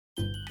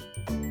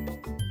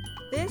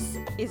This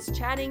is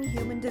Chatting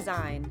Human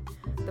Design,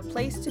 the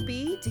place to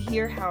be to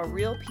hear how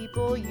real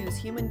people use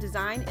human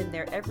design in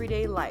their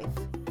everyday life.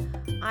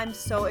 I'm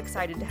so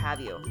excited to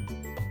have you.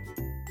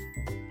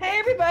 Hey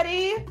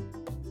everybody!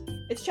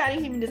 It's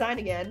Chatting Human Design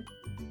again.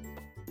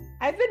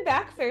 I've been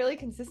back fairly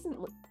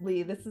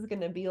consistently. This is going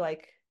to be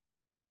like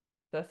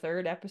the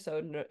third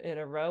episode in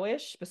a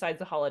row-ish, besides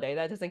the holiday.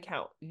 That doesn't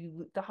count.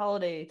 The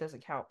holiday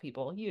doesn't count,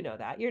 people. You know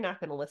that. You're not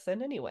going to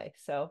listen anyway.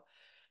 So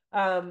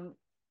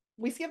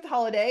we skipped the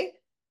holiday,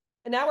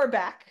 and now we're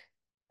back.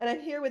 And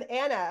I'm here with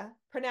Anna,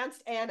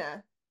 pronounced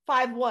Anna,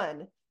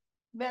 5'1",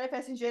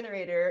 manifesting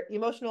generator,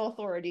 emotional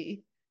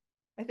authority.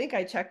 I think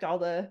I checked all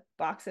the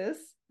boxes,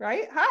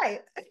 right?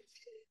 Hi.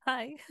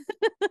 Hi.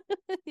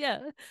 Yeah.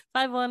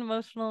 5'1"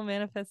 emotional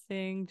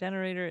manifesting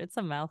generator. It's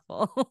a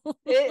mouthful.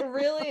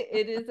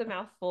 It is a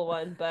mouthful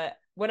one, but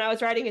when I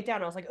was writing it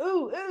down, I was like,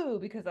 ooh,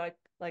 because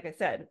like I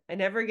said, I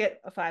never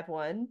get a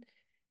 5'1",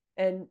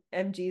 and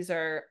MGs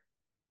are,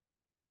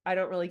 I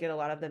don't really get a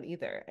lot of them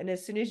either. And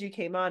as soon as you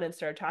came on and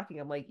started talking,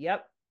 I'm like,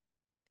 yep,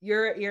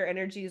 your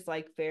energy is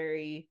like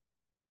very,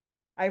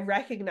 I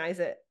recognize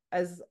it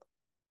as,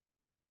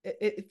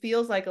 it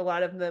feels like a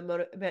lot of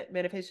the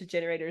manifestation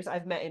generators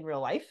I've met in real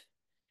life.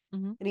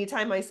 Mm-hmm.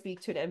 Anytime I speak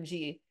to an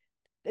MG,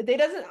 it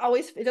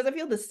doesn't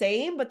feel the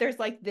same, but there's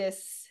like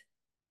this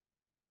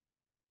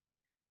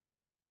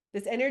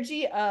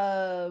energy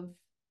of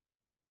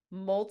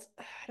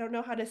I don't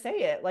know how to say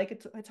it. Like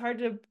it's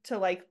hard to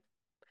like,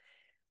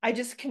 I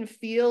just can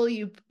feel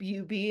you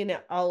being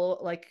all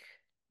like,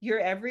 you're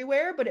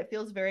everywhere, but it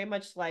feels very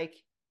much like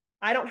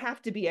I don't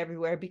have to be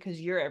everywhere because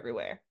you're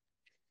everywhere.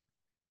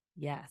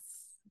 Yes.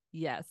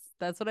 Yes.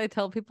 That's what I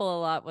tell people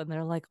a lot when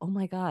they're like, oh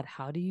my God,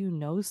 how do you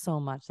know so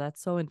much?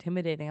 That's so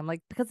intimidating. I'm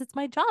like, because it's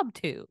my job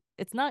to.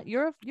 It's not,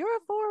 you're a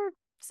 4/6.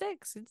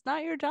 It's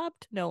not your job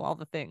to know all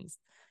the things.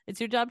 It's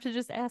your job to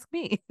just ask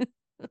me.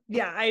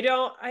 Yeah, I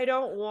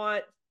don't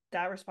want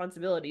that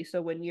responsibility.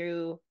 So when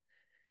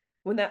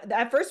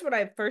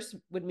I first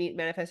would meet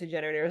manifested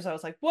generators, I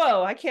was like,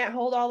 whoa, I can't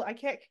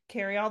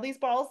carry all these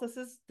balls.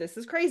 This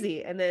is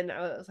crazy. And then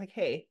I was like,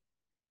 hey,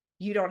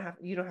 you don't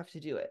have to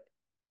do it,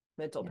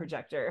 mental Yeah.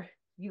 projector.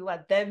 You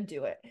let them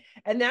do it.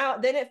 And now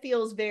then it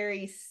feels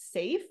very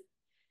safe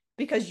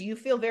because you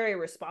feel very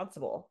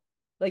responsible.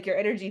 Like your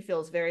energy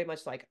feels very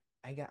much like,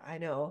 I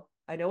know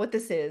what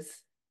this is.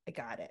 I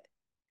got it.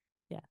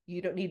 Yeah.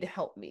 You don't need to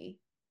help me.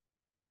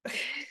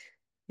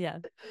 Yeah.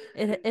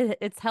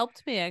 It's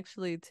helped me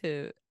actually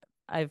to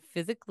I've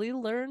physically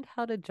learned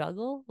how to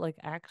juggle, like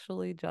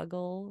actually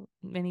juggle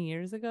many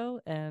years ago.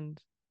 And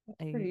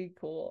That's I pretty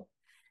cool.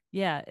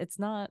 yeah, it's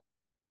not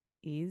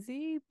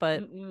easy,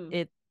 but Mm-mm.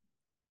 it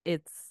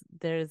it's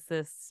there's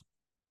this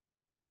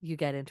you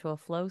get into a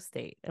flow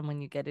state. And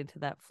when you get into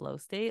that flow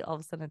state, all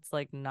of a sudden it's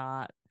like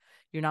not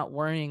you're not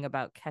worrying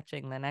about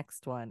catching the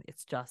next one.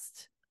 It's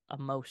just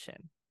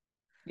emotion,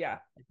 Yeah.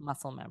 like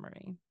muscle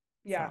memory.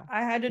 Yeah. So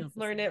I had to feels the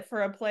learn same. it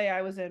for a play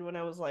I was in when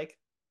I was like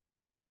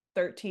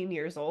 13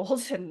 years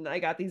old. And I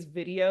got these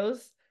videos,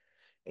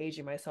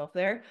 aging myself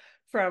there,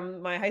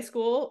 from my high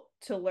school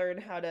to learn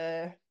how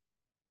to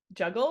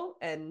juggle.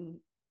 And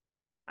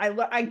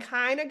I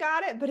kind of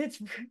got it, but it's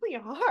really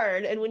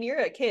hard. And when you're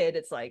a kid,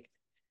 it's like,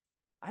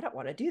 I don't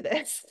want to do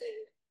this.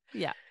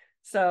 Yeah.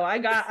 So I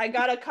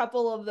got a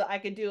couple of I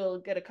could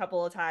get a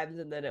couple of times,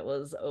 and then it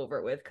was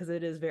over with because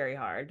it is very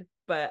hard.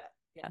 But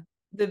Yeah.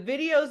 the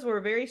videos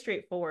were very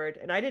straightforward,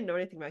 and I didn't know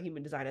anything about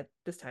human design at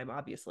this time.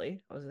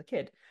 Obviously, I was a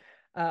kid,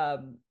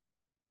 um,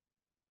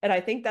 and I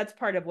think that's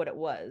part of what it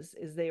was.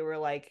 Is they were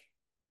like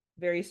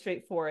very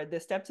straightforward.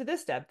 This step to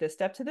this step, this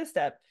step to this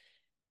step,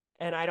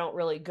 and I don't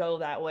really go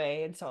that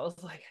way. And so I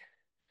was like,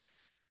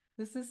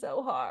 this is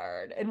so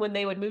hard. And when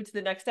they would move to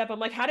the next step, I'm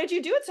like, how did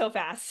you do it so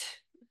fast?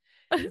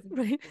 Because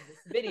Right. in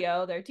this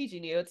video, they're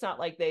teaching you. It's not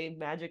like they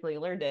magically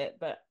learned it,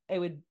 but it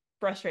would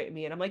frustrate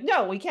me. And I'm like,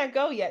 no, we can't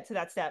go yet to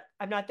that step.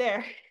 I'm not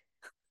there.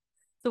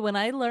 So when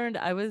I learned,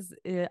 I was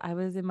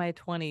in my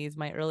 20s,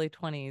 my early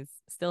 20s,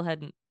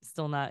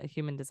 still not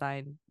human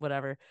design,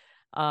 whatever.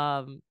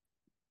 Um,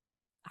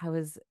 I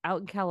was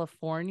out in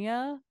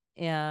California,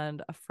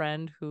 and a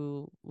friend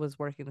who was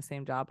working the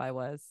same job I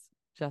was,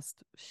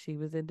 she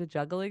was into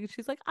juggling.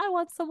 She's like, I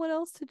want someone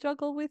else to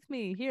juggle with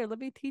me. Here, let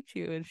me teach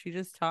you. And she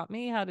just taught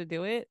me how to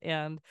do it.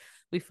 And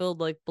we filled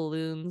like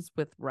balloons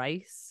with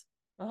rice.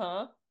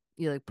 Uh-huh.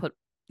 You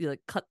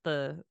like cut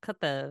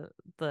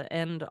the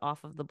end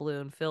off of the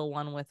balloon, fill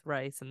one with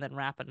rice, and then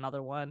wrap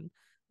another one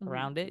Mm-hmm.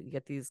 around it. You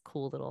get these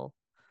cool little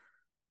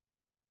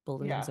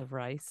balloons Yeah. of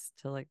rice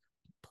to like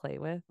play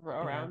with.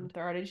 Around, And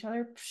throw at each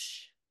other.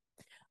 Psh.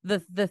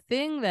 the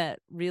thing that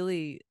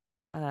really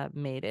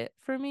made it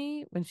for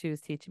me when she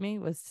was teaching me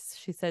was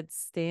she said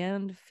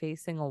stand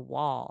facing a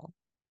wall,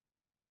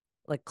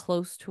 like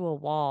close to a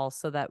wall,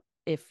 so that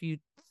if you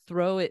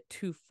throw it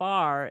too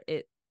far,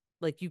 it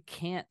like you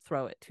can't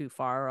throw it too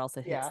far or else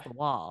it hits Yeah. the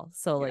wall.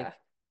 So Yeah. like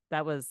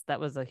that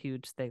was a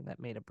huge thing that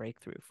made a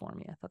breakthrough for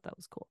me. I thought that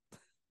was cool.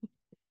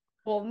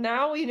 Well,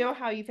 now we know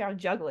how you found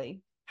juggling.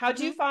 Mhm. How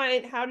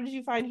did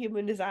you find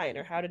human design,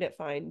 or how did it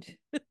find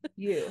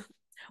you?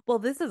 Well,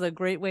 this is a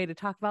great way to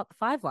talk about the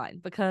five line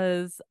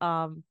because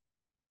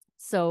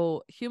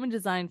so human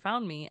design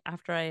found me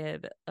after I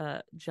had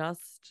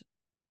just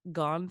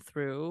gone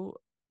through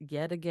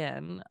yet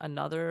again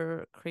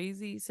another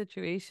crazy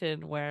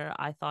situation where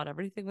I thought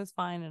everything was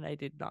fine and I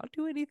did not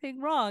do anything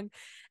wrong,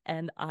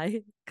 and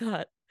I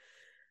got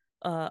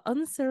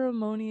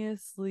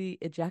unceremoniously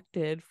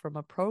ejected from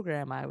a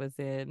program I was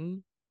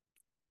in.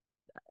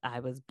 I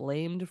was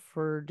blamed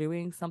for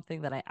doing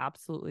something that I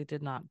absolutely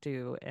did not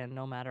do. And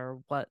no matter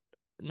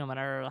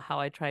how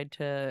I tried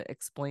to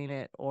explain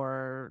it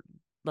or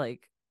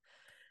like,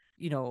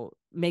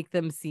 make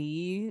them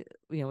see,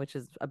 which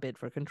is a bid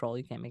for control.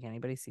 You can't make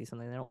anybody see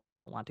something they don't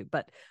want to.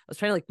 But I was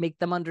trying to like make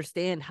them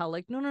understand how,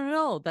 like, no, no, no,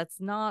 no, that's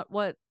not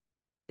what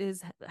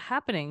is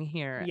happening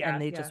here. And Yeah,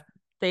 yeah,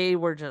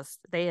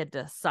 they had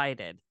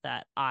decided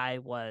that I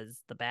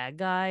was the bad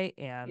guy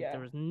and yeah.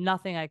 there was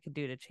nothing I could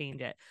do to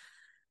change it.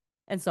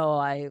 And so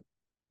I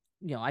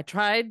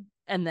tried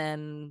and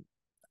then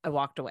I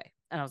walked away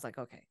and I was like,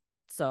 okay.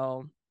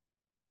 So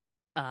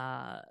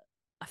a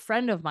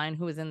friend of mine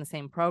who was in the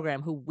same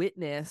program who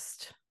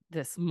witnessed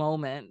this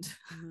moment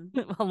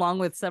Mm-hmm. along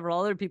with several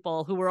other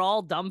people who were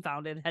all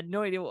dumbfounded, had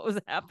no idea what was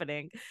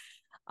happening.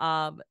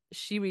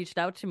 She reached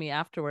out to me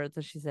afterwards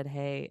and she said,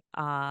 hey,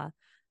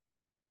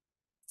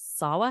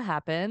 saw what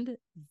happened.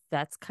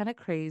 That's kind of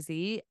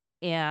crazy.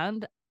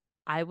 And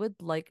I would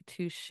like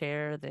to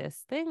share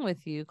this thing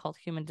with you called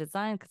human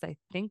design because I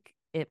think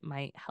it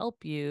might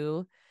help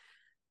you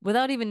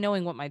without even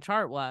knowing what my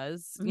chart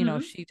was. Mm-hmm.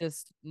 She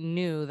just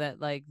knew that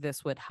like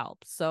this would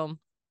help. So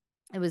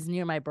it was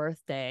near my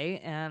birthday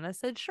and I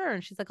said, sure.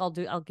 And she's like, I'll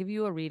give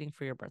you a reading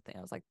for your birthday.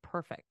 I was like,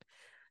 perfect.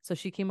 So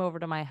she came over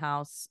to my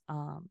house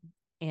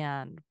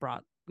and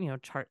brought,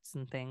 charts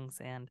and things.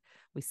 And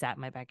we sat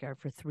in my backyard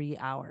for 3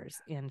 hours.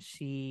 And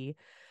she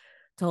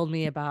told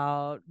me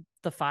about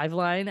the five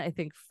line, I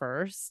think,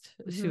 first.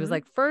 She was Mm-hmm.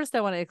 like, first, I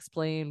want to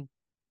explain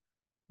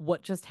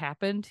what just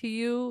happened to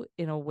you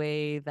in a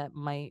way that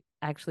might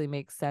actually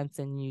make sense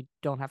and you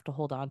don't have to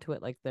hold on to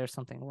it like there's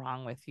something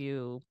wrong with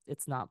you.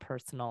 It's not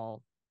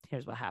personal.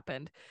 Here's what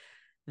happened.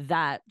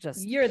 That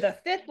just, You're the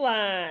fifth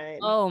line.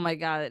 oh my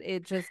God,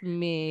 it just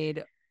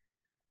made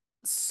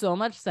so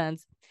much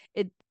sense.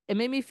 It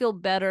made me feel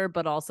better,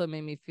 but also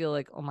made me feel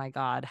like, oh my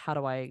God, how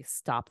do I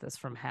stop this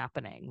from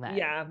happening then?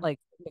 Yeah. Like,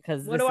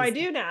 because What do I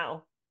do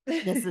now?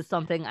 this is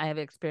something I have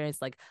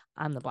experienced. Like,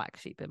 I'm the black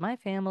sheep in my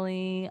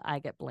family. I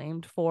get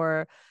blamed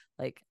for,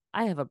 like,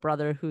 I have a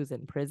brother who's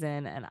in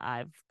prison, and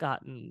I've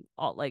gotten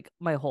all like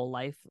my whole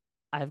life,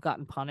 I've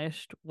gotten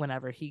punished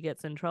whenever he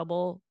gets in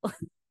trouble.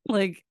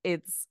 Like,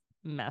 it's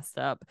messed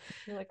up.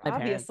 You're like, My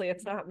parents, obviously,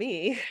 it's not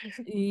me.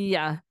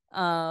 yeah.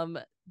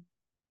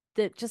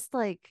 That just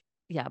like,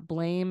 yeah,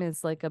 blame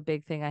is like a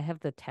big thing. I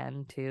have the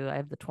 10 too. I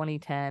have the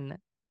 2010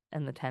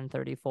 and the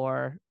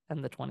 1034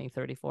 and the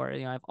 2034. I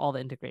have all the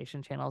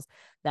integration channels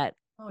that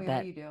Oh, yeah,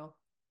 that you do.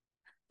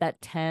 that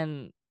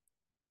 10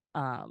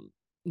 um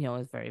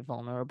is very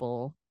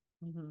vulnerable,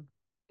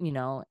 Mm-hmm.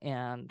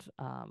 and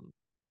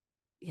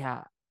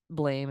yeah,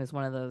 blame is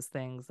one of those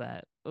things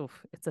that,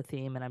 oof, it's a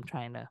theme and I'm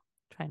trying to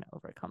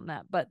overcome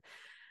that. But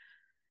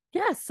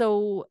yeah,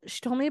 so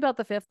she told me about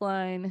the fifth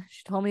line.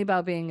 She told me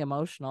about being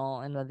emotional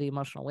and the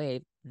emotional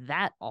wave.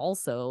 That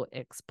also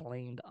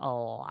explained a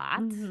lot.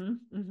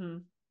 Mm-hmm. Mm-hmm.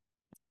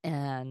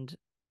 And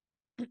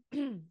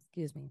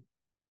excuse me.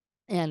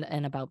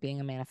 And about being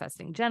a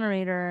manifesting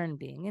generator and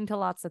being into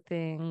lots of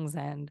things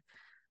and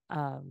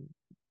um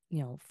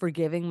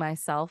forgiving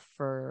myself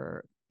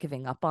for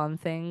giving up on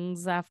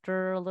things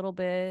after a little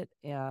bit,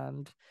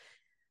 and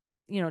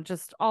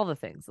just all the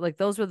things. Like,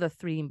 those were the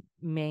three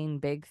main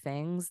big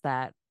things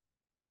that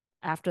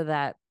after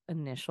that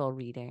initial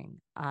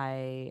reading,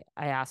 I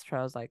asked her,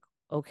 I was like,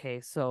 okay,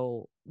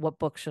 so what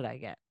book should I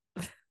get?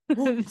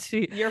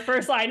 She Your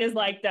first line is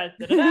like da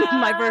da da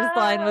my first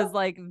line da. was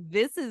like,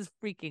 this is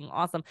freaking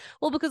awesome.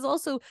 Well, because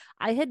also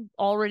I had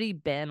already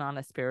been on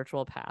a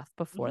spiritual path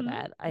before Mm-hmm.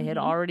 that. I had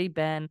Mm-hmm. already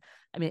been,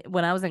 I mean,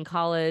 when I was in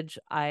college,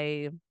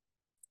 I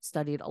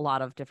studied a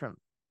lot of different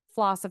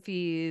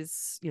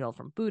philosophies,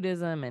 from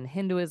Buddhism and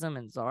Hinduism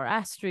and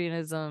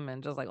Zoroastrianism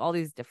and just like all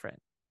these different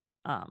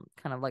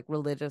kind of like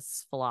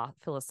religious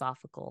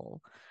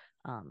philosophical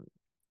um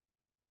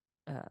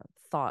uh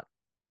thought,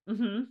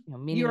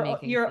 Mm-hmm. meaning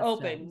making You're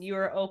open. systems.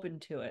 You're open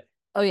to it.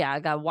 Oh yeah, I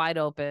got wide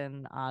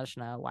open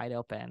ajna, wide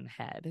open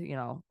head.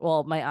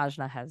 Well, my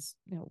ajna has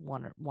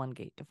one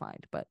gate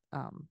defined, but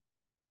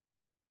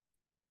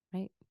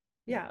right,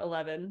 yeah, Yeah,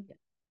 11.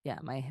 yeah,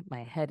 yeah.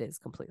 My head is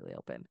completely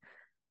open.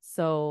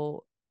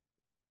 So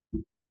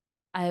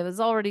I was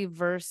already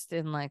versed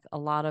in like a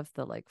lot of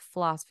the like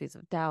philosophies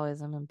of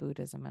Taoism and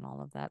Buddhism and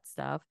all of that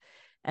stuff.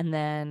 And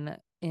then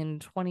in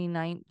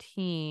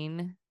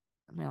 2019,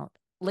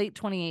 late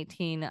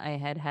 2018, I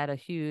had had a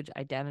huge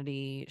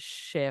identity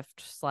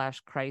shift slash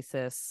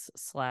crisis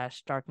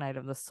slash dark night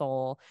of the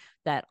soul.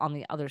 That on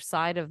the other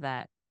side of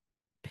that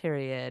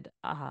period,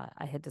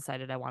 I had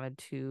decided I wanted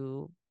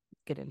to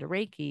get into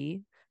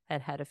Reiki.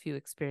 Had had a few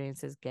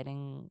experiences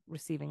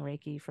receiving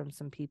Reiki from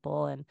some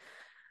people, and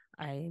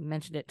I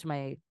mentioned it to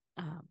my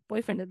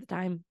boyfriend at the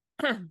time.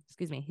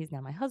 Excuse me, he's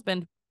now my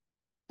husband.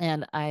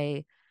 And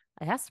I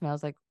asked him, I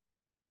was like,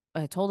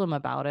 I told him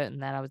about it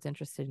and that I was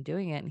interested in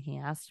doing it. And he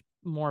asked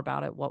more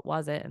about it. What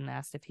was it? And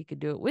asked if he could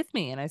do it with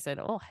me. And I said,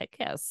 oh, heck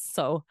yes.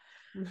 So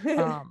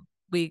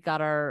we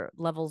got our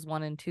levels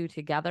 1 and 2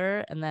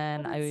 together. And Oh,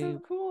 then that's so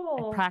I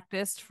cool.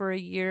 practiced for a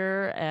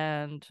year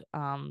and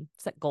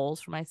set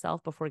goals for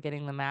myself before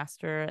getting the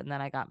master. And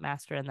then I got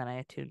master and then I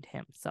attuned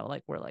him. So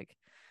like we're like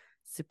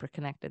super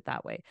connected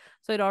that way.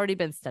 So I'd already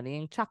been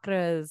studying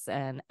chakras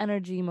and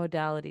energy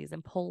modalities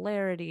and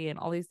polarity and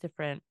all these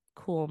different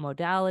cool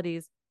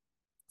modalities.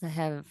 I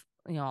have,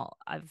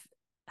 I've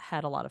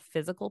had a lot of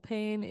physical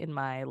pain in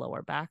my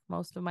lower back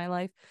most of my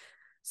life.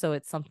 So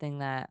it's something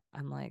that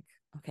I'm like,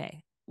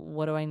 okay,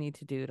 what do I need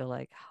to do to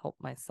like help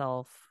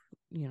myself,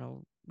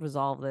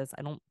 resolve this?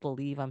 I don't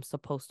believe I'm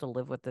supposed to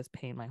live with this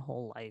pain my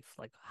whole life.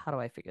 Like, how do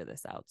I figure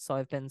this out? So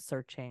I've been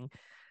searching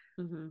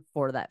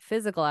for that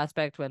physical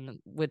aspect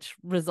which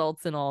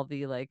results in all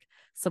the like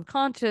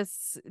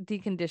subconscious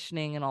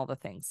deconditioning and all the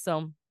things.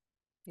 So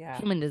Yeah.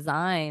 human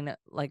design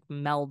like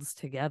melds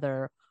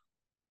together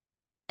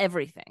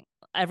everything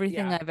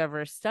Yeah. I've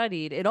ever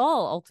studied. It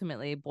all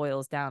ultimately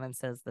boils down and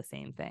says the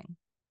same thing,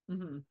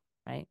 Mm-hmm.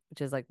 right? Which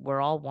is like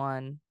we're all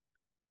one.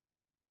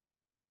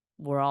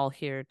 We're all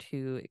here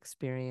to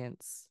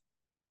experience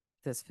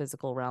this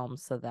physical realm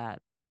so that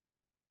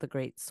the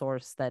great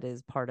source that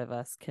is part of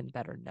us can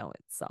better know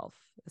itself,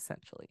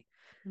 essentially.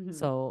 Mm-hmm.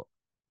 So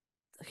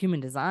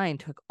human design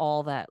took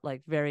all that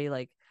like very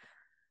like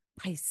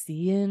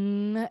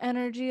Piscean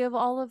energy of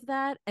all of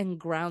that and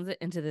grounds it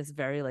into this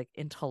very like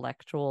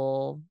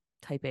intellectual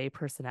type A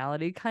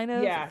personality kind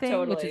of Yeah, thing,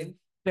 which is totally.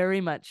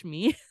 very much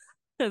me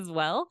as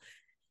well.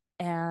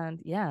 And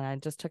yeah, I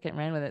just took it and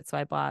ran with it. So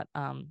I bought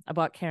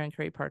Karen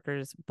Curry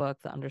Parker's book,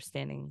 the Red Book, Yeah,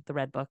 Understanding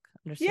Human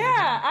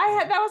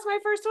Design. that was my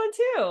first one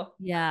too.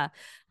 Yeah.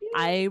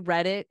 I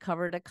read it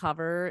cover to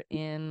cover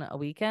in a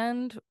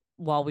weekend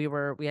while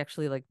we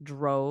actually like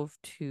drove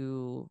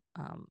to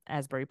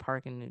Asbury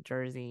Park in New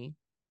Jersey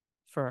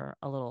for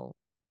a little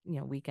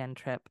weekend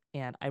trip,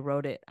 and I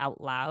wrote it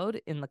out loud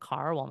in the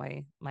car while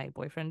my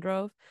boyfriend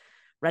drove.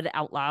 Read it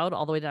out loud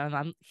all the way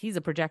down. He's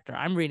a projector.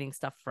 I'm reading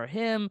stuff for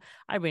him.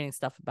 I'm reading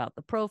stuff about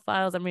the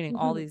profiles. I'm reading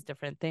all these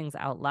different things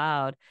out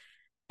loud.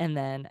 And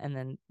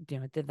then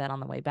did that on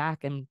the way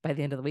back. And by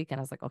the end of the weekend,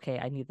 I was like, okay,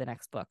 I need the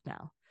next book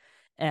now.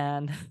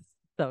 And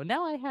so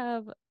now I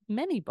have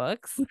many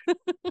books.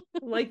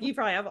 Like you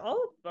probably have all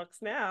of the books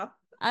now.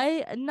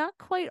 I not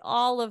quite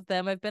all of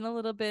them. I've been a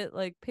little bit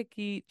like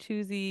picky,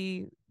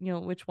 choosy,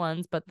 which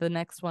ones, but the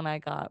next one I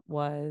got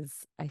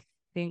was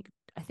think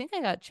I think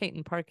I got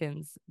Chayton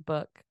Parkins'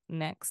 book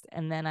next,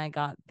 and then I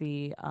got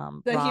the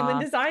The Human Raw.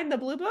 Design, the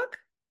blue book.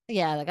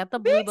 Yeah, I got the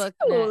Me blue book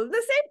too. next.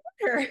 The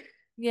same order.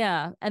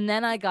 Yeah, and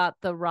then I got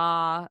the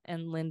Raw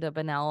and Linda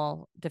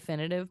Bonnell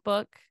definitive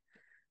book.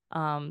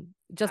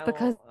 Just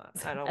because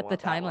I don't at the want that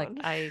time, like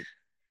one.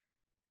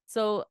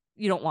 so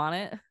you don't want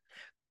it.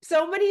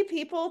 So many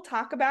people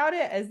talk about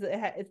it as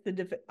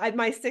it's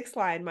my sixth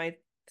line, my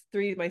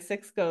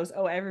six goes,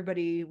 oh,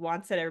 everybody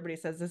wants it. Everybody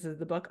says this is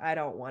the book. I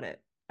don't want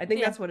it. I think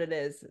Yeah, that's what it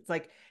is. It's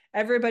like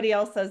everybody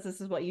else says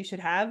this is what you should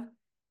have.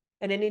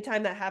 And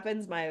anytime that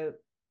happens, my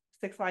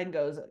sixth line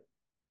goes,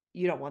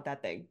 you don't want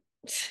that thing.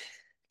 Because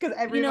you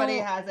everybody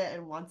know, has it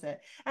and wants it.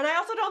 And I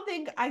also don't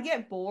think I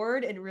get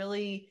bored and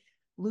really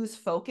lose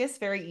focus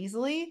very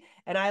easily.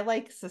 And I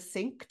like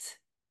succinct,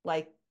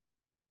 like,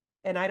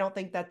 and I don't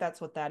think that that's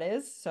what that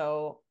is.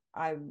 So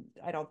I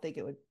don't think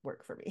it would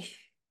work for me.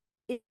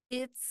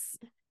 it's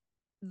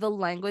the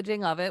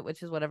languaging of it,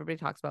 which is what everybody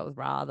talks about with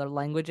Ra. The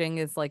languaging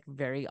is like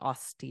very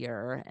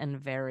austere and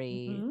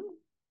very, Mm-hmm.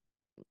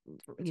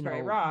 It's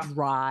very raw.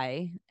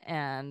 dry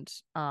and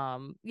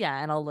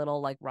yeah, and a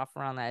little like rough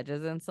around the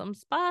edges in some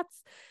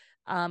spots.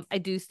 I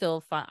do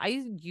still find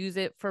I use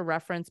it for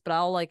reference, but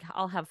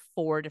I'll have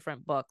 4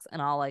 different books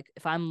and I'll like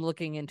if I'm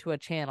looking into a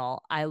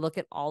channel, I look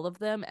at all of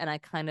them and I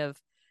kind of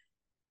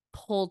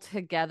pull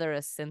together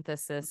a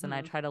synthesis and I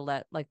Mm-hmm. try to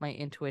let like my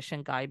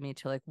intuition guide me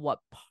to like what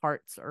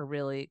parts are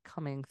really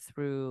coming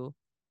through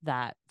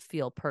that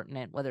feel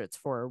pertinent, whether it's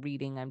for a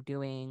reading I'm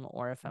doing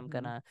or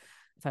Mm-hmm.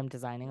 if I'm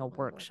designing a Oh, my books.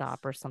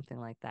 workshop or something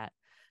like that.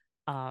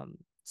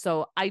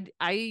 So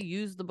I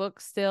use the book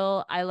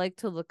still. I like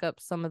to look up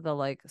some of the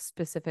like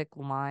specific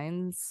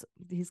lines.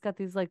 He's got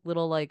these like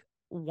little like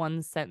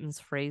one sentence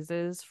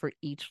phrases for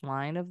each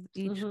line of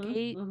each Mm-hmm.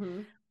 gate.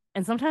 Mm-hmm.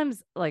 And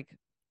sometimes like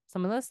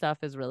some of the stuff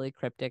is really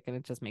cryptic and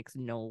it just makes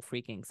no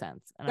freaking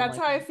sense. And I'm That's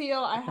like, how I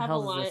feel. what the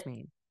hell does this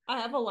mean? I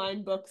have a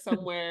line book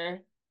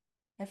somewhere.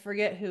 I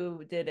forget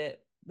who did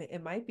it.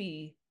 It might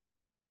be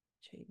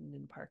Jaden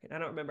and Parkin. I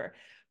don't remember.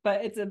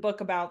 But it's a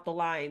book about the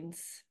lines.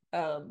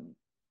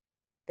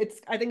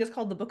 I think it's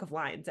called the Book of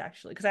Lines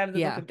actually, because I have the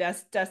Book Yeah.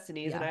 of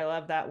Destinies and Yeah. I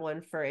love that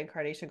one for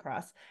Incarnation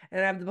Cross.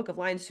 And I have the Book of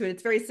Lines too. And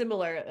it's very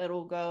similar.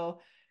 It'll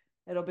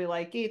be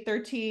like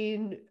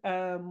 813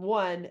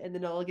 1, and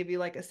then it'll give you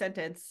like a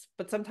sentence.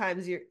 But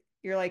sometimes you're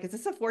like, is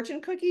this a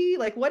fortune cookie?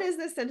 Like, what does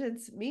this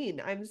sentence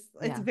mean? It's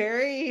Yeah.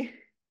 very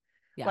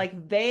Yeah. like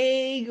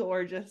vague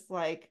or just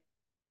like,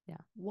 Yeah.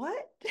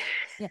 what?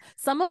 Yeah.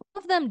 Some of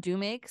them do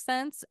make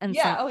sense and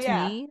Yeah. some Oh, to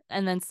yeah. me,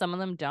 and then some of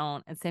them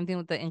don't. And same thing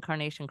with the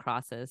incarnation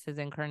crosses. His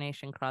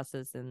incarnation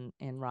crosses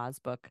in Ra's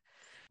book,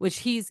 which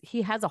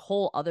he has a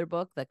whole other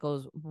book that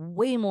goes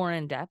way more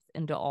in depth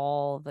into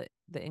all the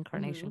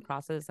incarnation Hmm.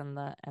 crosses and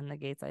the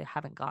gates. I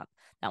haven't got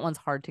that one's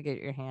hard to get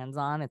your hands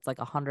on. It's like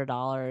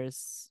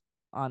 $100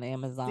 on See,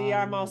 I'm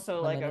Amazon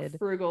also like a limited.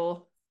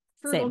 frugal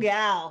Same.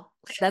 gal.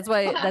 That's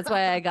why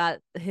I got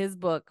his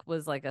book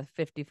was like a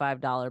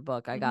 $55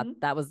 book. I got Hmm.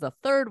 that was the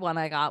third one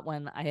I got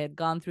when I had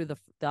gone through the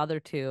other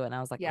two and I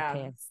was like, Yeah.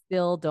 okay, I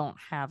still don't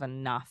have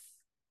enough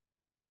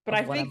But of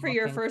I what think I'm for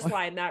your looking first for.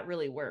 line, that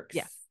really Yes. works,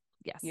 you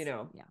Yes.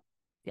 know. Yeah.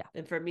 Yeah.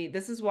 And for me,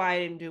 this is why I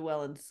didn't do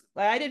well in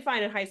like, I did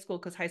fine in high school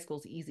because high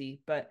school's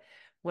easy. But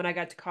when I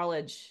got to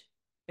college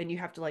and you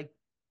have to like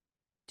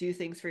do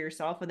things for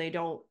yourself and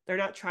they're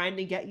not trying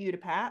to get you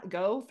to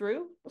go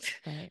through.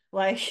 Right.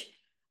 Like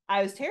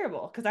I was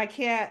terrible because I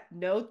can't,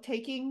 note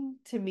taking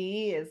to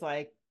me is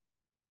like,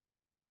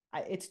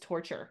 it's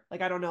torture.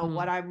 Like I don't know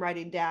what Mm, I'm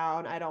writing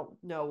down. I don't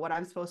know what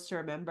I'm supposed to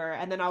remember.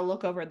 And then I'll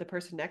look over at the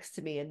person next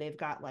to me and they've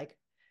got like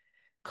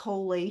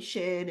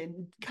collation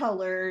and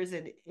colors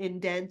and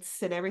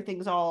indents and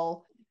everything's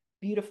all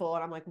beautiful.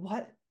 And I'm like,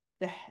 what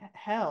the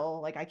hell?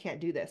 Like I can't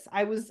do this.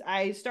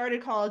 I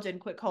started college and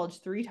quit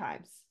college 3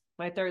 times.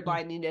 My third mm.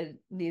 line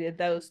needed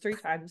those 3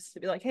 times to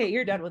be like, hey,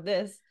 you're done with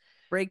this.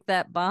 Break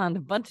that bond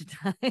a bunch of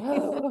times.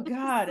 Oh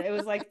God. It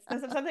was like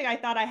that's something I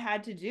thought I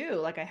had to do.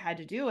 Like I had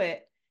to do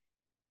it.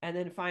 And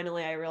then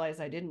finally I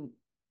realized I didn't.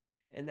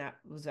 And that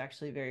was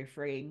actually very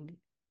freeing.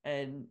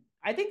 And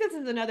I think this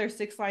is another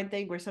 6 line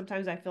thing where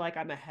sometimes I feel like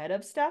I'm ahead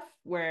of stuff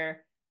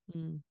where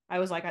Mm, I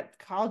was like,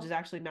 college is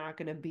actually not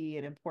going to be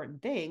an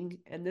important thing.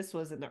 And this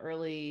was in the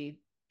early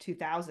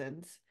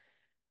 2000s.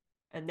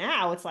 And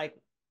now it's like,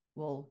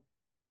 well,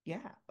 yeah,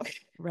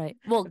 right.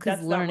 Well, if because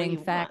that's not what learning you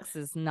want. facts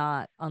is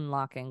not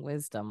unlocking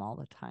wisdom all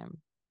the time.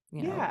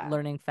 Yeah.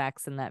 Learning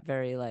facts in that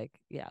very like,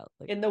 yeah,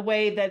 like In the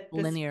way that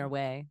linear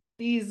way.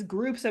 these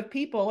groups of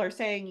people are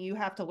saying you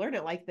have to learn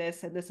it like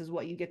this, and this is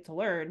what you get to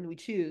learn. We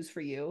choose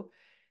for you.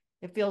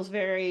 It feels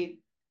very,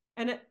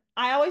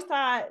 I always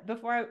thought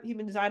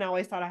human design, I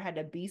always thought I had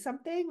to be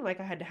something, like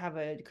I had to have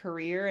a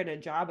career and a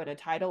job and a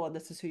title, and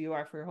this is who you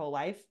are for your whole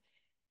life.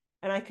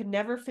 And I could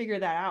never figure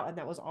that out. And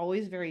that was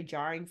always very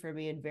jarring for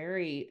me and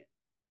very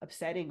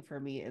upsetting for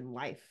me in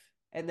life.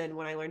 And then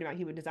when I learned about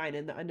human design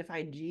and the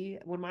undefined G,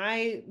 when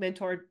my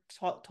mentor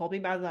told me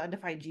about the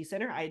undefined G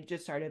center, I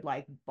just started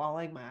like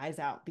bawling my eyes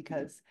out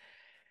because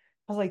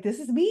I was like, this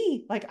is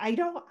me. Like,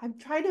 I'm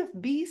trying to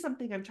be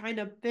something. I'm trying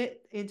to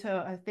fit into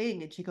a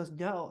thing. And she goes,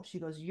 no. She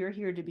goes, you're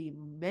here to be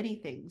many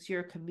things.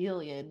 You're a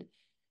chameleon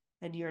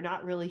and you're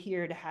not really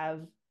here to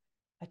have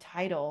a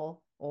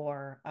title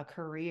or a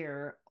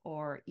career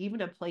or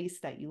even a place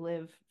that you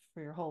live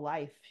for your whole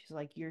life. She's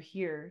like, you're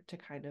here to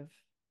kind of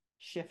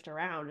shift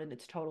around and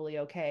it's totally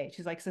okay.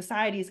 She's like,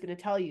 society is going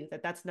to tell you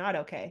that that's not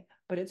okay,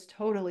 but it's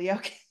totally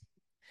okay.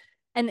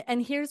 And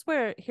here's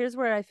where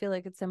I feel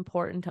like it's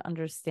important to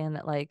understand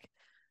that like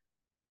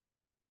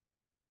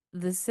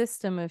the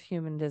system of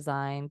human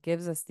design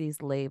gives us these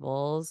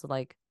labels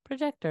like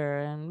projector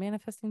and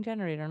manifesting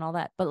generator and all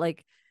that, but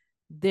like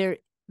there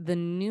the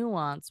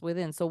nuance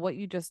within, so what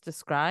you just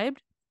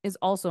described is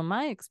also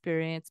my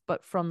experience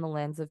but from the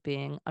lens of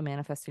being a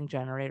manifesting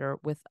generator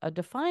with a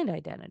defined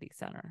identity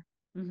center.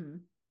 Mm-hmm.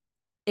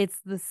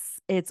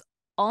 It's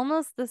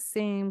almost the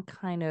same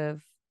kind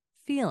of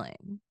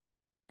feeling,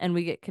 and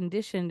we get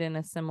conditioned in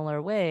a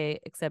similar way,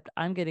 except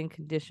I'm getting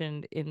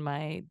conditioned in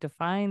my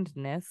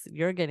definedness,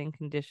 you're getting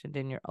conditioned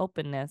in your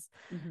openness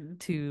Mm-hmm.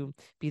 to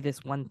be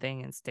this one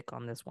thing and stick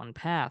on this one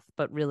path,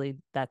 but really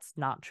that's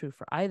not true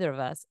for either of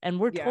us, and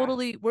Yeah.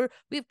 we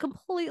have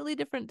completely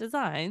different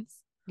designs.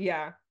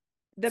 Yeah.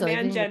 The So I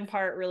man think gen it's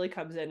part really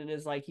comes in and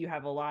is like you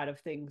have a lot of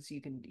things you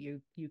can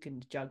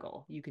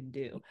juggle, you can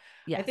do.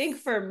 I think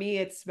yes. for me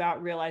it's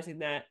about realizing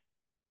that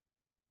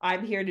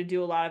I'm here to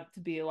do to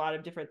be a lot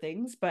of different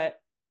things, but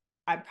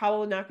I'm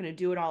probably not going to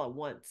do it all at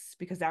once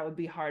because that would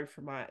be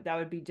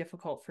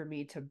difficult for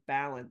me to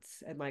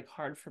balance and like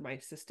hard for my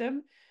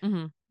system.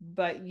 Mm-hmm.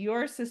 But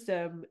your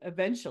system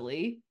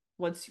eventually,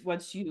 once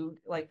you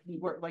like we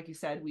work, like you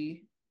said,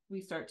 we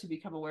start to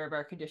become aware of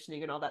our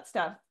conditioning and all that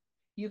stuff,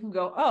 you can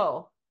go,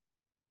 oh,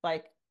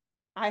 like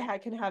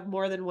can have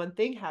more than one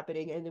thing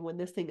happening. And then when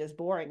this thing is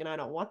boring and I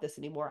don't want this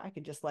anymore, I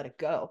can just let it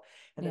go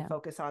and then Yeah.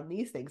 focus on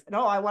these things. And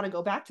oh, I want to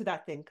go back to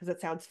that thing because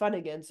it sounds fun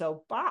again.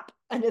 So bop.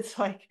 And it's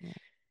like Yeah.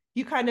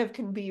 you kind of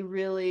can be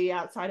really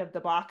outside of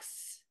the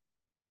box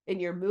in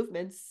your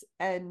movements.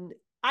 And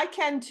I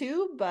can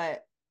too,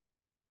 but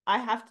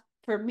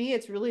for me,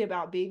 it's really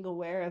about being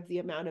aware of the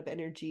amount of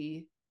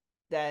energy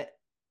that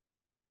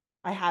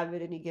I have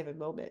at any given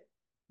moment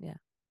Yeah.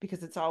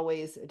 because it's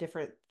always a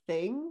different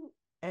thing.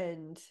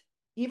 And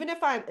even if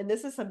and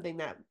this is something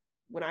that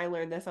when I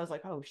learned this, I was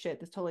like, oh shit,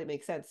 this totally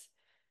makes sense.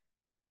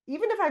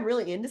 Even if I'm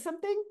really into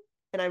something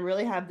and I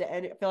really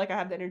feel like I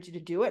have the energy to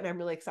do it and I'm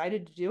really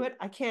excited to do it,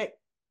 I can't,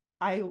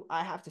 I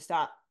have to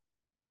stop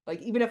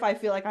Like, even if I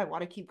feel like I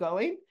want to keep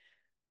going,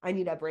 I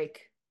need a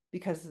break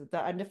because the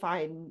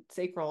undefined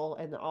sacral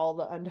and all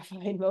the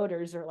undefined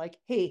motors are like,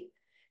 hey,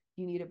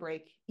 you need a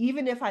break,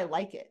 even if I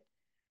like it.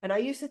 And I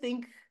used to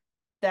think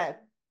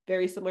that,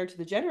 very similar to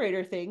the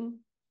generator thing,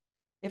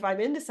 if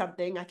I'm into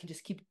something, I can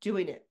just keep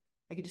doing it.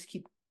 I can just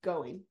keep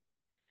going.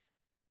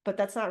 But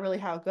that's not really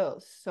how it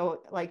goes.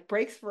 So, like,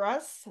 breaks for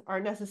us are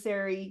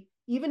necessary,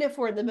 even if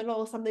we're in the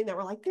middle of something that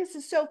we're like, this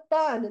is so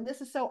fun and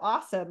this is so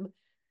awesome.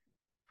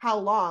 How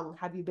long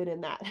have you been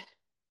in that?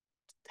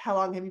 How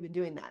long have you been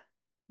doing that?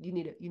 You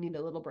need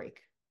a little break.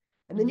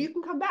 And then Mm-hmm. you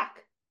can come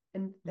back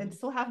and Mm-hmm.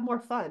 still have more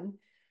fun.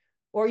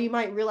 Or you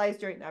might realize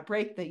during that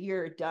break that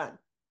you're done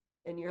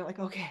and you're like,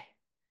 okay,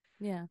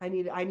 Yeah. I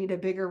need a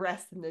bigger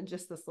rest than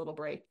just this little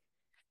break.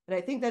 And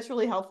I think that's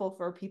really helpful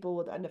for people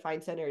with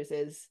undefined centers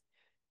is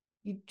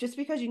you, just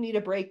because you need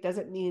a break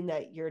doesn't mean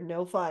that you're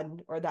no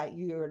fun or that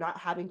you're not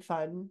having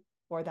fun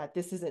or that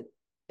this isn't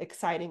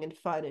exciting and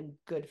fun and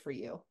good for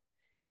you.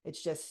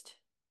 It's just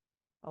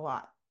a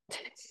lot.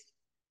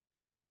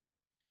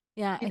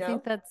 Yeah, you I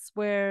think know? that's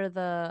where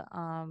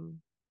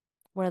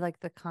like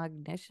the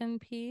cognition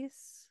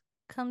piece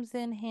comes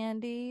in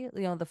handy.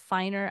 You know, the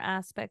finer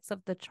aspects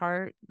of the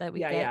chart that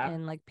we Yeah, get yeah.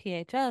 in like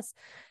PHS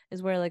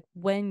is where like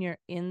when you're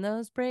in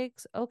those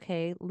breaks,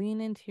 okay, lean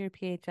into your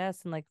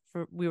PHS and like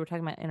for we were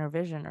talking about inner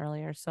vision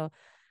earlier. So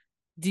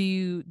do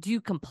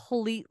you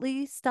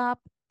completely stop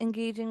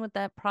engaging with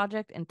that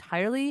project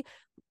entirely?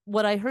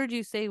 What I heard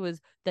you say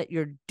was that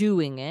you're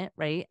doing it,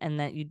 right? And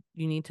that you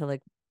need to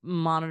like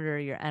monitor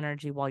your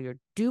energy while you're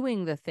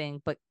doing the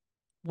thing, but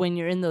when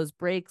you're in those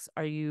breaks,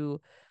 are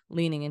you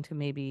leaning into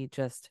maybe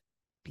just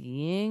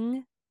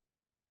being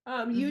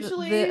the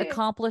Usually,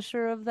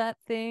 accomplisher of that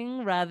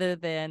thing rather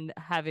than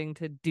having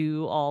to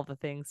do all the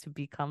things to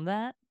become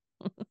that?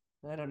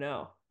 I don't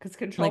know, because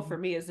control Like for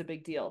me is a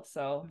big deal.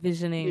 So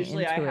visioning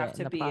usually I into have it in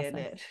to the be in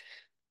process. it.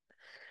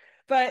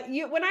 But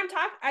when I'm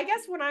talking, I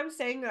guess when I'm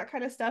saying that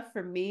kind of stuff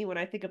for me, when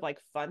I think of like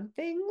fun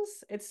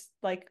things, it's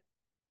like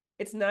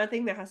it's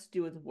nothing that has to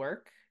do with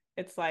work.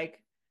 It's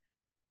like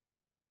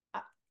uh,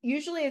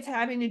 usually it's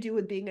having to do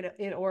with being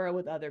in aura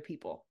with other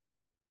people.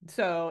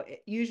 So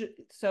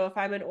if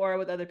I'm in aura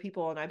with other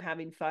people and I'm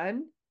having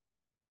fun,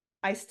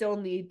 I still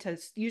need to.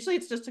 Usually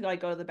it's just to like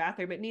go to the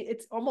bathroom.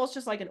 It's almost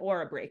just like an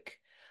aura break.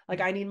 Like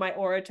Mm. I need my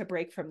aura to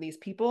break from these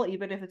people,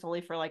 even if it's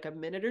only for like a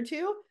minute or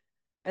two,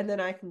 and then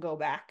I can go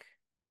back.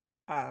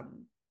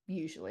 Um,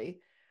 Usually.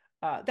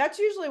 That's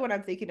usually what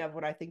I'm thinking of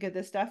when I think of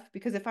this stuff.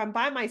 Because if I'm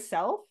by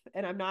myself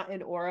and I'm not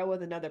in aura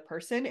with another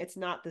person, it's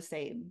not the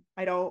same.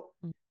 I don't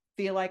Mm.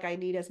 feel like I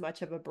need as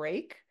much of a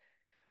break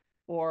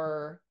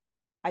or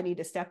I need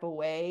to step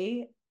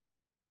away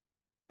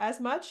as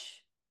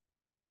much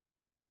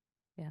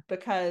Yeah.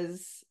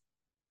 because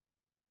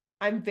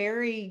I'm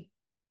very,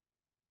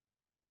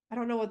 I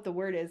don't know what the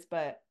word is,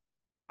 but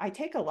I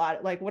take a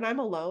lot, like when I'm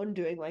alone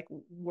doing like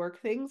work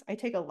things, I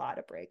take a lot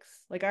of breaks.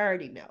 Like I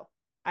already know.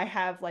 I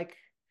have like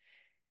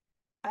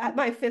at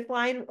my fifth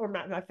line, or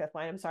not my fifth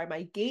line, I'm sorry,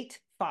 my gate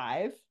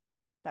 5,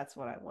 that's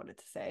what I wanted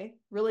to say,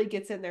 really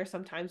gets in there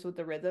sometimes with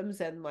the rhythms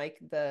and like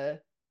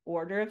the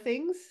order of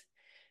things.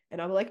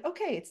 And I'm like,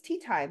 okay, it's tea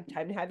time.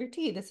 Time to have your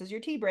tea. This is your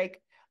tea break.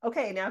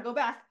 Okay, now go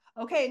back.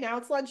 Okay, now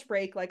it's lunch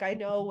break. Like I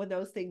know when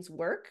those things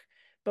work.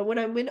 But when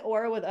I'm in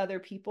aura with other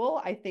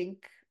people, I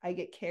think I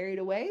get carried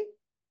away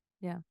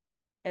Yeah.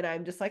 and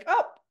I'm just like,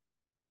 oh,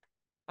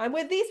 I'm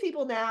with these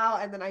people now.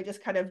 And then I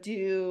just kind of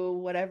do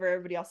whatever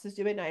everybody else is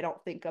doing. I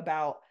don't think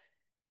about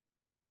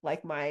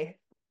like my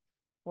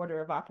order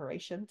of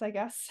operations, I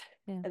guess.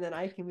 Yeah. And then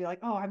I can be like,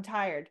 oh, I'm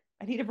tired.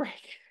 I need a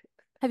break.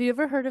 Have you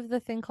ever heard of the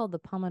thing called the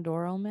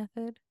Pomodoro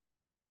method?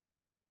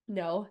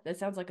 No, that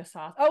sounds like a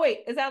sauce. Oh, wait,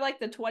 is that like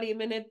the 20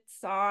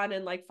 minutes on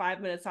and like 5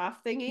 minutes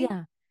off thingy?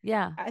 Yeah.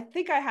 Yeah. I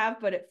think I have,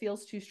 but it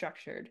feels too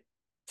structured.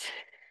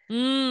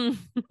 Mm.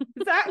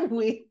 Is that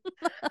weird?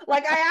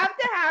 Like I have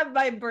to have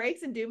my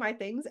breaks and do my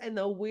things, and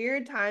the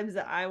weird times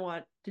that I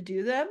want to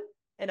do them,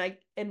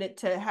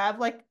 to have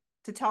like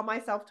to tell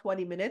myself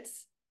 20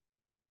 minutes.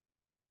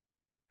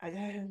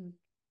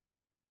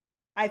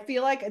 I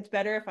feel like it's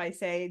better if I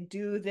say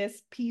do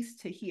this piece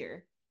to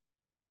here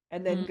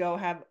and then Mm. go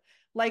have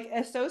like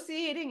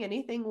associating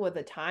anything with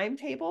a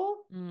timetable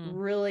Mm.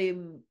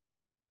 really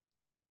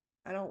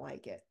I don't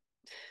like it.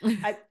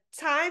 I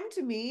Time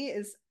to me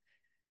is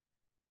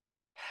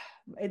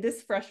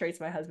this frustrates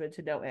my husband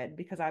to no end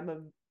because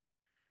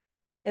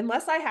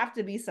unless I have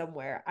to be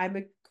somewhere, I'm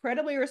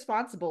incredibly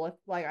responsible if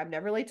like I'm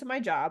never late to my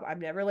job. I'm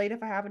never late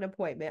if I have an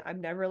appointment.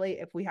 I'm never late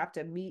if we have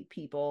to meet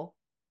people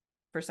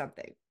for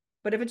something.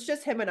 But if it's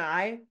just him and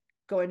I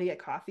going to get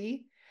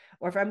coffee,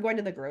 or if I'm going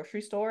to the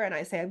grocery store and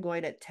I say I'm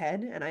going at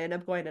 10 and I end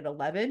up going at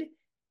 11,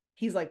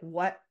 he's like,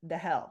 what the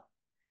hell?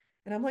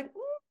 And I'm like,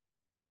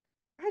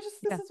 this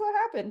Yeah. is what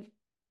happened.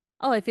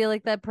 Oh, I feel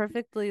like that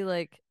perfectly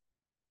like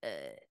uh,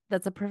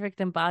 that's a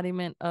perfect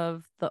embodiment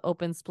of the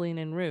open spleen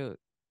and root.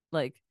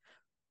 Like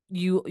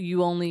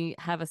you only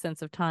have a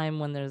sense of time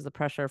when there's the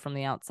pressure from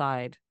the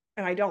outside.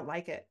 And I don't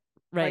like it.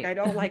 Like, Right. I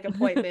don't like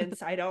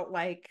appointments. I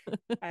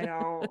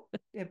don't,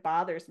 it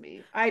bothers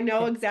me. I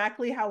know Yeah.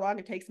 exactly how long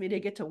it takes me to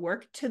get to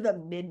work to the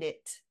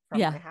minute from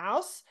my Yeah.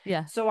 house.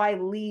 Yeah. So I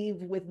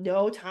leave with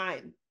no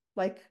time.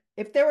 Like,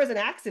 if there was an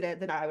accident,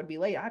 then I would be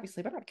late,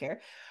 obviously, but I don't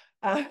care.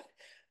 Uh,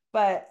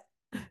 but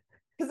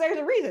because there's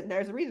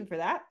a reason for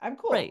that. I'm Right.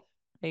 cool.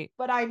 Right.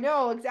 But I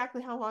know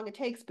exactly how long it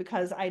takes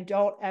because I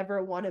don't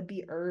ever want to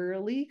be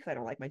early because I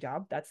don't like my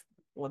job. That's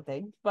one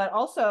thing. But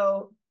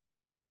also,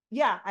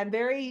 yeah, I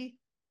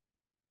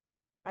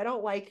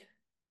don't like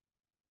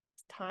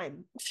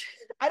time.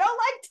 I don't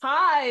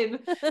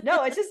like time.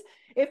 No, it's just,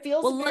 it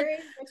feels Well, look, very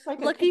much like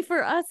a lucky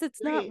for us,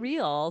 it's not constraint.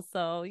 real.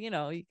 So, you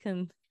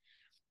can,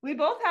 We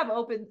both have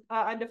open,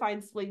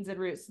 undefined spleens and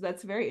roots. So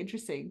that's very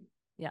interesting.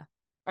 yeah.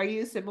 Are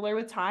you similar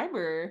with time,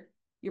 or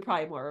you're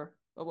probably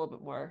a little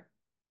bit more?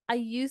 I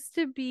used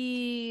to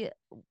be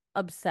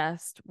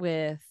obsessed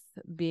with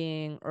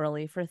being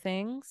early for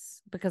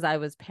things because I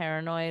was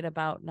paranoid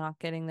about not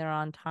getting there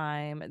on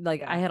time.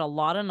 Like I Yeah. had a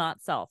lot of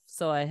not self.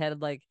 So I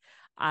had like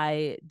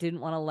I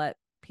didn't want to let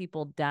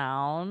people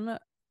down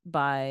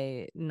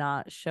by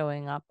not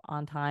showing up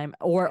on time.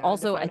 Or Yeah.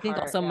 also I Undefined think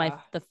heart. also my Yeah.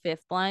 the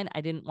fifth line,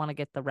 I didn't want to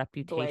get the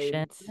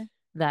reputation Blamed.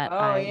 that Oh,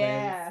 I was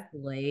yeah.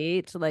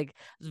 late. Like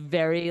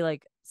very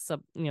like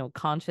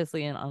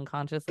consciously and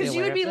unconsciously Because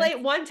you aware would of be this.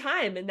 late one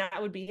time and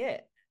that would be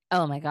it.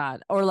 Oh my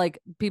God. Or like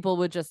people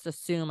would just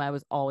assume I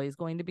was always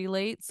going to be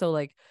late. So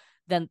like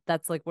then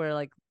that's like where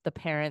like the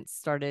parents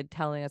started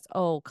telling us,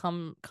 oh,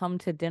 come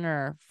to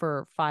dinner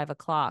for 5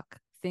 o'clock,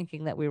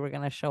 thinking that we were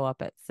gonna show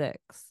up at 6.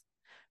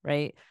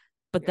 Right.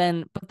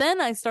 Yeah. But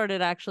then I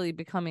started actually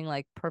becoming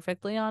like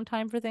perfectly on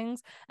time for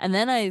things. And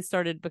then I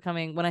started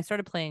becoming when I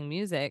started playing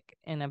music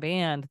in a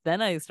band,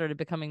 then I started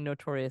becoming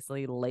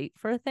notoriously late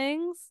for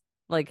things.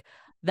 Like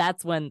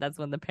that's when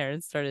the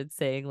parents started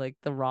saying like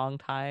the wrong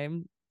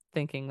time,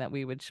 thinking that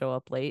we would show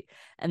up late.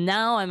 And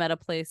now I'm at a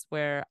place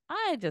where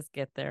I just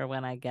get there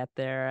when I get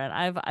there. And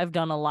I've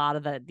done a lot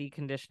of that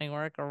deconditioning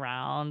work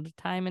around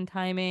time and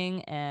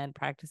timing and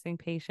practicing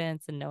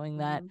patience and knowing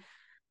that Hmm.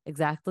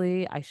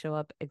 exactly I show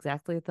up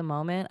exactly at the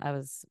moment I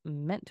was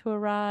meant to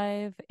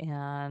arrive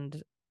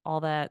and all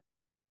that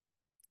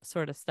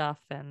sort of stuff,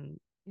 and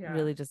Yeah.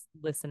 really just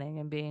listening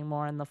and being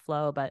more in the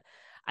flow. But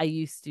I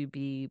used to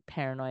be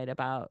paranoid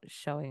about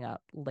showing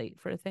up late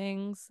for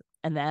things,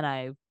 and then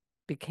I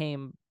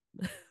became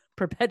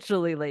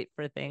perpetually late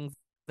for things,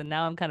 and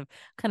now I'm kind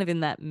of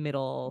in that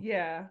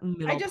Yeah. I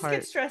middle just get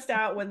part. stressed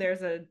out when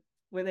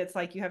when it's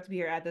like you have to be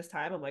here at this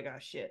time. I'm like, oh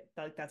shit.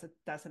 Like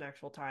that's an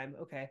actual time.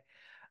 Okay.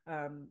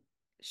 Um,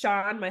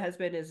 Sean, my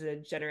husband, is a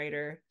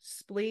generator.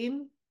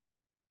 Spleen,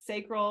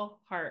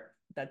 sacral, heart.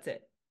 That's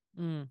it.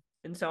 Mm,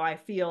 And so I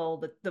feel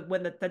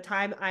that the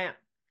time I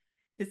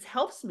this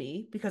helps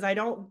me because I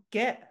don't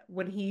get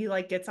when he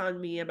like gets on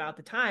me about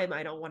the time,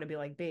 I don't want to be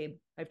like, babe,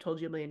 I've told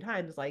you a million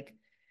times, like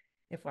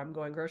if I'm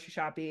going grocery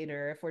shopping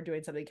or if we're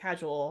doing something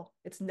casual,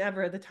 it's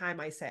never the time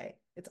I say.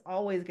 It's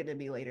always going to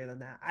be later than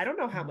that. I don't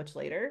know how mm, much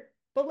later,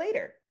 but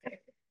later.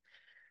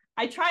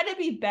 I try to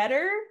be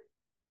better,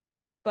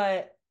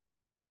 but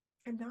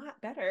I'm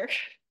not better.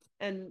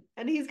 And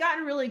he's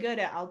gotten really good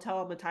at I'll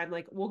tell him a time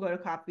like we'll go to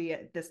coffee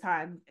at this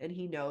time and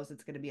he knows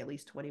it's going to be at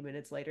least 20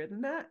 minutes later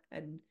than that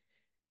and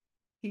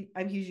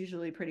he's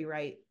usually pretty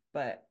right,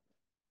 but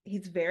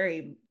he's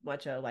very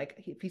much a like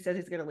if he says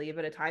he's going to leave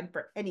at a time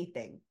for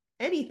anything,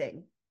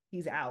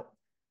 he's out.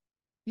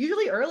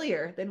 Usually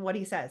earlier than what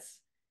he says.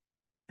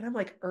 And I'm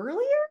like,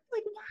 earlier?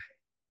 Like, why?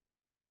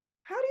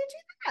 How do you do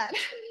that?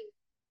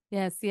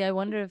 yeah, see, I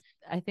wonder if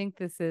I think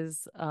this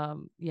is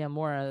yeah,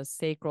 more a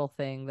sacral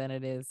thing than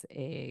it is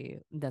a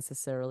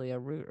necessarily a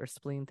root or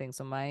spleen thing.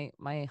 So my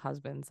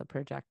husband's a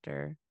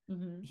projector.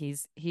 Mm-hmm.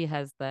 He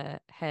has the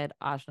head,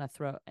 ajna,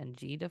 throat, and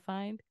G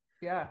defined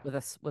Yeah. with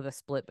a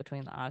split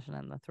between the ajna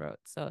and the throat.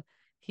 So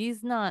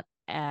he's not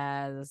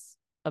as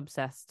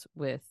obsessed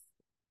with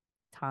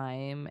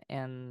time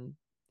and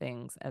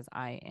things as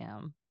I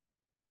am.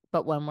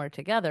 But when we're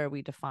together,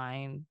 we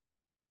define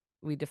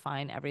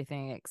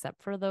everything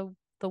except for the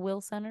will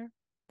center,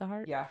 the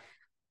heart. Yeah.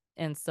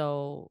 And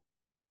so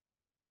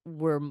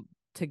we're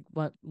to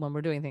when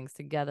we're doing things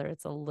together,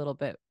 it's a little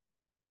bit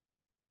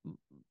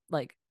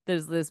like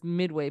there's this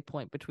midway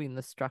point between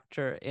the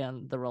structure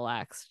and the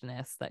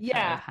relaxedness that kind of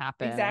Yeah.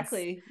 happens.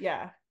 Exactly.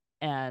 Yeah.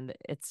 And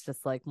it's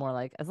just like more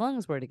like as long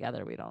as we're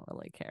together, we don't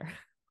really care.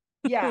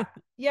 Yeah.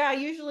 Yeah.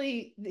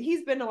 Usually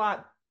he's been a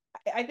lot.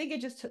 I think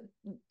it just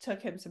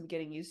took him some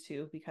getting used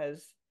to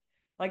because,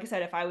 like I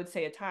said, if I would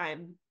say a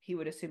time, he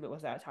would assume it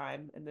was that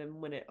time. And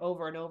then when it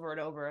over and over and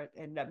over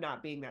ended up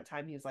not being that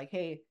time, he's like,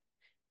 hey,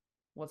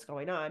 what's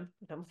going on?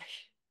 And I'm like,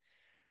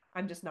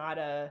 I'm just not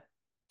a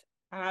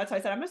so I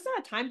said, I'm just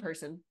not a time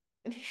person.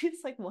 And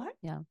he's like, what?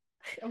 Yeah.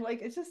 I'm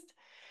like,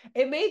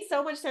 it made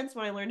so much sense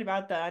when I learned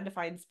about the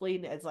undefined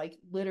spleen as like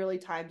literally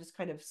time just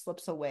kind of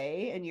slips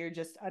away and you're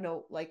just, I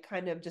know, like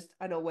kind of just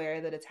unaware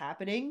that it's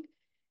happening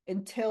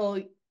until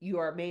you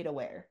are made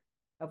aware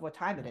of what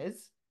time it Yeah.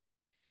 is.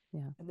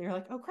 Yeah. And they're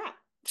like, oh crap.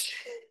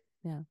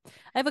 Yeah.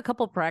 I have a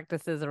couple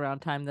practices around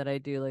time that I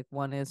do. Like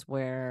one is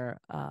where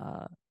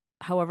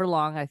however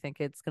long I think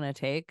it's gonna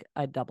take,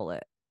 I double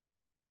it.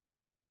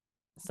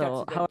 That's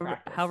So a good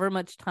practice. however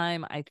much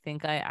time I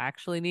think I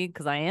actually need,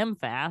 because I am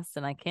fast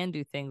and I can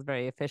do things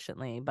very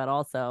efficiently, but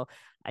also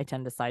I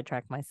tend to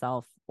sidetrack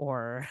myself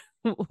or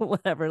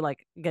whatever,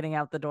 like getting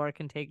out the door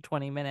can take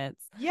 20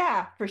 minutes.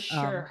 Yeah, for Um,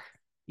 sure.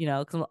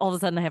 because all of a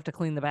sudden I have to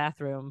clean the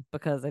bathroom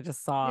because I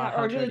just saw Yeah,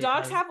 how or do the dirty it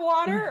dogs was. have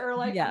water? Or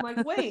like, I'm Yeah.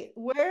 like, wait,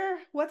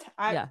 what's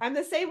Yeah. I'm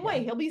the same Yeah.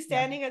 way. He'll be Yeah.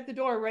 standing at the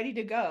door ready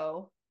to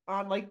go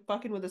on like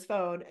fucking with his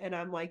phone, and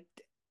I'm like,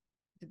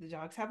 did the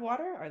dogs have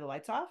water? Are the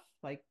lights off?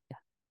 Like, Yeah.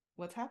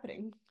 what's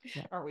happening?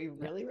 Yeah. Are we Yeah.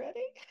 really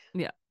ready?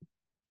 Yeah.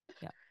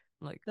 Yeah.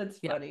 Like, That's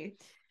yeah. funny.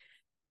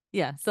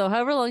 Yeah. So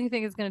however long you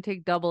think it's going to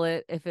take, double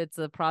it. If it's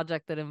a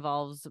project that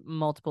involves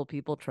multiple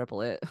people,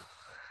 triple it.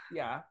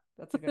 Yeah,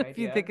 that's a good If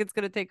you think idea. it's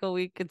going to take a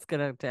week, it's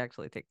going to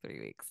actually take 3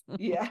 weeks.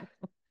 Yeah.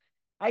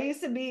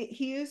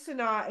 He used to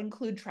not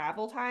include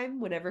travel time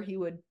whenever he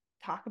would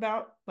talk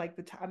about like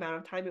the amount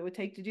of time it would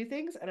take to do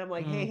things. And I'm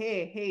like, hey, Mm,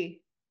 hey,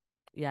 hey.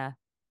 yeah.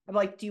 I'm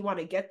like, do you want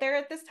to get there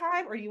at this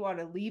time or do you want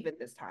to leave at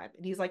this time?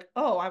 And he's like,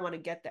 oh, I want to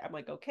get there. I'm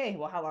like, okay,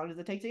 well, how long does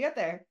it take to get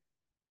there?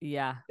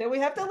 Yeah. Then we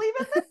have to Yeah. leave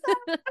at this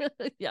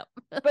time. Yep.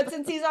 But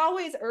since he's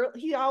always early,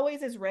 he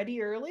always is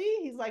ready early.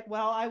 He's like,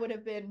 well,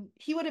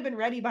 he would have been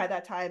ready by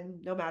that time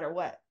no matter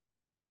what.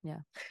 Yeah.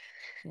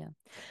 Yeah.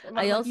 And I'm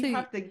I like, you also,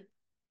 have to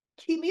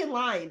keep me in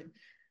line.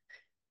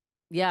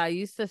 yeah, I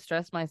used to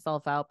stress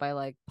myself out by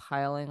like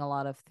piling a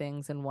lot of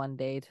things in one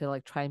day to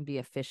like try and be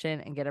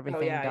efficient and get Oh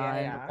everything yeah,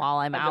 done yeah. while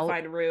I'm out.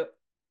 Undefined route.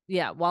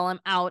 Yeah, while I'm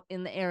out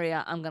in the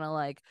area, I'm gonna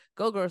like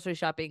go grocery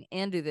shopping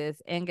and do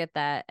this and get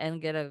that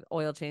and get an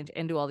oil change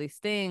and do all these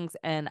things.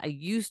 And I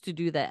used to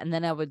do that, and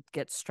then I would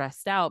get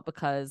stressed out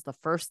because the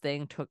first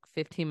thing took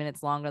 15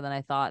 minutes longer than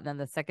I thought, and then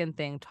the second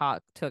thing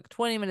took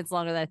 20 minutes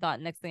longer than I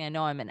thought. Next thing I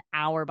know, I'm an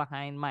hour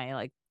behind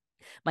my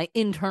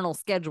internal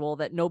schedule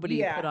that nobody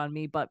put Yeah. on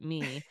me but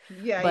me.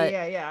 Yeah, But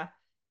yeah, yeah.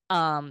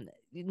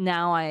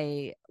 now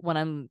I when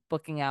I'm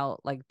booking out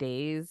like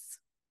days,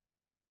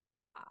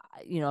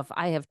 if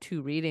I have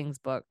 2 readings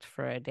booked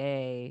for a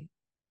day,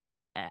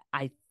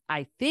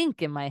 I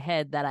think in my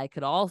head that I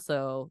could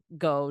also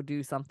go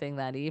do something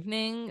that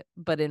evening,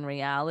 but in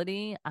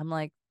reality, I'm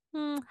like,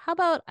 how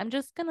about I'm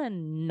just gonna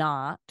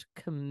not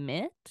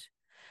commit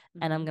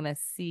and I'm Mm-hmm. gonna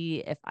see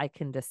if I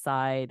can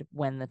decide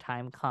when the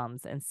time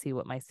comes and see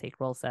what my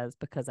sacral says,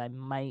 because I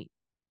might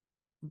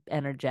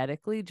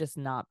energetically just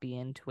not be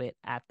into it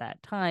at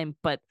that time.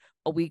 But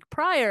a week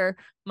prior,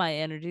 my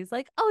energy's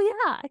like,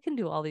 oh yeah, I can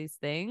do all these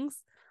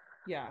things.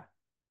 Yeah.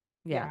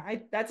 Yeah. Yeah,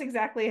 I that's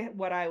exactly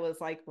what I was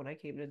like when I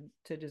came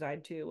to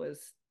design too,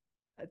 was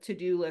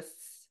to-do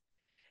lists.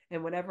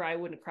 And whenever I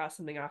wouldn't cross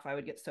something off, I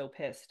would get so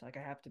pissed. Like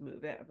I have to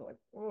move it. I'm like,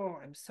 oh,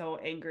 I'm so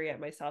angry at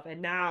myself.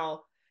 And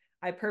now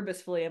I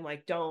purposefully am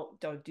like, don't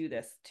do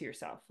this to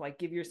yourself. Like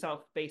give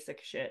yourself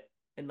basic shit.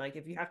 And like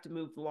if you have to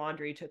move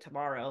laundry to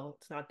tomorrow,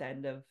 it's not the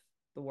end of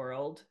the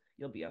world.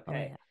 You'll be Oh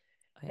okay. yeah.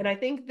 Oh And yeah. I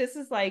think this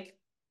is like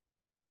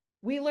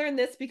we learned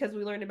this because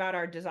we learned about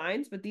our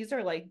designs, but these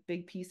are like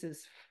big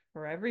pieces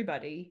for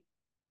everybody.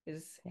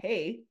 Is Yeah.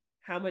 hey,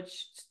 how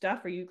much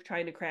stuff are you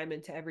trying to cram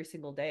into every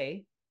single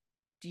day?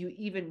 Do you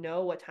even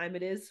know what time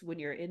it is when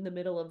you're in the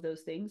middle of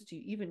those things? Do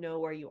you even know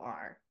where you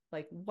are?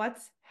 Like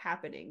what's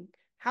happening?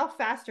 How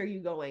fast are you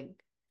going?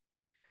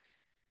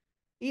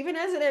 Even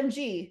as an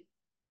MG,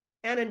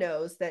 Anna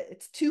knows that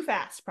it's too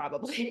fast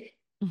probably.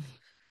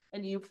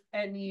 And you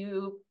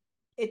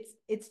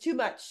it's too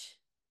much.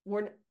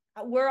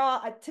 We're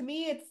all, to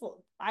me it's,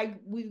 I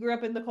we grew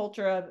up in the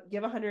culture of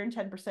give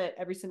 110%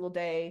 every single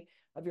day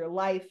of your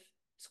life,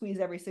 squeeze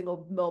every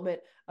single moment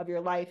of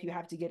your life. You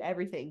have to get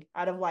everything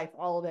out of life,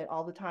 all of it,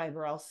 all the time,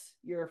 or else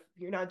you're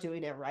not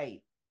doing it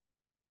right.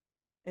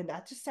 And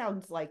that just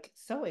sounds like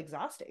so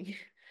exhausting.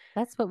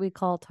 That's what we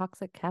call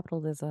toxic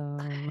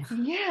capitalism.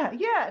 Yeah,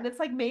 yeah, and it's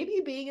like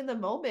maybe being in the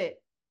moment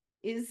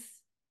is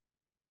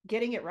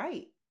getting it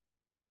right.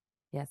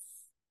 Yes.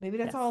 Maybe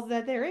that's all Yes.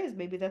 that there is.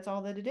 Maybe that's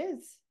all that it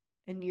is.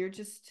 And you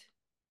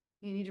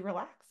need to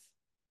relax.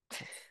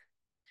 Yes.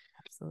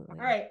 All Absolutely.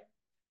 right.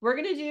 We're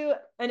going to do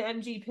an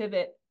MG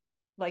pivot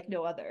like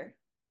no other.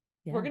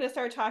 We're Yeah. going to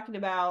start talking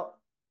about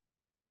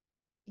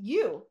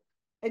you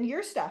and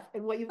your stuff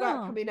and what you've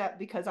got Oh, coming up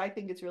because I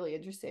think it's really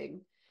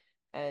interesting.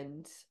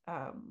 And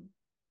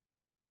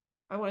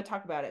I want to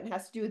talk about it. It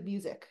has to do with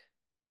music,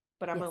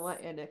 but I'm going to yes.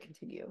 let Anna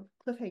continue.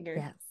 Cliffhanger.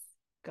 Yes.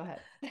 Go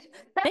ahead.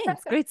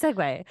 Thanks. Great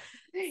segue.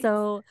 Thanks.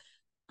 So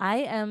I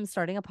am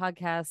starting a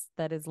podcast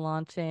that is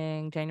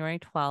launching January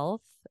 12th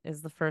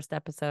is the first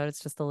episode.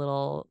 It's just a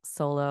little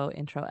solo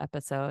intro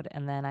episode.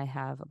 And then I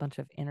have a bunch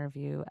of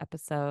interview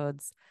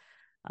episodes.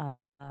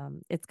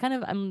 It's kind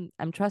of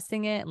I'm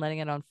trusting it and letting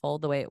it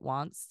unfold the way it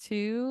wants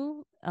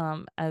to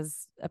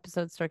as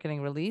episodes start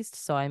getting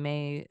released. So I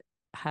may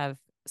have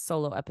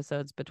solo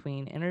episodes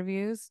between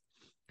interviews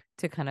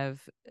to kind of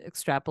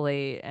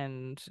extrapolate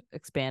and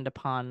expand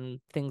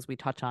upon things we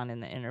touch on in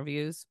the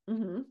interviews.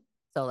 Mm-hmm.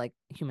 So like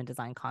human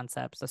design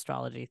concepts,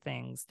 astrology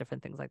things,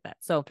 different things like that.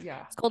 So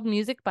Yeah. it's called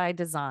Music by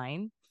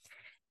Design.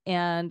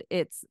 And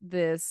it's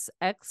this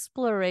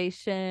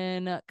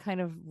exploration kind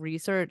of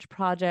research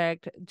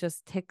project,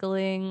 just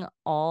tickling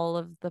all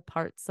of the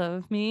parts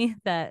of me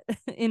that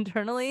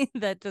internally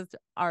that just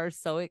are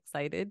so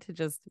excited to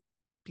just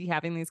be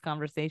having these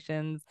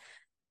conversations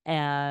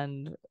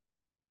and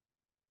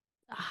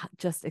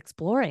just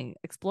exploring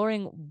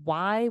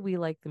why we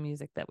like the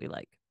music that we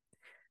like.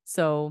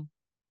 So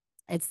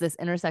it's this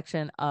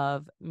intersection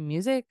of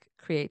music,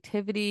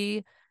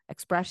 creativity,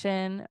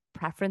 expression,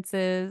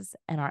 preferences,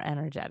 and our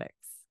energetics.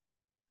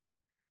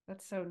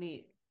 That's so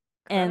neat.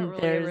 Because I don't And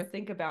really there's ever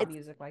think about it's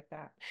music like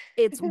that.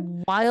 it's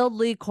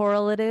wildly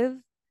correlative,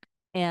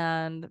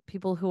 and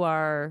people who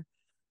are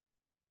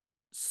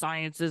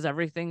science is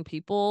everything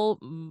people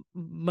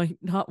might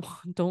not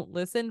don't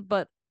listen,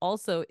 but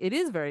also it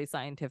is very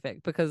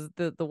scientific because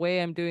the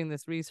way I'm doing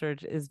this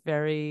research is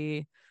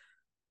very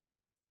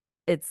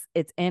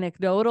it's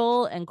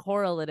anecdotal and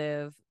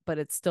correlative, but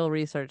it's still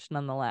research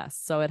nonetheless.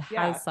 So it has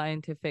Yeah.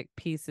 scientific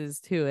pieces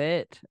to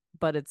it,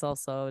 but it's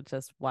also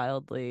just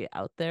wildly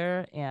out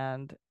there,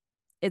 and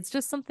it's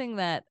just something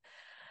that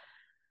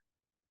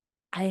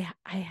I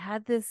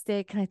had this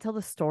day. Can I tell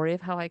the story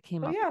of how I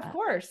Oh, yeah, of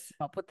course.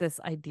 up with this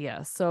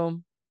idea? So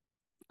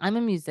I'm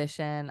a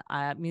musician.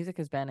 Music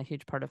has been a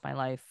huge part of my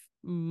life,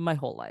 my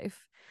whole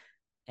life,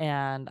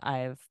 and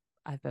I've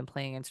been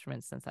playing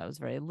instruments since I was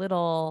very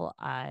little.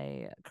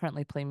 I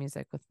currently play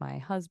music with my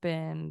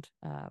husband.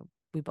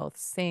 We both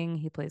sing.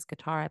 He plays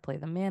guitar. I play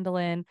the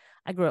mandolin.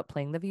 I grew up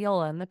playing the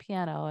viola and the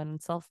piano and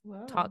Whoa.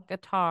 self-taught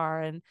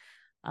guitar. And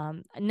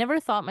I never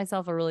thought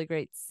myself a really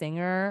great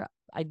singer.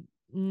 I'm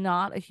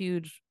not a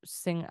huge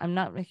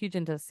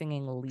into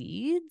singing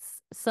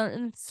leads.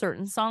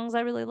 Certain songs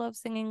I really love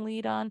singing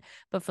lead on,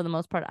 but for the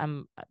most part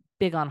I'm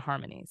big on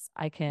harmonies.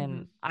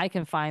 Hmm. I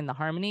can find the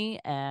harmony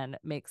and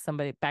back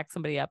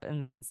somebody up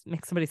and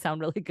make somebody sound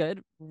really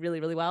good,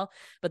 really, really well.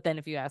 But then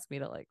if you ask me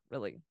to like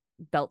really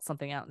belt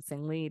something out and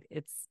sing lead,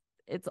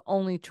 it's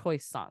only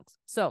choice songs.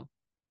 So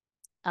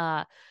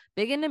uh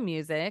big into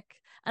music,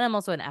 and I'm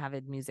also an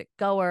avid music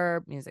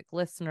goer, music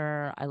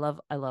listener. I love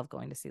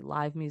going to see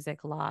live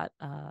music a lot.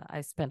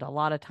 I spend a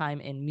lot of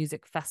time in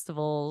music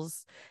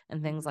festivals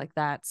and things Hmm. like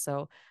that.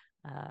 So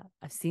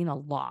I've seen a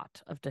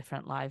lot of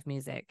different live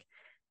music,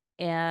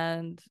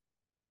 and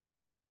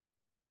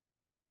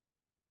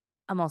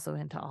I'm also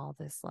into all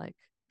this like,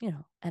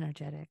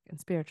 energetic and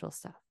spiritual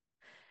stuff.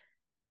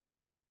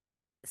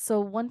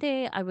 So one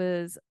day I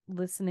was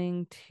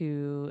listening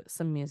to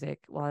some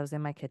music while I was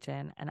in my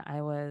kitchen, and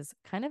I was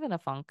kind of in a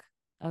funk.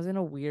 I was in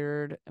a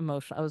weird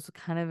emotion. I was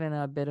kind of in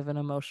a bit of an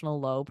emotional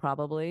low,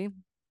 probably.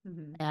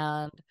 Hmm.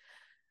 And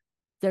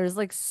there's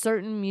like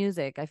certain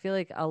music. I feel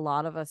like a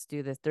lot of us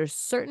do this. There's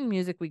certain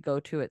music we go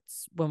to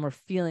it's when we're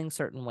feeling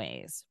certain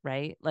ways,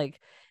 right? Like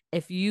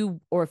if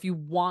you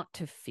want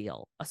to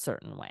feel a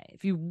certain way,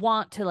 if you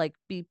want to like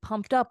be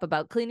pumped up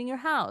about cleaning your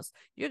house,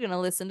 you're going to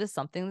listen to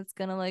something that's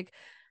going to like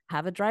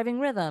have a driving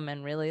rhythm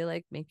and really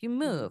like make you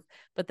Hmm. move.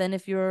 But then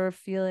if you're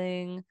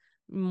feeling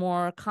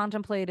more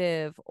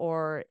contemplative,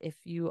 or if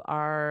you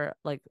are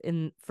like,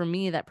 in for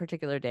me that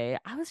particular day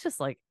I was just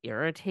like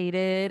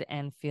irritated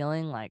and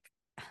feeling like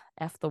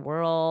F the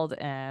world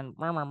and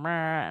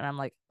and I'm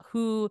like,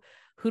 who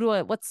do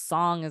I what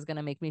song is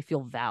gonna make me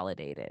feel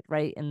validated,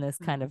 right? In this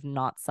kind Hmm. of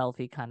not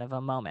selfie kind of a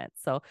moment.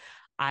 So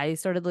I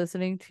started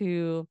listening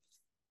to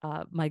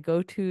my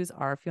go-tos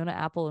are Fiona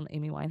Apple and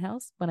Amy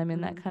Winehouse when I'm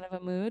in that Hmm. kind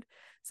of a mood.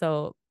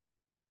 So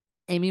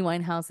Amy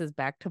Winehouse's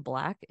Back to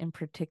Black in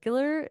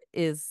particular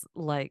is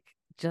like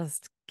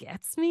just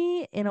gets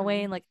me in a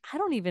way, Hmm. and like I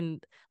don't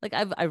even like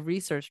I've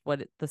researched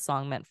what the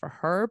song meant for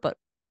her, but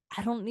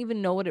I don't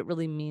even know what it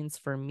really means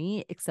for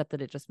me, except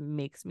that it just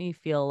makes me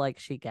feel like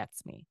she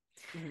gets me.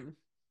 Hmm.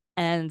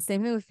 And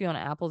same thing with Fiona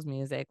Apple's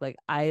music. Like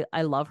I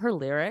love her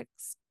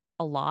lyrics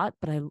a lot,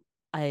 but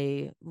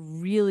I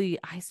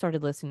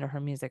started listening to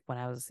her music when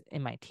I was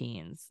in my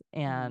teens,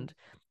 Hmm. and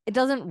it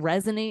doesn't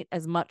resonate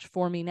as much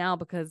for me now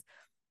because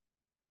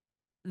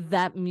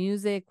that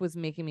music was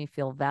making me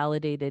feel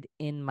validated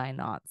in my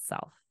not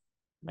self,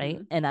 right?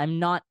 Hmm. And I'm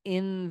not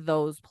in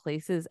those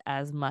places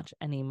as much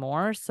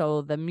anymore.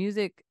 So the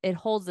music, it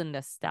holds a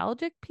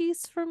nostalgic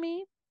piece for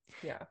me.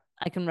 Yeah.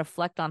 I can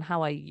reflect on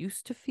how I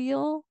used to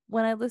feel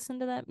when I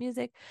listened to that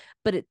music,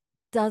 but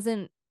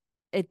doesn't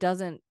it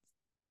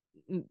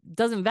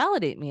doesn't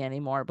validate me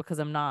anymore because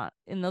I'm not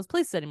in those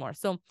places anymore.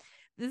 So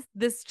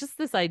this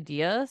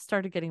idea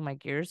started getting my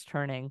gears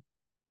turning,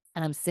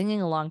 and I'm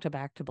singing along to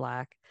Back to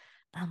Black.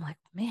 And I'm like,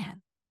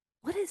 man,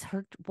 what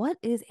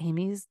is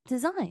Amy's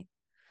design?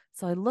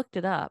 So I looked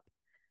it up.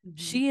 Hmm.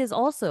 She is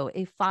also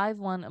a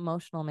 5/1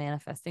 emotional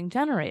manifesting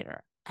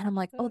generator. And I'm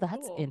like, oh, Oh,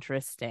 that's cool.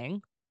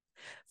 interesting.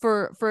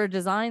 For a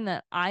design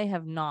that I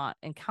have not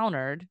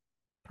encountered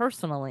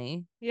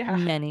personally, Yeah.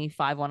 many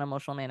 5/1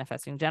 emotional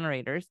manifesting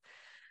generators.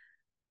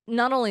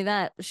 not only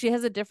that, she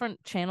has a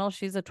different channel.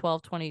 She's a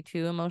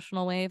 1222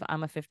 emotional wave.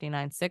 I'm a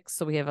 59.6,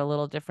 so we have a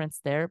little difference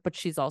there. But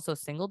she's also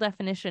single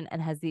definition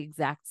and has the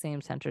exact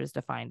same centers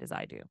defined as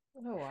I do.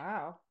 Oh,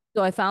 wow.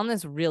 So I found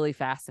this really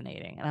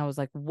fascinating, and I was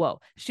like, "Whoa!"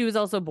 She was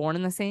also born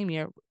in the same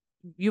year.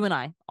 You and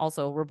I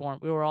also were born.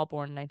 We were all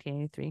born in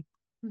 1983.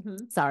 Hmm.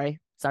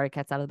 Sorry,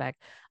 cat's out of the bag.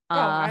 Oh,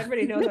 Uh,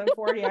 everybody knows I'm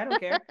 40. I don't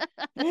care.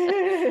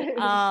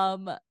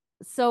 um,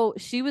 so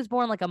she was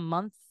born like a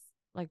month,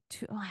 like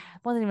two,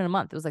 it wasn't even a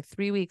month. It was like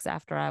 3 weeks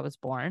after I was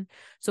born.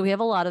 So we have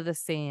a lot of the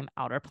same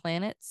outer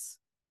planets.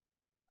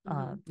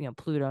 Hmm.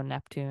 Pluto,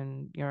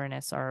 Neptune,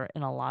 Uranus are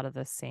in a lot of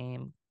the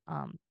same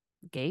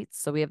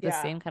gates. So we have the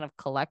Yeah. same kind of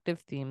collective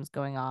themes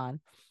going on.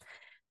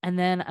 And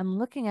then I'm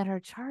looking at her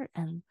chart,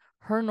 and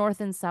her north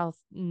and south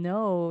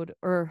node,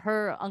 or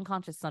her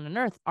unconscious sun and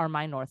earth, are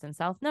my north and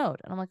south node.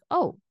 And I'm like,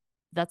 oh,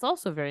 that's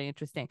also very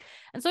interesting.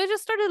 And so I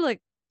just started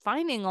like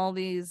finding all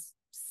these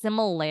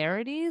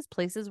similarities,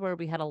 places where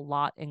we had a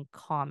lot in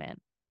common.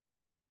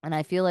 And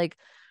I feel like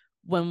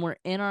when we're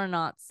in our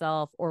not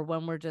self, or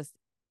when we're just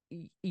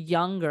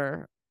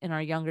younger, in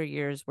our younger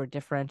years, we're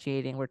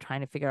differentiating, we're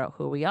trying to figure out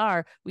who we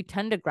are, we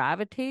tend to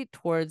gravitate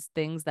towards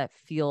things that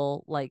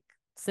feel like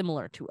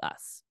similar to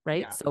us,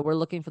 right? Yeah. So we're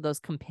looking for those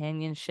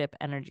companionship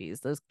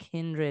energies, those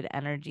kindred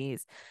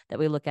energies that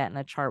we look at in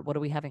a chart. What do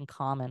we have in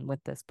common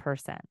with this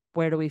person?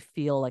 Where do we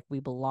feel like we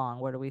belong?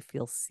 Where do we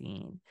feel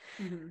seen?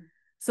 Hmm.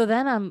 So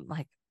then I'm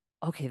like,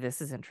 okay,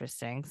 this is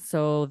interesting.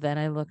 So then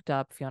I looked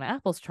up Fiona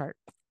Apple's chart,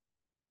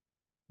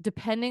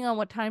 depending on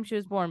what time she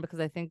was born, because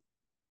I think,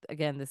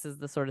 again, this is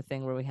the sort of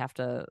thing where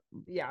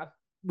Yeah.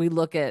 we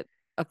look at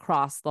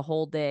across the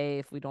whole day.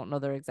 If we don't know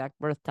their exact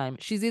birth time,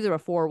 she's either a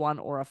 4-1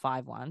 or a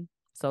 5-1.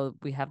 So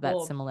we have that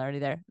Bold. similarity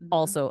there. Hmm.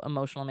 Also,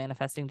 emotional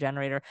manifesting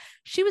generator.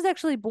 She was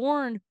actually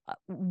born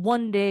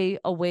one day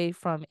away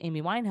from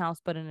Amy Winehouse,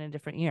 but in a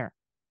different year.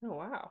 Oh,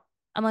 wow.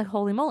 I'm like,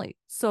 holy moly.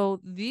 So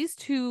these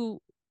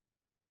two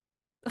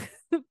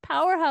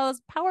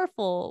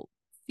powerful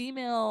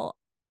female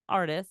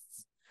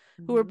artists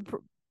who are Hmm.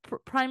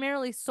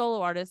 primarily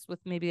solo artists with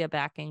maybe a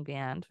backing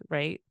band,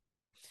 right?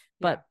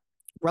 But Yeah.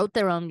 wrote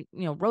their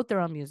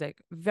own music,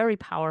 very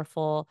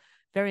powerful,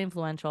 very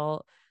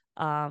influential,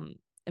 um,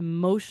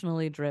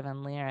 emotionally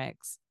driven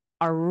lyrics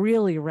are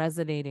really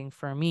resonating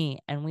for me.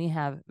 And they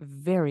have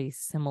very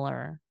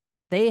similar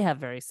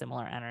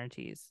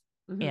energies,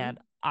 and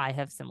Hmm. I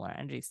have similar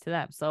energies to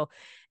them. So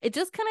it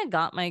just kind of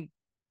got my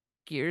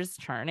gears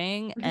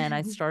turning, and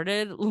I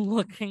started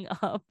looking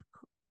up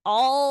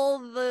all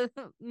the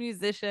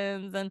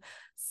musicians, and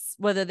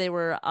whether they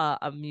were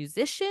a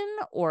musician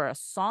or a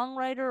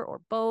songwriter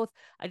or both.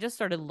 I just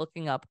started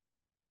looking up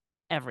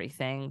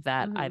everything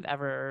that I've Hmm.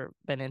 ever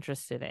been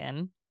interested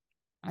in.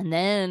 And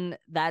then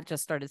that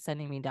just started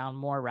sending me down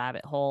more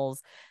rabbit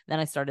holes. Then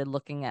I started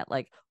looking at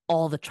like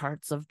all the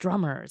charts of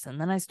drummers.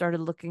 And then I started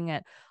looking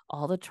at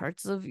all the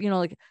charts of,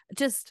 like,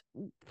 just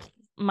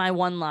my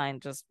one line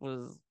just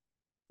was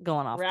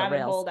going off the Rabbit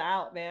rails. holed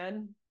out,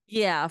 man.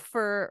 Yeah,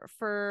 for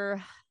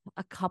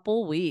a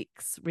couple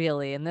weeks,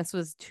 really. And this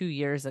was 2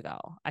 years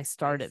ago. I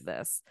started Nice.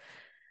 this.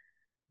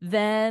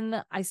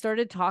 Then I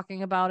started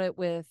talking about it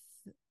with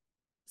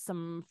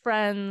some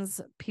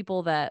friends,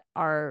 people that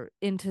are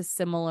into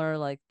similar,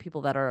 like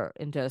people that are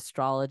into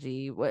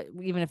astrology,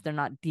 even if they're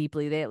not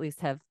deeply, they at least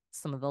have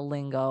some of the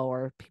lingo,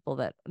 or people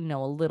that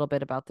know a little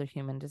bit about their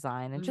human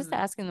design, and just Hmm.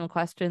 asking them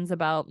questions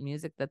about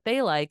music that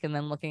they like, and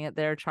then looking at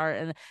their chart.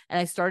 And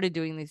I started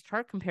doing these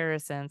chart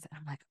comparisons, and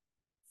I'm like,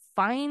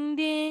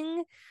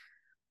 finding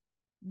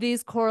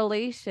these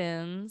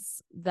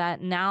correlations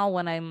that now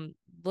when I'm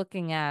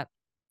looking at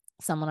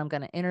someone I'm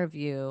going to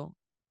interview,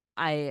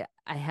 I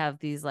have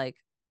these like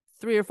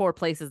 3 or 4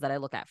 places that I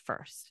look at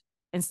first,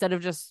 instead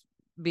of just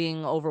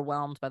being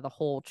overwhelmed by the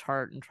whole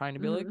chart and trying to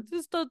be like, Hmm.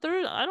 just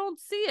there, I don't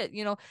see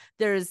it.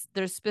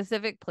 There's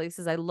specific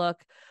places I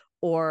look,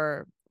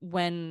 or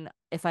when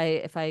if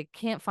I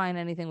can't find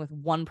anything with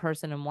one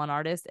person and one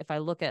artist, if I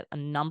look at a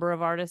number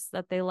of artists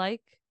that they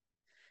like,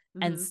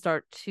 and Hmm.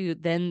 start to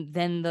then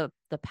the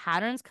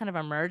patterns kind of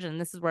emerge.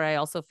 And this is where I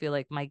also feel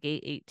like my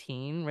gate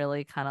 18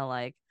 really kind of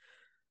like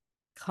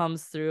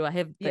comes through. I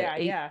have the Yeah,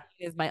 18 yeah.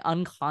 is my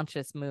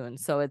unconscious moon,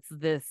 so it's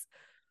this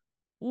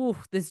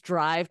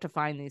drive to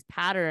find these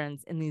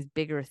patterns in these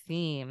bigger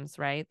themes,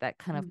 right, that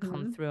kind of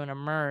come Hmm. through and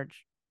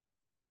emerge.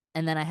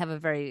 And then I have a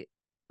very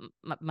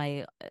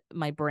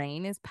my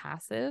brain is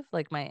passive,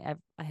 like I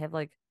have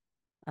like,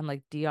 I'm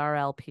like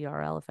DRL,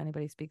 PRL, if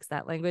anybody speaks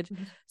that language.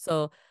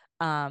 So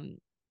um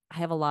I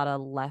have a lot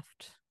of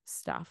left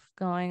stuff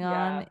going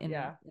on Yeah, in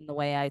yeah. the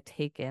way I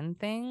take in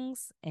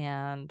things.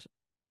 And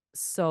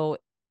so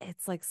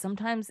it's like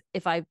sometimes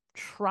if I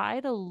try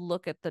to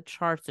look at the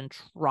charts and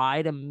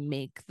try to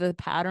make the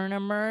pattern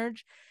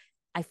emerge,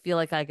 I feel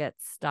like I get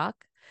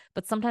stuck.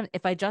 But sometimes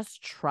if I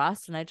just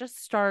trust and I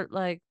just start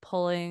like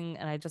pulling,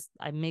 and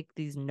I make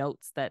these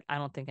notes that I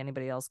don't think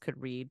anybody else could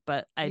read,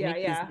 but I Yeah, make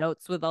these yeah.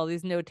 notes with all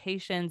these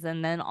notations,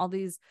 and then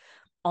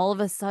all of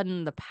a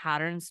sudden the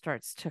pattern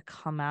starts to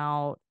come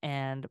out,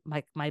 and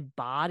my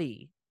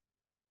body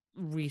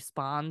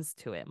responds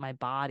to it. My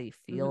body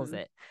feels Mm-hmm.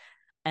 it.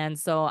 And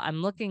so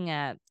I'm looking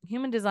at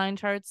human design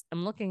charts.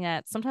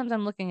 Sometimes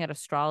I'm looking at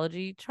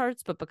astrology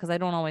charts, but because I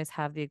don't always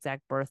have the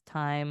exact birth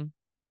time,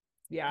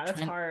 I Yeah, that's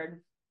try,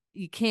 hard.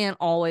 you can't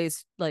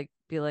always like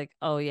be like,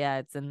 oh yeah,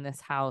 it's in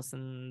this house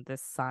and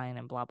this sign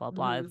and blah blah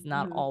blah. It's Mm-hmm.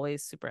 not Mm-hmm.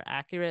 always super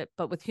accurate.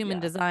 But with human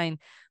Yeah. design,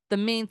 the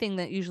main thing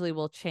that usually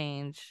will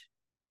change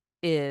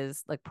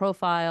is like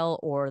profile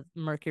or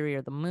Mercury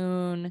or the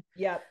moon.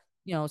 Yep.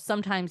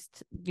 Sometimes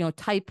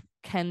type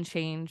can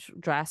change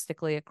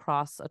drastically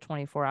across a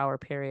 24-hour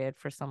period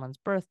for someone's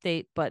birth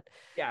date, but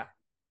Yeah.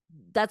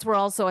 that's where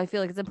also I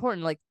feel like it's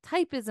important. Like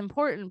type is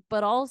important,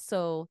 but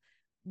also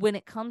when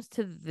it comes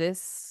to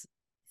this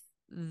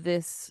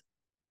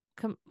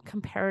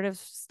comparative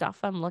stuff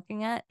I'm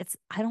looking at,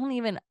 I don't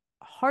even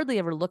hardly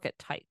ever look at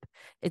type.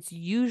 It's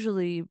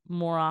usually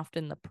more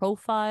often the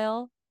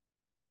profile,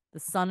 the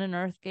sun and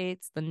earth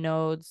gates, the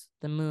nodes,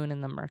 the moon,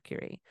 and the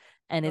Mercury.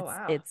 And Oh, it's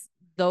wow. it's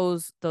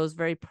those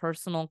very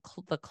personal,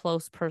 the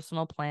close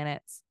personal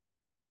planets,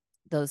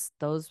 those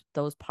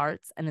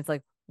parts. And it's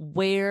like,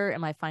 where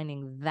am I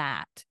finding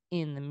that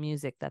in the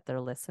music that they're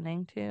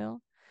listening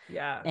to?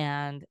 Yeah.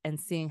 And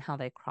seeing how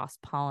they cross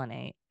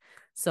pollinate.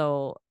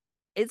 So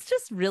it's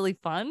just really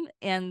fun.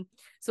 And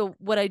so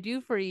what I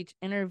do for each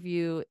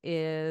interview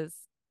is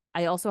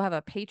I also have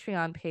a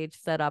Patreon page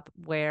set up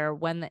where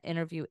when the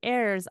interview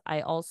airs,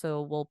 I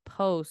also will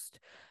post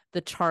the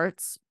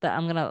charts that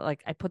I'm gonna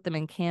like. I put them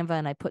in Canva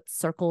and I put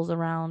circles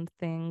around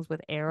things with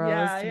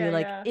arrows Yeah, to be yeah,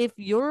 like, yeah. if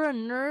you're a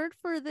nerd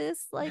for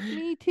this, like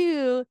me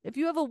too, if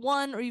you have a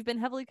one or you've been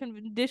heavily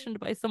conditioned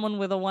by someone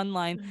with a one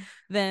line,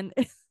 then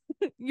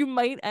you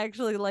might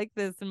actually like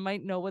this and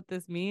might know what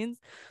this means.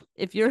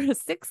 If you're a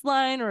 6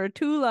 line or a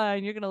 2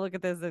 line, you're gonna look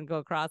at this and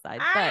go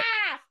cross-eyed. But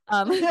Ah!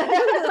 Too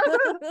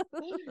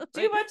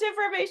right. much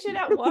information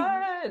at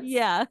once.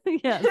 Yeah,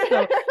 yeah.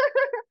 So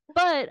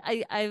but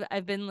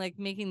I've been like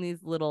making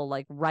these little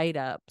like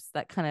write-ups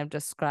that kind of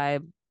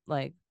describe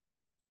like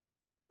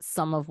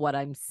some of what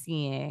I'm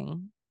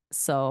seeing.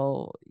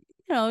 So,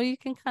 you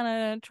can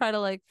kind of try to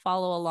like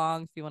follow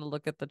along if you want to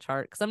look at the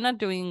chart. Because I'm not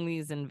doing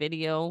these in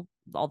video,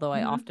 although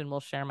I Mhm. often will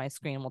share my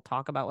screen. We'll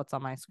talk about what's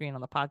on my screen on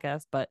the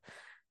podcast. But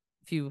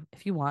if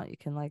you want, you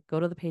can like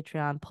go to the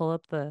Patreon, pull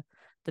up the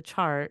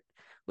chart,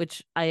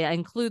 which I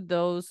include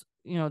those.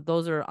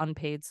 Those are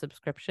unpaid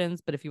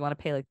subscriptions, but if you want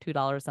to pay like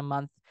 $2 a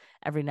month,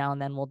 every now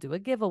and then we'll do a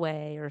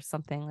giveaway or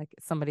something. Like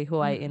somebody who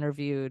I Mhm.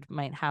 interviewed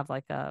might have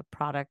like a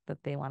product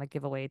that they want to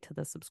give away to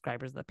the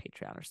subscribers of the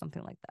Patreon or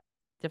something like that.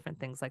 Different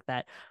things like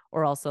that,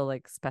 or also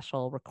like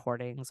special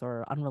recordings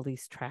or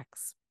unreleased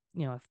tracks,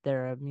 if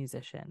they're a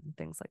musician,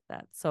 things like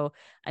that. So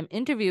I'm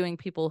interviewing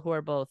people who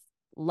are both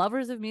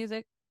lovers of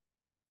music,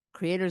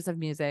 creators of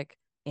music,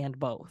 and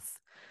both.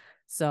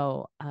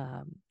 So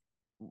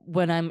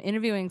when I'm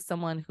interviewing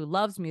someone who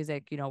loves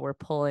music, we're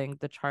pulling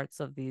the charts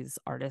of these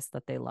artists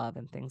that they love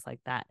and things like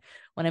that.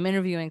 When I'm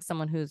interviewing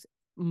someone who's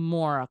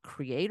more a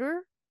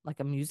creator, like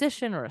a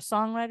musician or a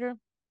songwriter,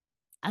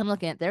 I'm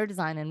looking at their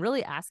design and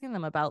really asking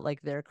them about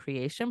like their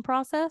creation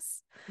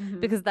process,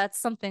 Mhm. because that's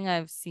something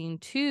I've seen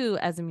too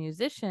as a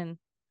musician.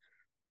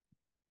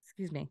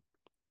 Excuse me.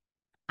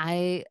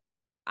 I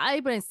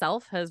I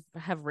myself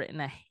have written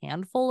a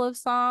handful of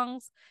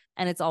songs,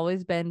 and it's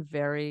always been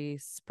very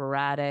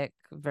sporadic,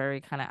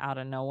 very kind of out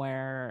of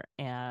nowhere,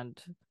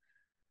 and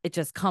it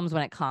just comes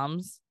when it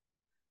comes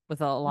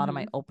with a lot of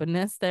my Mhm.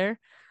 openness there.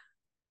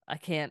 I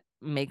can't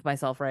make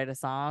myself write a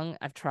song.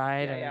 I've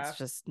tried Yeah, and it's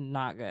yeah. just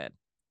not good.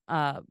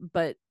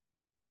 But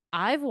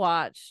I've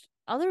watched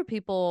other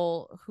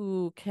people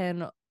who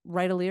can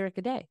write a lyric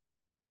a day.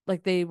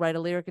 Like they write a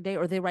lyric a day,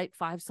 or they write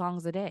 5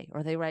 songs a day,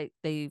 or they write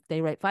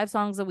 5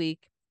 songs a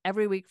week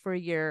every week for a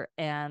year,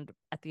 and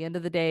at the end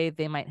of the day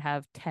they might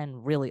have 10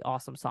 really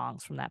awesome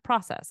songs from that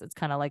process. It's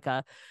kind of like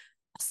a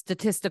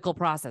statistical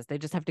process. They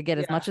just have to get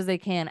as Yeah. much as they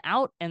can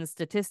out, and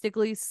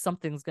statistically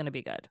something's going to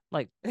be good.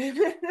 Like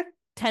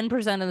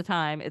 10% of the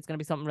time it's going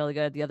to be something really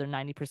good, the other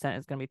 90%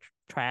 is going to be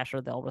trash,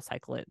 or they'll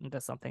recycle it into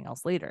something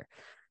else later.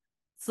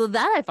 So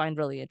that I find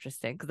really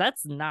interesting, because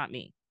that's not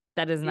me.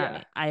 That is not Yeah.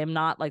 me. I am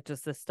not like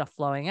just this stuff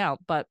flowing out.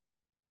 But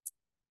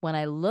when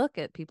I look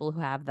at people who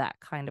have that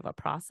kind of a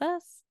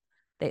process,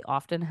 they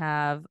often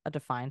have a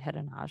defined head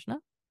and ajna,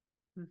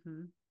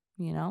 Mhm.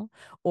 you know,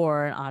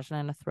 or an ajna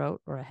and a throat,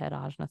 or a head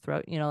ajna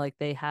throat. Like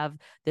they have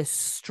this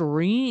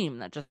stream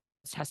that just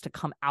has to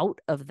come out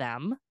of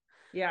them.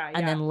 Yeah, And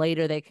yeah. then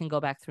later they can go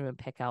back through and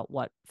pick out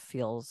what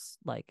feels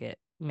like it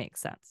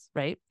makes sense.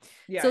 Right.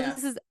 Yeah, So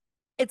yeah.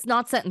 it's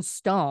not set in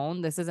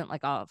stone. This isn't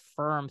like a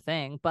firm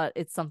thing, but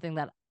it's something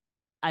that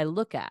I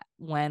look at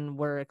when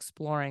we're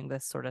exploring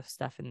this sort of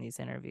stuff in these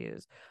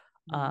interviews.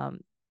 Mhm. Um,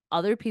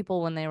 Other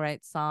people, when they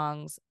write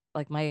songs,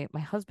 like my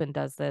husband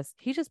does this.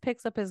 He just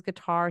picks up his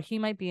guitar. He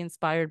might be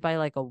inspired by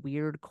like a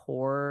weird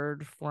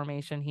chord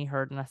formation he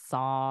heard in a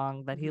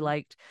song that he Mhm.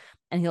 liked,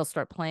 and he'll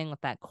start playing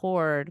with that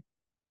chord,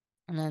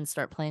 and then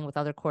start playing with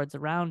other chords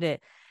around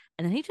it,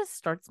 and then he just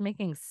starts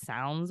making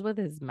sounds with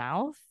his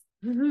mouth,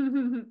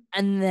 and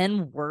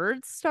then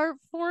words start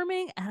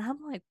forming, and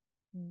I'm like,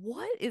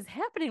 what is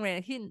happening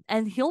right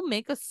now? He'll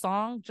make a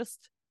song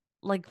just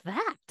like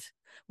that He's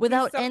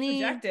without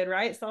any. self-projected,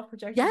 right?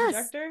 Self-projected Yes,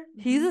 projector.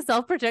 he's a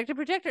self-projected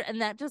projector,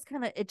 and that just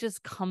kind of it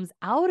just comes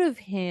out of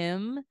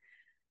him,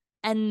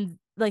 and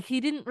like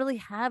he didn't really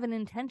have an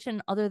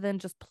intention other than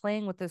just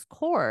playing with this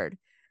chord.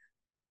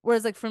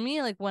 Whereas like for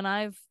me, like when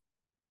I've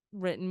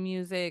written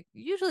music,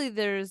 usually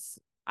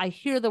I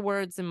hear the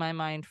words in my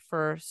mind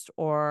first,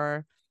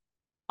 or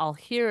I'll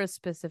hear a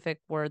specific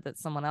word that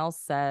someone else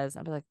says.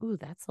 I'll be like, ooh,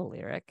 that's a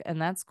lyric and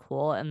that's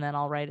cool. And then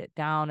I'll write it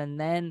down, and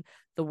then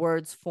the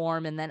words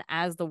form. And then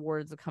as the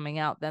words are coming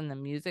out, then the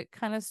music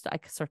kind of, I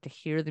start to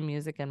hear the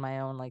music in my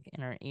own like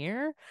inner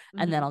ear.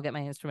 And then Mm-hmm. I'll get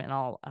my instrument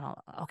and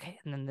okay.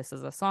 And then this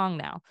is a song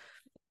now.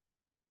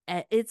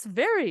 And it's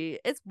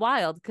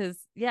wild because,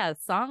 yeah,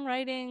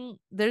 songwriting,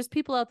 there's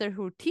people out there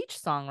who teach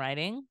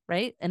songwriting,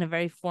 right, in a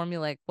very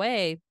formulaic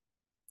way.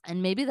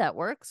 And maybe that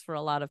works for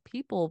a lot of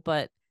people.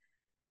 But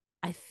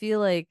I feel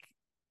like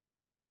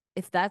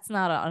if that's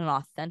not an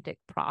authentic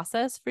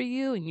process for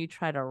you and you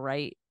try to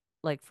write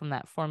like from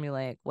that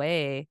formulaic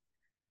way,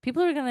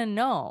 people are going to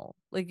know.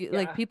 Like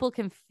Yeah. people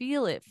can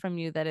feel it from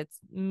you that it's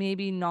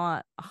maybe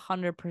not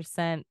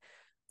 100%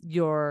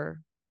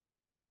 your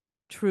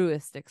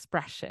truest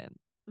expression.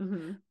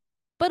 Mm-hmm.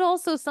 But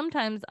also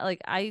sometimes, like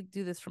I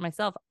do this for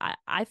myself,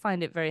 I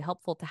find it very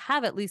helpful to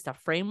have at least a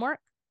framework,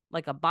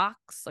 like a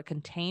box, a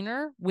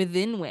container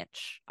within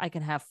which I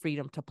can have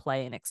freedom to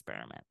play and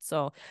experiment.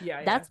 So Yeah,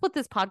 yeah. that's what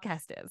this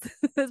podcast is.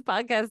 This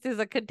podcast is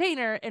a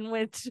container in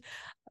which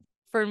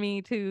for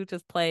me to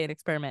just play and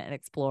experiment and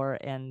explore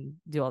and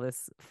do all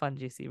this fun,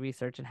 juicy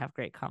research and have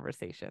great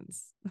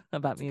conversations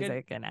about It's a good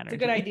music and it's a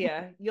good energy.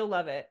 idea. You'll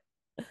love it.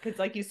 Because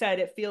like you said,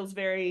 it feels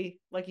very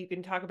like you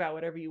can talk about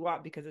whatever you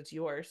want because it's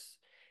yours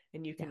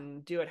and you Yeah.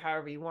 can do it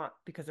however you want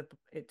because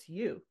it's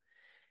you.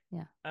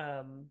 Yeah.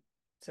 Um,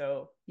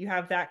 so you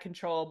have that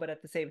control, but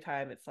at the same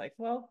time, it's like,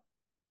 well,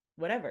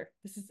 whatever.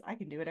 I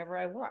can do whatever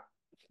I want.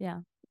 Yeah.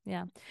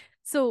 Yeah.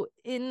 So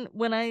in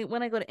when I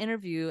go to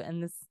interview,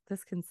 and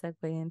this can segue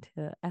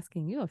into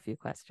asking you a few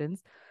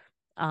questions.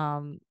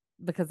 Um,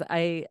 because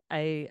I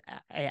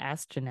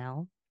asked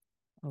Janelle,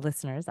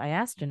 listeners, I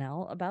asked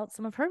Janelle about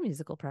some of her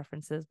musical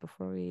preferences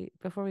before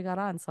we got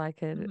on, so I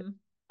could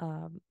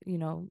Mm-hmm. you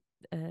know,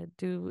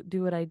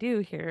 do what I do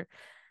here.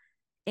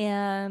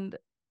 And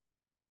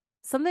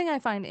something I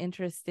find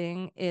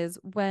interesting is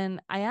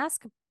when I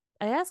ask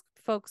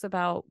folks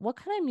about what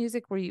kind of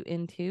music were you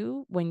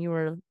into when you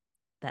were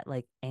that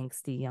like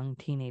angsty young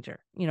teenager,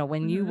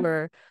 when you Mm-hmm.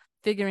 were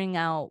figuring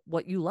out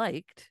what you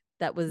liked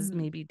that was Mm-hmm.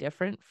 maybe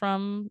different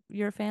from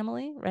your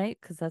family, right?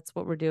 Because that's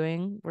what we're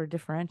doing. We're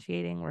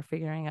differentiating, we're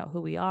figuring out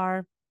who we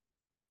are.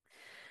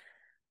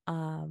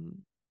 Um,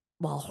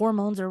 while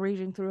hormones are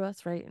raging through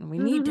us, right? And we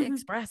need to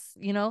express,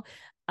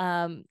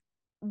 um,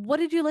 what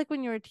did you like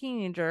when you were a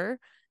teenager?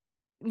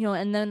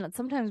 And then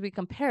sometimes we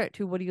compare it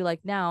to what do you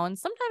like now? And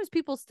sometimes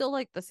people still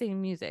like the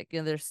same music.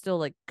 They're still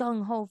like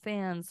gung ho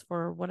fans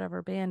for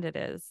whatever band it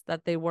is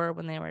that they were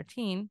when they were a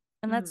teen.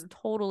 And that's Mm-hmm.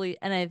 totally,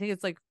 and I think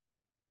it's like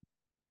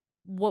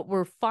what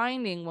we're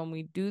finding when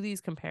we do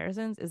these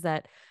comparisons is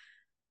that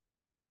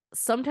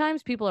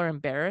sometimes people are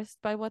embarrassed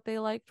by what they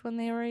liked when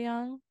they were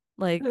young.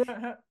 Like,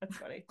 That's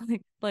funny.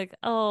 Why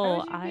oh,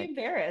 would you be I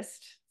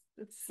embarrassed?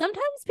 It's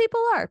sometimes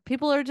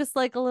people are just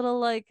like a little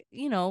like,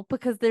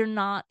 because they're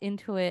not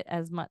into it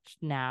as much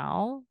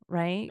now,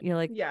 right? You're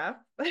like, yeah.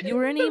 you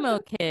were an emo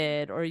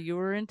kid, or you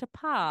were into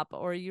pop,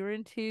 or you were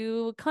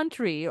into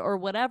country or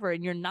whatever,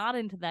 and you're not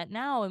into that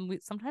now. And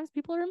sometimes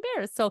people are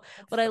embarrassed. So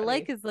That's what I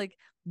like funny. is like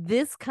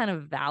this kind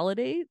of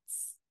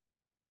validates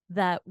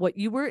that what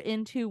you were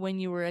into when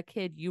you were a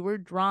kid, you were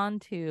drawn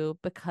to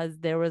because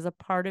there was a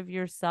part of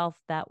yourself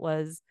that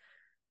was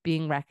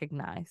being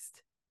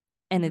recognized.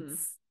 And Mm-hmm.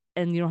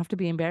 and you don't have to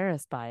be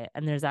embarrassed by it.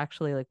 And there's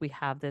actually like we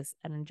have this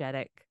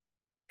energetic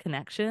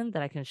connection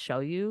that I can show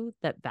you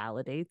that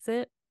validates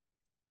it.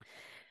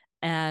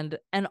 And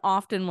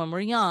often when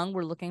we're young,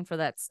 we're looking for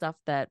that stuff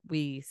that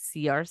we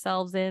see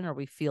ourselves in or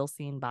we feel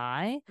seen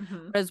by.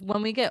 Mm-hmm. Whereas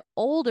when we get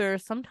older,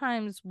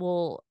 sometimes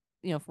we'll,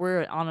 if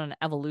we're on an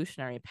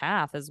evolutionary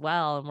path as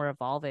well and we're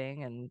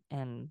evolving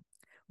and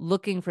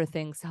looking for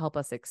things to help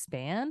us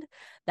expand,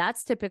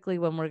 that's typically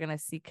when we're going to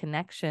see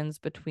connections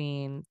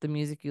between the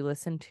music you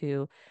listen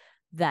to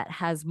that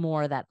has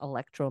more that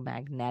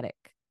electromagnetic.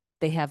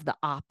 They have the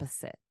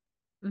opposite,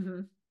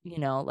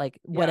 Mm-hmm. like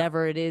Yeah.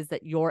 whatever it is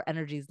that your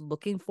energy is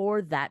looking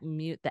for,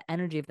 the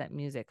energy of that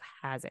music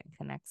has it,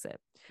 connects it.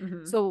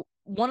 Mm-hmm. So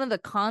one of the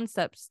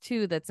concepts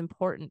too that's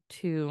important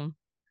to,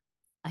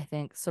 I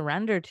think,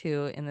 surrender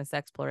to in this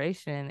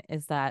exploration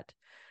is that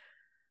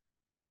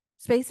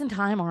space and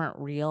time aren't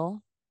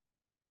real,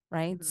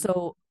 right? Mm-hmm.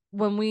 So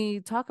when we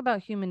talk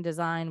about human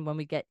design, when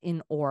we get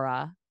in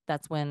aura,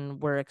 that's when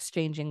we're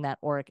exchanging that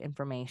auric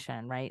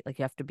information, right? Like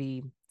you have to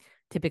be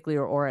typically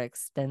your aura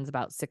extends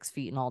about 6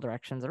 feet in all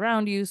directions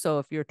around you. So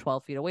if you're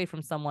 12 feet away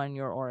from someone,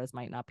 your auras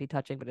might not be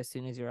touching, but as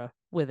soon as you're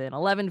within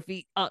 11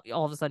 feet, all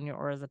of a sudden your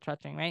auras are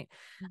touching, right?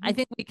 I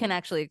think we can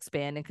actually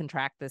expand and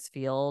contract this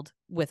field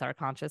with our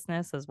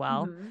consciousness as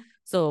well.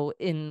 So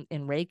in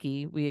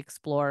Reiki, we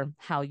explore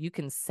how you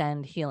can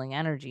send healing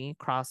energy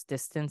across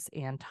distance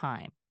and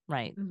time,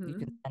 right? You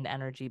can send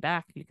energy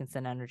back, you can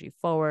send energy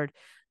forward,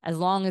 as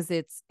long as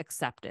it's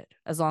accepted,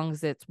 as long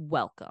as it's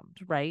welcomed,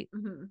 right?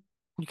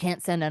 You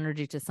can't send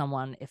energy to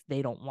someone if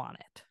they don't want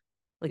it.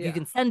 Like you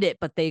can send it,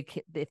 but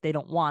if they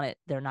don't want it,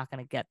 they're not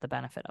going to get the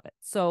benefit of it.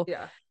 So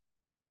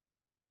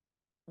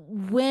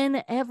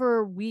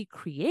whenever we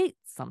create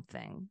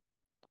something,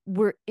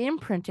 we're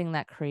imprinting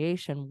that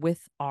creation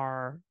with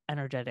our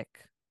energetic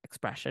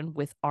expression,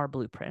 with our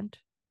blueprint.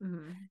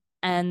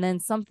 And then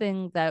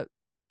something that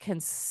can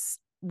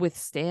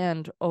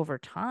withstand over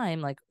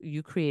time, like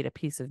you create a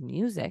piece of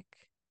music,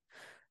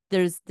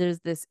 there's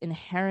this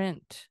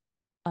inherent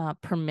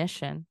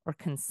permission or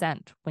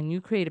consent. When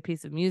you create a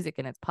piece of music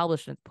and it's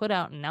published and it's put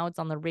out and now it's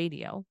on the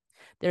radio,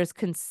 there's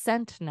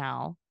consent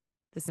now,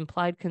 this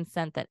implied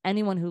consent that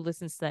anyone who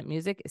listens to that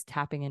music is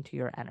tapping into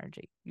your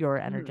energy, your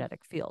energetic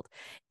field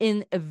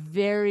in a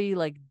very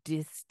like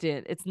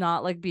distant, it's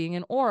not like being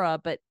an aura,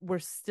 but we're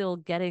still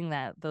getting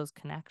those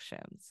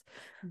connections.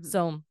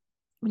 So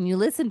when you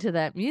listen to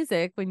that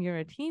music, when you're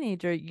a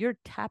teenager, you're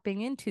tapping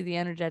into the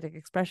energetic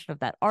expression of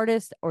that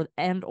artist or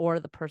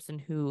the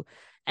person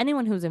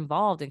anyone who's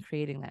involved in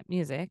creating that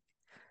music.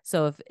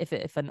 So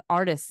if an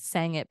artist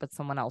sang it, but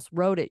someone else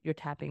wrote it, you're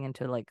tapping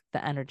into like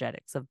the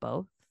energetics of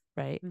both,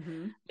 right?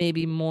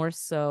 Maybe more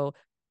so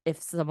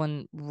if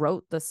someone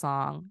wrote the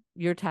song,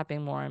 you're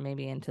tapping more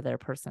maybe into their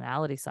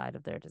personality side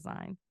of their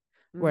design.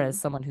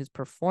 Whereas someone who's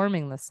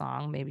performing the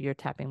song, maybe you're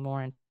tapping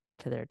more into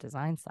their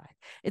design side.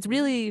 It's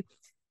really,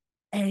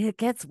 and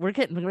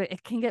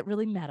it can get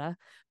really meta,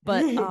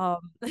 but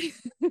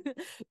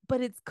but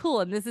it's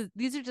cool. And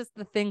these are just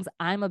the things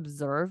I'm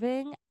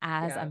observing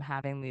as I'm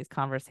having these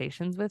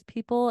conversations with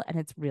people, and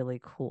it's really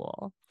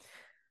cool.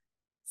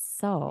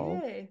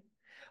 So yay.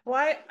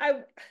 Well,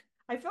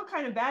 I feel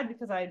kind of bad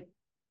because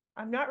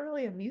I'm not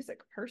really a music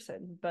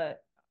person,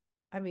 but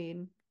I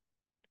mean,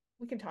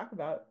 we can talk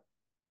about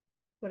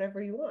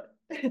whatever you want.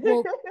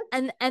 well,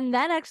 and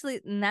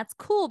that's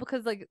cool,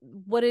 because like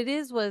what it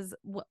is was,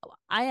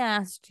 I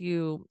asked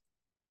you,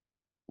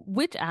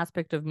 which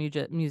aspect of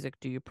music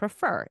do you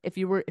prefer? If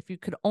you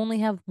could only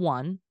have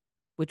one,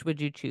 which would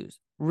you choose?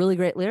 Really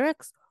great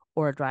lyrics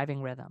or a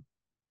driving rhythm?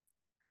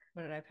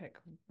 What did I pick?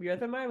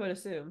 Rhythm, I would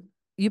assume.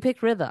 You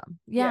picked rhythm.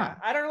 Yeah.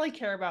 I don't really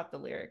care about the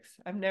lyrics.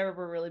 I've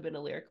never really been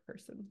a lyric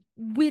person.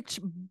 Which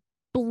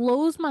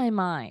blows my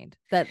mind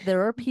that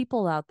there are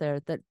people out there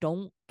that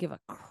don't give a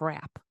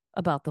crap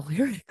about the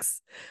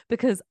lyrics,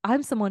 because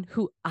I'm someone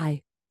who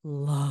I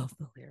love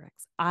the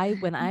lyrics.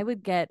 When I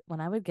would get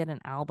an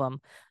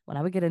album, when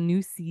I would get a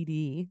new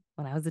CD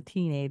when I was a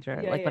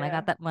teenager, when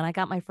I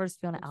got my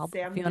first Fiona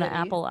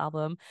Apple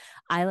album,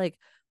 I like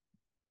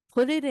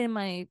put it in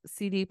my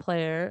CD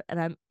player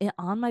and I'm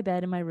on my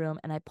bed in my room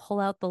and I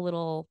pull out the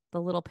little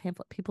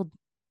pamphlet. People,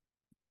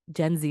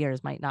 Gen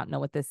Zers might not know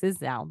what this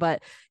is now,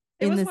 but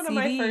it in was the one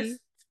CD, of my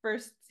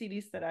first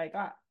CDs that I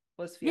got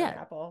was Fiona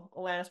Apple,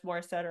 Alanis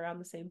Morissette around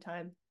the same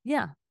time.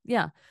 Yeah.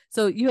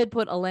 So you had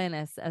put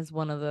Alanis as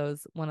one of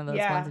those ones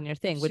in your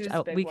thing, which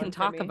we can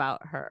talk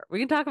about her. We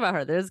can talk about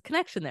her. There's a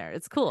connection there.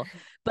 It's cool.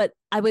 But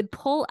I would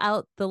pull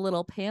out the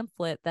little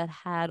pamphlet that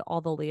had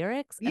all the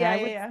lyrics, and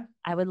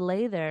I would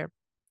lay there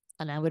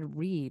and I would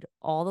read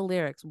all the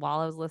lyrics while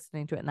I was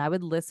listening to it, and I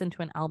would listen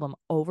to an album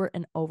over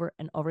and over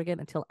and over again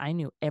until I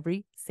knew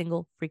every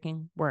single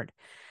freaking word.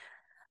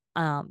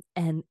 And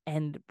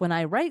when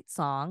I write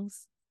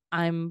songs,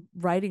 I'm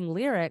writing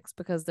lyrics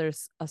because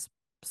there's a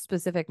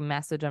specific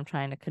message I'm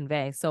trying to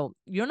convey. So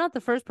you're not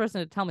the first person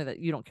to tell me that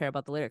you don't care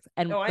about the lyrics.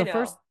 And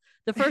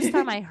the first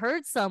time I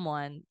heard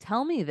someone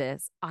tell me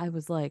this, I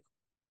was like,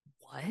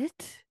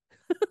 what?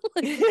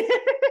 Like,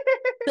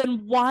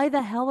 then why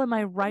the hell am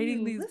I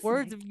writing these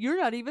words if you're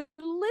not even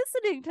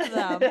listening to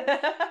them?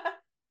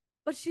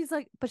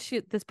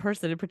 This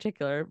person in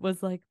particular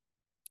was like,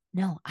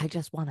 no, I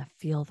just want to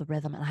feel the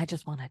rhythm and I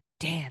just want to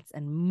dance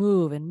and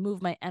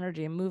move my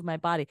energy and move my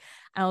body.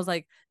 And I was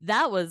like,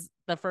 that was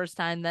the first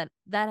time that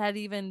had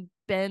even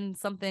been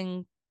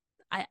something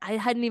I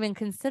hadn't even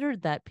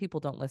considered, that people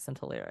don't listen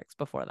to lyrics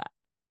before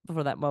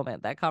that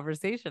moment, that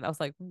conversation. I was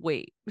like,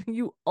 wait,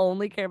 you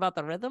only care about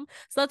the rhythm?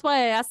 So that's why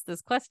I asked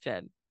this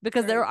question,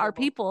 because there are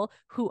people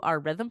who are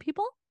rhythm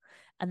people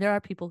and there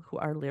are people who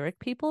are lyric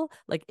people.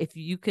 Like, if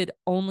you could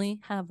only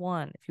have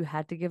one, if you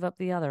had to give up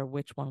the other,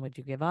 which one would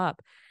you give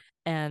up?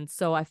 And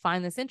so I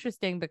find this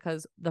interesting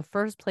because the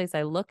first place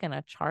I look in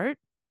a chart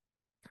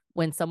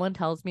when someone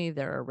tells me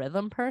they're a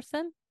rhythm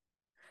person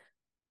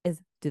is,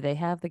 do they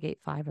have the gate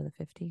 5 or the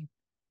 15?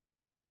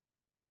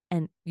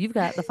 And you've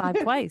got the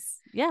 5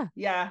 twice. Yeah.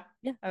 I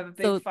have a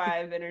big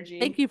 5 energy.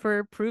 Thank you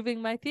for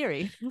proving my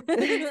theory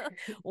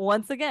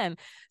once again.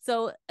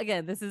 So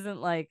again, this isn't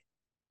like,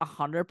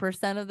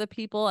 100% of the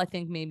people. I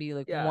think maybe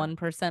like Yeah.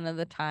 1% of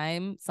the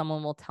time,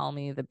 someone will tell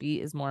me the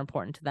beat is more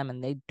important to them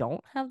and they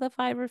don't have the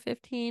 5 or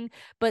 15,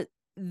 but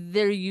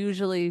they're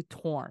usually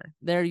torn.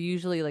 They're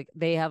usually like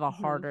they have a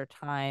Hmm. harder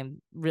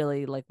time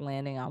really like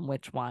landing on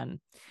which one.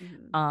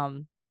 Hmm.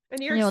 Um,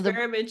 And you're you know, the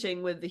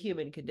experimenting with the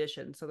human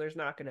condition, so there's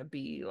not going to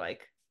be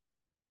like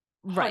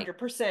right.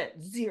 100%,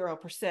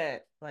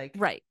 0%, like,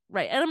 Right.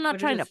 And I'm not but it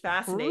trying to is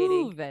fascinating.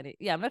 prove any,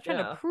 yeah, I'm not trying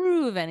to Yeah.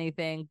 prove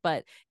anything,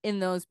 but in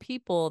those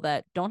people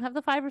that don't have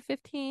the 5 or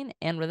 15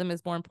 and rhythm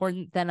is more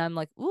important, then I'm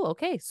like, ooh,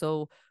 okay.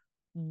 So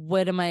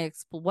what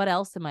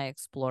else am I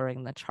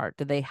exploring the chart?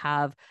 Do they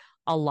have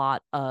a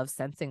lot of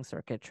sensing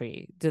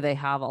circuitry? Do they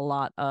have a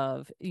lot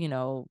of,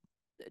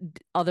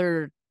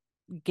 other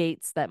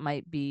gates that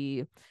might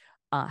be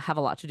have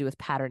a lot to do with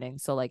patterning?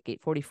 So like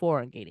gate 44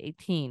 and gate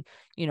 18,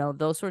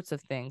 those sorts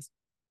of things.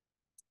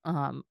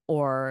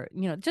 Or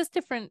just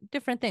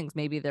different things.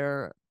 Maybe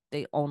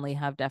they only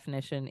have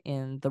definition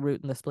in the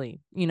root and the spleen,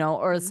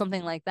 or Hmm.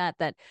 something like that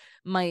that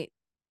might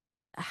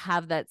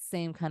have that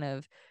same kind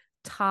of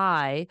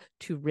tie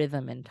to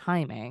rhythm and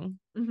timing.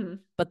 Hmm.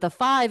 But the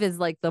 5 is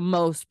like the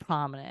most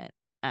prominent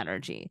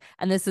energy.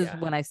 And this is Yeah.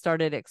 when I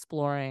started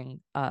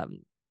exploring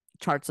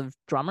charts of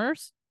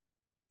drummers.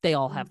 They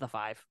all have Mhm. the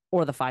 5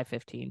 or the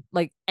 515,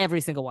 like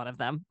every single one of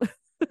them.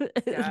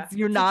 Yeah.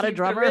 You're To not a keep the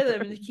drummer.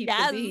 rhythm and to keep the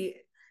Yes. beat.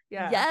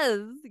 Yeah.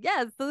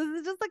 Yes. So this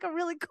is just like a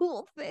really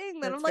cool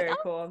thing that I'm That's like, very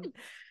oh.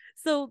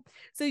 cool.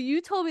 So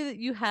you told me that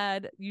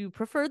you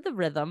preferred the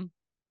rhythm,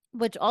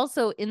 which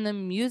also in the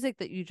music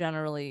that you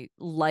generally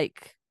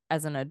like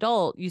as an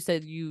adult, you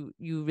said you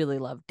really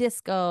love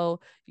disco,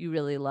 you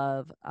really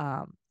love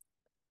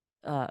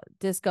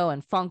disco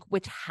and funk,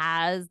 which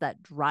has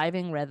that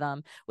driving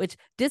rhythm, which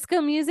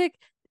disco music,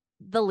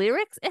 the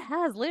lyrics, it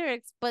has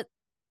lyrics, but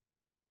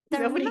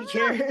they're Nobody not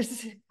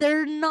cares.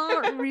 they're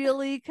not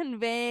really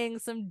conveying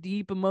some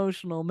deep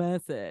emotional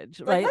message,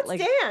 Like, right? let's Like,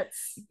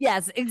 dance.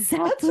 yes, Let's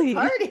exactly.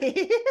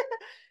 party.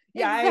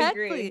 Yeah, I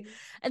Exactly. agree.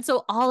 And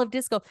so all of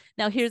disco.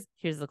 Now here's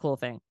the cool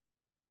thing.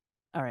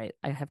 All right,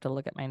 I have to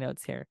look at my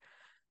notes here.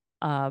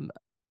 Um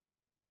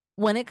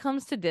when it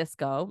comes to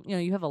disco,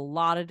 you have a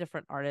lot of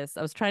different artists.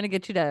 I was trying to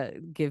get you to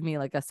give me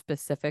like a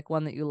specific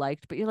one that you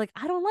liked, but you're like,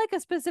 I don't like a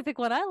specific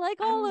one. I like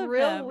all I'm of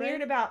real them,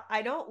 weird right? about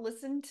I don't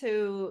listen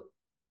to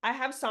I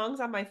have songs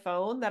on my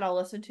phone that I'll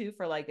listen to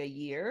for like a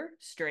year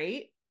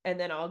straight, and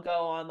then I'll go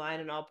online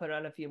and I'll put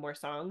on a few more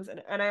songs,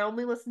 and I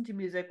only listen to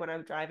music when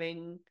I'm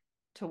driving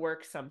to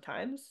work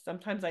sometimes.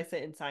 Sometimes I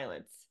sit in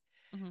silence.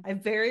 Hmm. I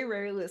very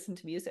rarely listen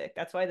to music.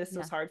 That's why this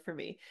was Yeah. hard for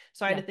me.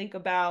 So I had Yeah. to think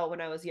about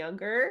when I was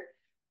younger.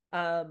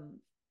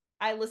 Um,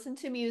 I listen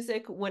to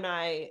music when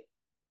I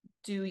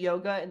do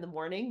yoga in the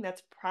morning.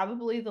 That's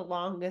probably the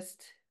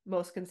longest,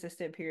 most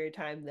consistent period of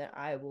time that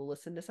I will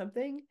listen to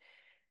something.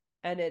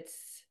 And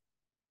it's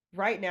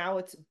right now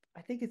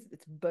I think it's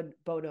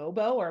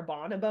Bonobo or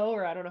Bonobo,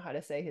 or I don't know how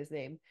to say his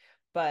name,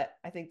 but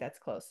I think that's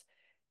close.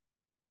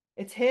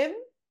 It's him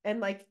and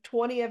like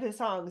 20 of his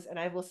songs, and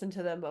I've listened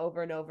to them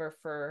over and over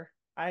for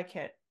I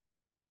can't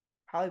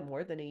probably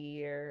more than a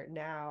year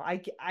now.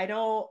 I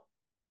don't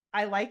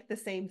I like the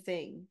same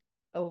thing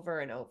over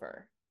and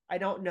over. I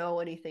don't know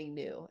anything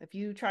new. If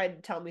you tried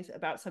to tell me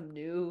about some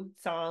new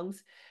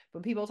songs,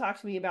 when people talk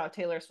to me about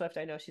Taylor Swift,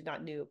 I know she's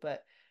not new,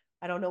 but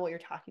I don't know what you're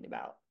talking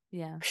about.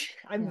 Yeah.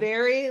 I'm Yeah.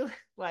 very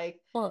like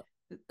Well,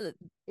 uh, that's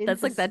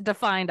into like that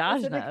defined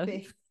specific ajna.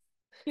 things.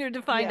 Your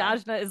defined Yeah.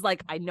 ajna is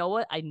like, I know,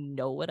 and I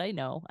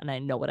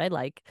know what I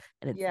like,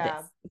 and it's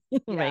Yeah.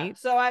 this, Yeah. right?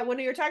 So I when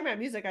you're talking about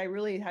music, I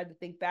really had to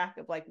think back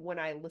of like when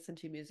I listened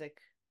to music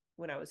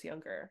when I was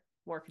younger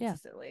more Yeah.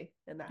 consistently,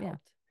 and that Yeah.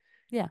 helped.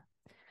 Yeah.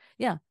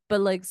 Yeah.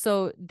 But like,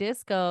 so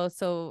disco,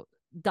 so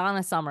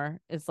Donna Summer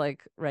is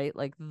like, right,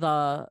 like I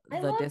the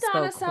love disco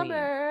Donna queen,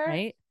 Summer.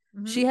 right?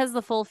 Hmm. She has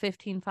the full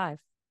 15/5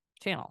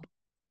 channel.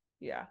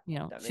 Yeah,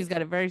 that She's makes got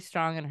it sense. very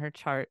strong in her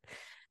chart.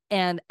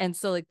 And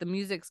so like the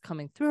music's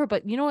coming through her,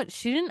 but you know what?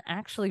 She didn't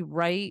actually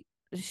write,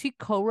 she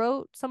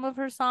co-wrote some of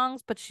her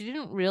songs, but she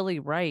didn't really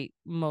write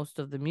most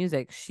of the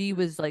music. She Mm.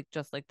 was like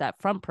just like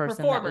that front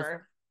person that was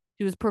Performer.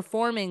 she was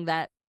performing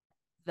that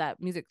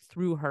music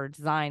through her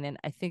design. And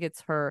I think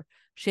it's her,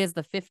 she has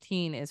the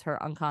 15 is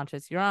her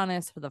unconscious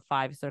Uranus, for the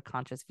 5 is her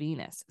conscious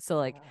Venus. So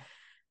like Wow.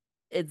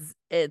 it's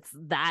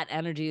that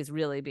energy is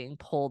really being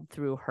pulled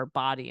through her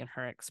body and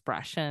her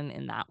expression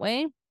in that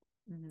way.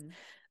 Hmm.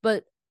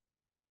 But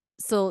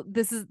so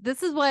this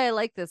is why I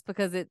like this,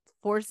 because it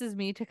forces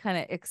me to kind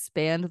of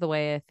expand the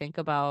way I think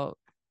about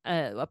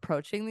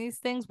approaching these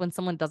things when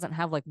someone doesn't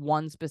have like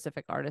one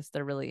specific artist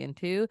they're really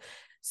into.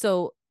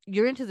 So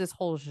you're into this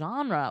whole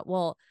genre.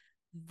 Well,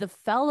 the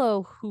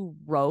fellow who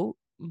wrote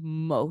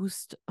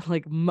most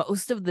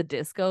of the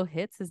disco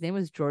hits, his name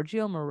was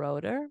Giorgio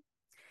Moroder.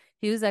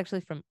 He was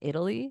actually from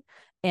Italy,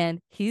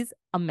 and he's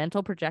a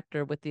mental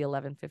projector with the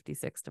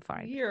 1156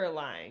 defined. You're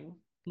lying.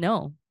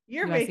 No,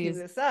 You're you want to see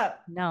making his this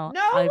up. no,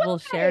 No I will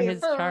share way. his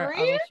For chart.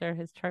 I real? will share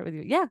his chart with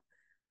you. Yeah.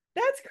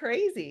 That's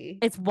crazy.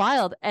 It's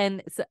wild.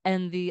 And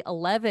the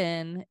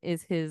 11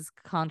 is his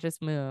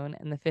conscious moon,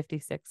 and the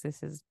 56 is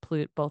his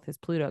both his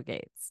Pluto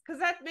gates. Because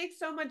that makes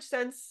so much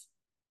sense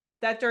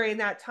that during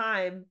that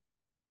time,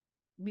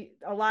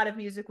 a lot of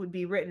music would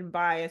be written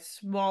by a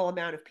small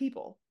amount of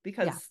people. Yeah.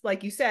 Because,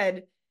 like you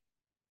said,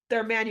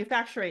 they're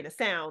manufacturing a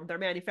sound, they're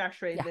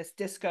manufacturing Yeah. this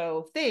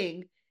disco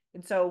thing.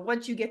 And so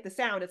once you get the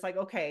sound, it's like,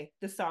 okay,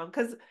 this song.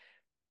 Because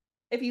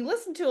if you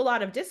listen to a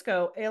lot of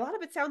disco, a lot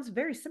of it sounds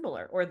very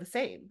similar or the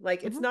same.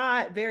 Like it's Mm-hmm.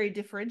 not very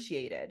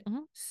differentiated. Mm-hmm.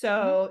 Mm-hmm.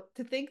 So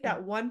to think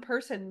that one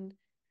person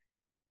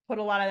put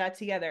a lot of that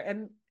together,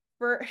 and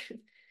for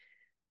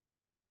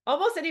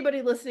almost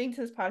anybody listening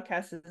to this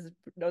podcast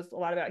knows a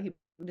lot about human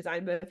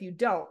design, but if you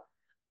don't,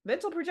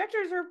 mental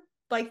projectors are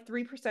like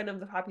 3% of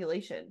the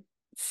population.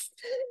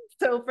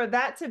 So for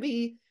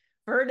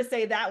her to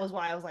say that was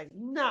why I was like,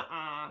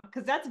 nah,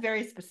 because that's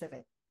very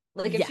specific.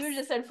 Like if she would have Yes.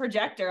 just said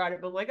projector, I'd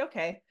have been like,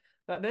 okay,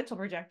 but mental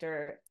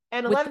projector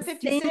and With the same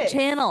 1156.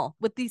 channel,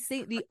 with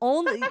the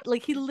only,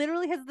 like, he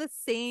literally has the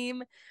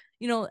same,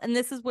 and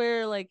this is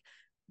where, like,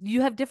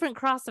 you have different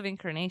cross of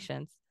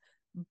incarnations,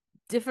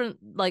 different,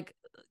 like,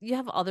 you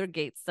have other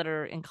gates that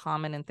are in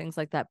common and things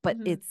like that, but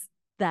it's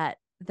that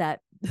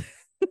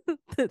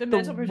The the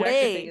mental projector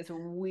thing way. is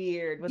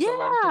weird with the Yeah,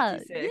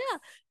 1156. yeah.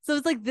 So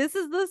it's like, this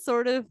is the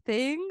sort of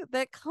thing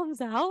that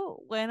comes out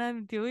when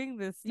I'm doing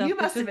this stuff. You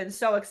must have been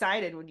so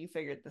excited when you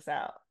figured this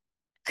out.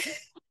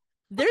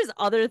 There's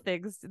other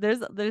things.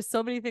 There's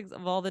so many things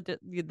of all the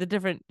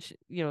different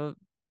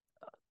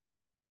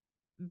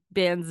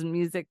bands and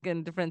music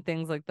and different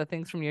things, like the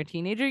things from your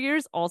teenager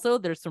years. Also,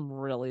 there's some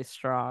really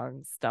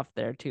strong stuff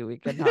there too we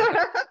can talk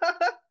about.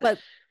 But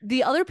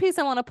the other piece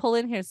I want to pull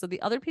in here, so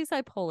the other piece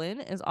I pull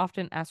in is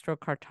often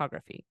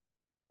astrocartography.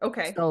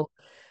 Okay. So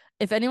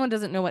if anyone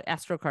doesn't know what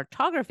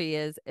astrocartography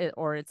is,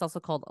 or it's also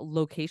called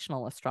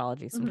locational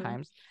astrology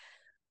sometimes,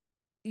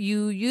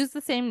 you use the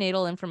same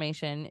natal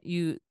information.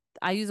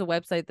 I use a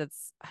website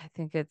that's, I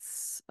think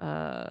it's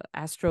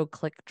Astro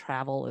Click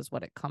Travel is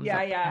what it comes up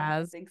I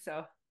as. think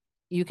so.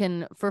 You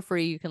can, for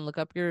free, you can look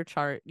up your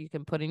chart, you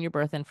can put in your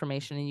birth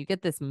information, and you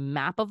get this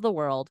map of the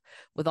world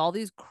with all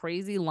these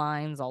crazy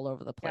lines all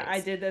over the Yeah, I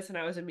place. did this and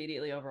I was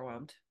immediately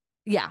overwhelmed.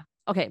 Yeah.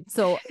 Okay.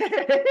 So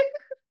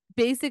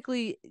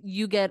basically,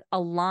 you get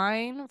a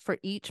line for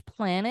each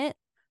planet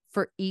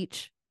for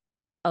each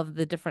of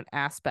the different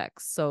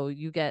aspects. So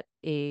you get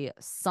a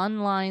sun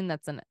line,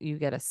 you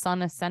get a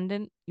sun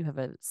ascendant, you have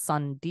a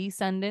sun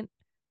descendant,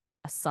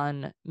 a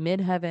sun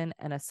midheaven,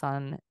 and a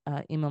sun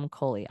imam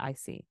koli,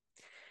 IC.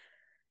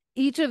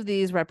 Each of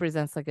these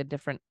represents like a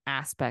different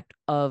aspect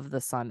of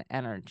the sun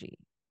energy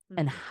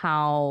and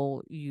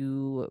how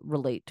you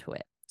relate to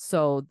it.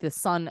 So the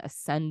sun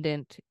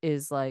ascendant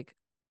is like,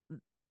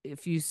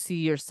 if you see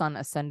your sun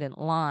ascendant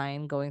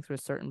line going through a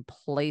certain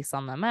place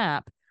on the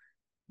map,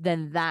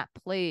 then that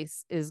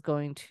place is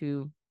going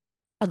to,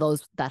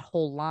 that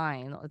whole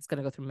line, it's going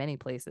to go through many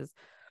places.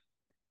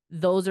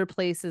 Those are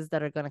places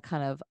that are going to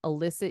kind of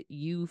elicit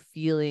you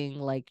feeling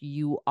like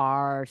you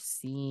are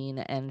seen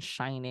and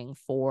shining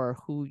for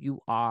who you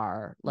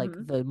are, like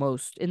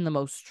in the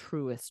most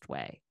truest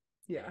way.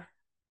 Yeah.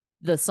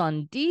 The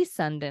sun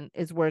descendant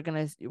is where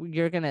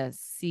you're gonna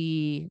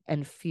see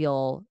and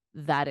feel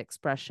that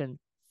expression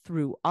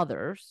through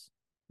others.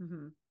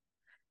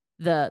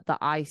 The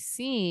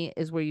IC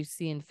is where you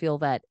see and feel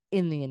that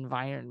in the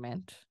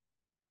environment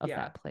of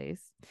that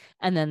place.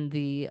 And then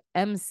the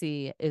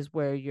MC is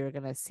where you're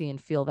going to see and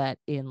feel that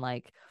in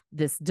like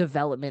this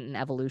development and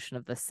evolution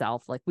of the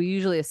self. Like we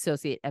usually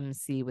associate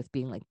MC with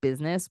being like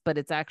business, but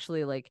it's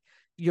actually like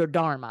your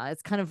dharma.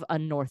 It's kind of a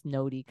North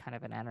Node kind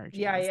of an energy.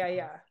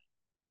 Yeah.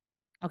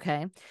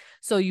 Okay.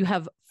 So you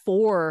have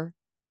 4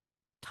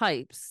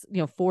 types,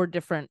 4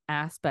 different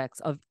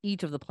aspects of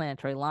each of the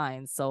planetary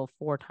lines. So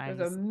 4 times,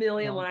 there's a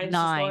million lines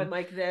 9. just going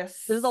like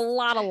this. There's a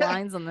lot of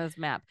lines on this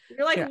map.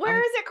 You're like, where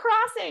is it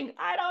crossing?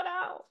 I don't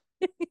know.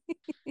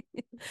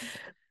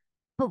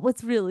 But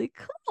what's really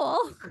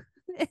cool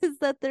is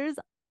that there's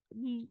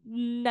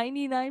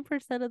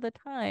 99% of the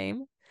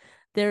time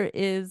there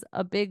is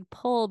a big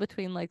pull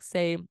between, like,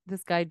 say,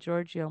 this guy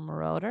Giorgio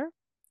Moroder.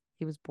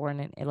 He was born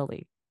in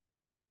Italy.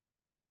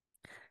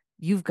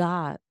 You've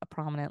got a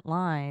prominent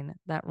line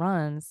that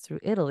runs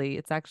through Italy.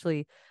 It's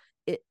actually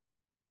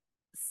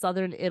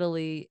southern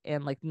Italy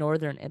and like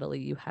northern Italy.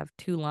 You have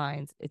 2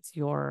 lines. It's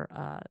your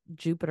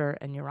Jupiter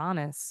and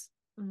Uranus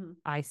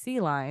IC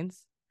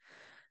lines.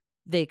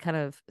 They kind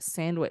of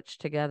sandwich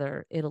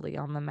together Italy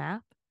on the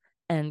map,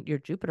 and your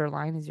Jupiter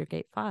line is your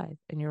gate 5,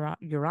 and your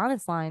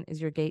Uranus line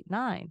is your gate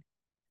 9,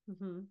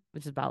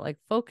 which is about like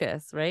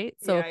focus, right?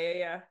 So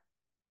yeah.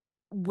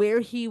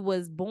 Where he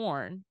was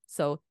born,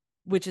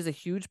 which is a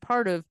huge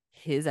part of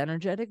his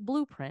energetic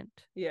blueprint.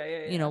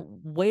 Yeah.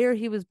 Where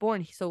he was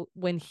born. So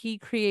when he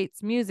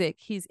creates music,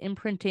 he's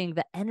imprinting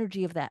the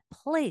energy of that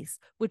place,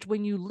 which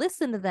when you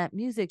listen to that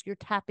music, you're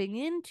tapping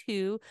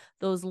into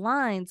those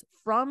lines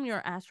from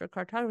your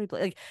astrocartography.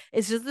 Like,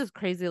 it's just this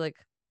crazy, like,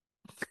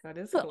 that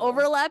is cool.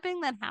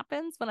 overlapping that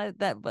happens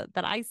that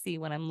I see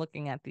when I'm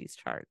looking at these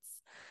charts.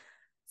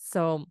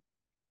 So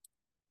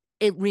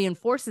it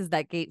reinforces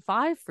that gate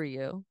 5 for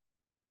you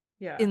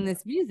Yeah. in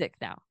this music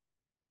now.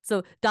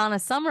 So Donna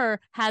Summer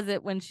has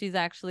it when she's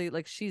actually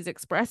like she's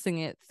expressing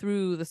it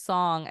through the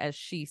song as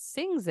she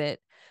sings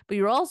it, but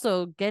you're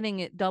also getting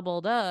it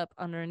doubled up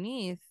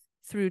underneath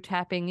through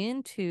tapping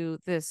into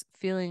this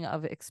feeling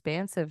of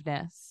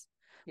expansiveness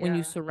when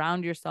you Yeah.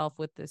 surround yourself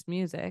with this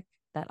music,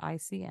 that I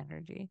see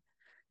energy.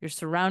 You're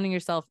surrounding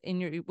yourself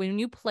in your when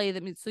you play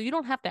the music, so you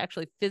don't have to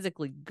actually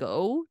physically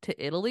go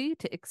to Italy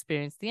to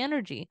experience the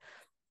energy,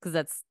 because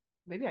that's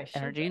Maybe I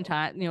should energy and though.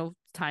 time,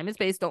 time and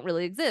space don't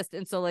really exist.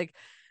 And so like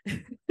this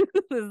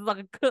is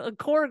like a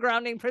core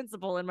grounding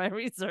principle in my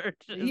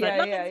research is that Yeah,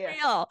 nothing's yeah,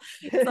 real.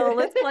 So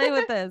let's play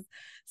with this.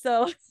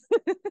 So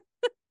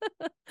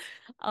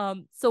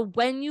so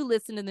when you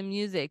listen to the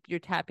music, you're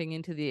tapping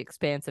into the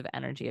expansive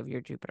energy of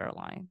your Jupiter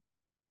line,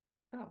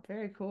 Oh,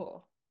 very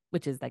cool.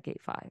 which is that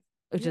gate 5,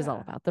 which is all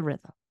Yeah. about the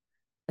rhythm.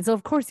 And so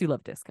of course you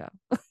love disco.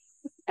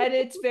 And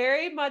it's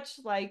very much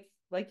like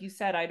you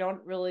said, I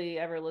don't really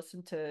ever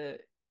listen to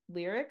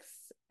lyrics,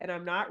 and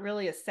I'm not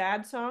really a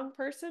sad song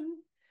person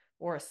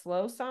or a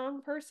slow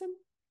song person.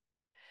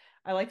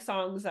 I like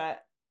songs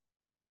that,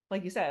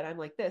 like you said, I'm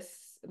like this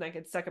and I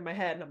get stuck in my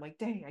head and I'm like,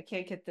 dang, I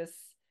can't get this.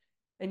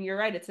 And you're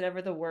right, it's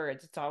never the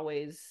words. It's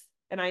always,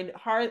 and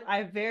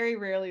I very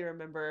rarely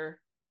remember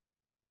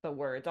the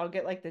words. I'll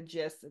get like the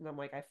gist and I'm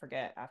like, I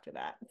forget after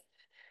that.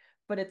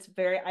 But it's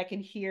very, I can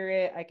hear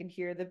it, I can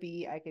hear the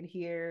beat, I can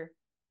hear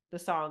the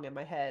song in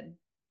my head.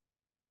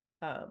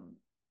 Um,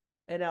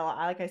 and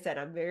like I said,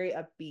 I'm very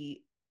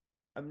upbeat.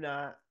 I'm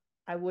not,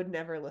 I would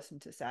never listen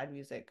to sad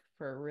music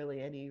for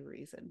really any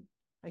reason.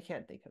 I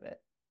can't think of it.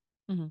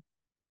 Mm-hmm.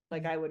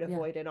 Like Mm-hmm. I would Yeah.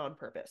 avoid it on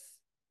purpose.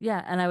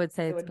 Yeah, and I would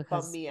say It it's would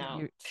bum because me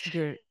out.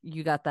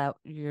 you got that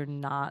you're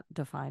not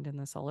defined in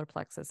the solar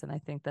plexus, and I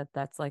think that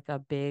that's like a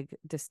big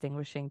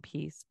distinguishing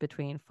piece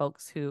between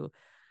folks who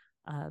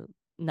uh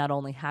not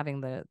only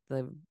having the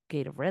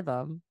gate of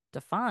rhythm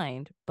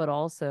defined, but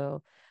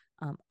also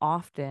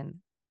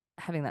often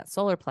having that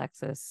solar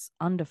plexus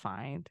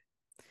undefined.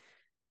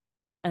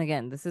 And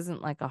again, this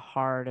isn't like a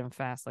hard and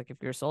fast, like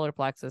if your solar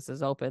plexus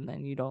is open,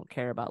 then you don't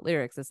care about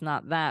lyrics. It's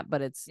not that,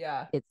 but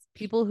Yeah. it's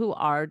people who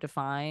are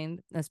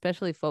defined,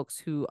 especially folks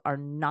who are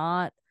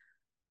not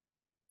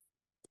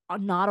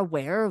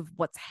aware of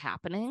what's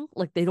happening.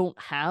 Like they don't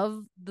have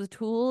the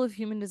tool of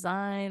human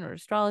design or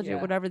astrology or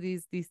Yeah. whatever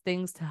these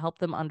things to help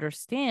them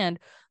understand.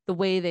 The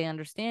way they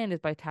understand is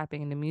by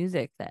tapping into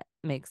music that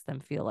makes them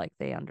feel like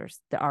they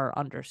are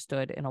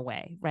understood in a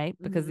way, right?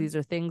 Because Mm-hmm. these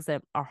are things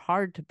that are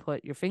hard to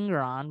put your finger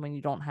on when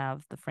you don't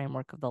have the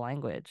framework of the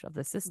language of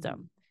the Mm-hmm.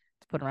 system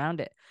to put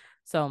around it.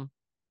 So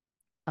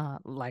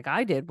like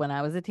I did when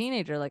I was a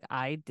teenager. Like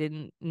I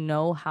didn't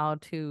know how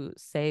to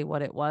say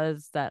what it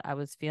was that I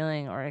was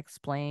feeling or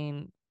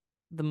explain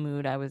the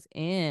mood I was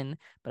in,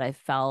 but I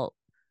felt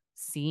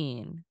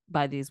seen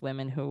by these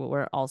women who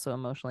were also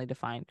emotionally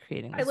defined,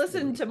 creating I this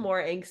listened really, to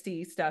more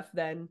angsty stuff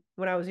then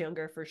when I was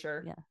younger for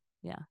sure. yeah,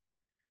 yeah,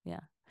 yeah.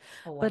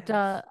 Oh, what But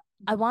else?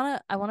 I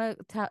want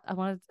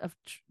to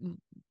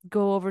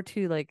go over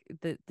to like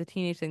the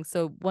teenage thing.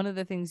 So one of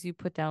the things you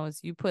put down was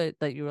you put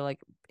that you were like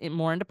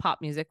more into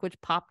pop music, which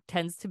pop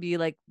tends to be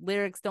like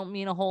lyrics don't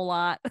mean a whole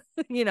lot,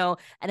 and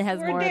it has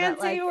We're more of that dancing,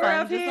 like we're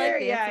fun, up just like here.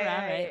 dance Yeah,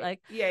 around, yeah, right? yeah. Like,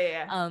 Yeah, yeah,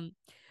 yeah. um,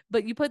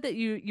 but you put that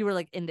you were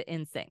like into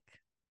NSYNC.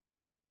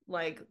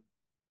 Like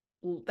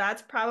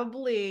that's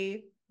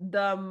probably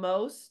the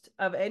most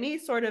of any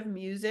sort of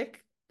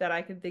music that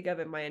I can think of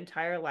in my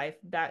entire life.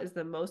 That is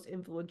the most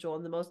influential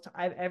and the most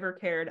I've ever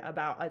cared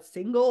about a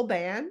single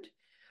band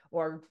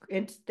or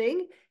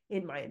thing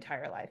in my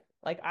entire life.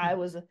 Like I Mhm.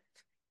 was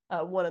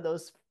one of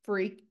those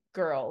freak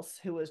girls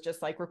who was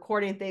just like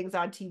recording things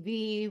on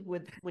TV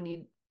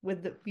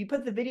you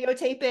put the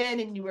videotape in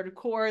and you would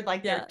record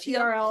like their Yeah, yep,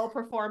 TRL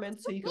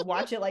performance so you could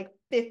watch it like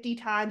 50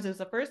 times. It was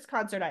the first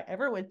concert I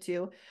ever went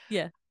to.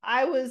 yeah,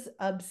 I was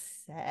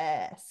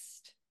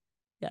obsessed.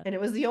 yeah, And it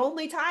was the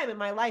only time in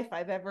my life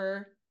I've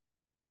ever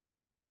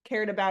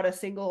cared about a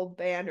single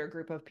band or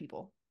group of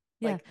people,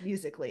 yeah. like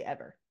musically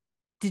ever.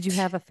 Did you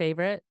have a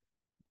favorite?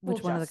 Well,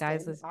 Which one of the guys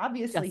Justin, was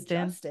obviously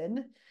Justin?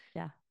 Justin.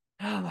 Yeah,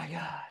 Oh my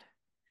God.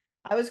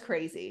 I was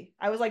crazy.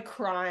 I was like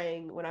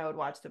crying when I would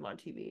watch them on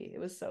TV. It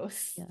was so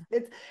yeah,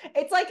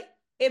 it's like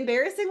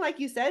embarrassing, like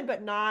you said,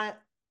 but not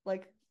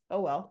like,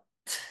 oh well.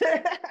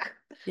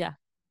 yeah.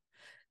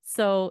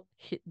 So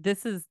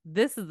this is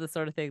the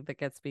sort of thing that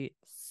gets me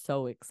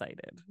so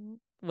excited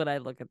when I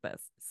look at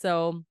this.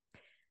 So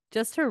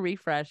just to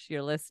refresh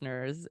your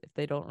listeners, if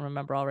they don't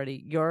remember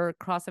already, your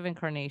cross of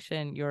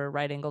incarnation, your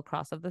right angle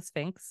cross of the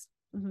Sphinx,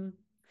 Mm-hmm.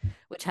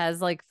 which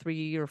has like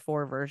 3 or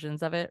 4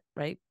 versions of it,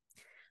 right?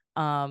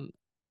 Um,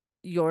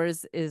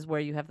 yours is where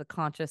you have the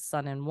conscious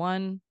sun in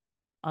 1,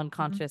 Mm-hmm.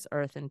 unconscious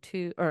earth in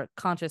 2, or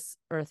conscious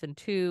earth in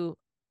 2,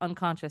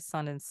 unconscious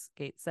sun in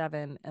gate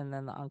 7, and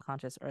then the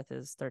unconscious earth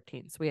is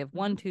 13. So we have Mm-hmm.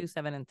 1, 2,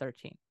 7, and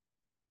 13.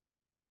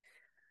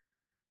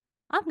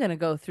 I'm going to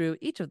go through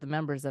each of the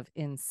members of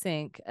In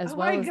Sync Oh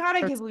my God,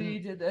 I can't believe person you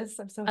did this.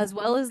 I'm so as happy.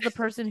 well as the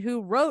person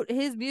who wrote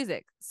his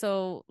music.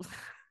 So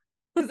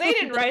Because they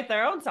didn't write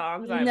their own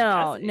songs. I'm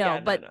No, guessing. no, Yeah,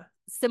 but no.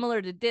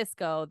 similar to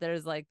disco,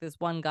 there's like this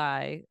one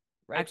guy.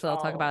 Writes Actually,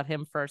 I'll talk about all.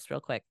 him first, real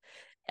quick.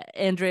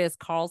 Andreas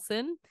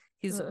Carlson.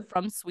 He's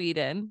from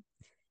Sweden,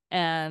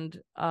 and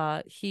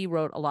he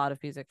wrote a lot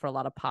of music for a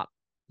lot of pop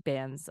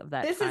bands of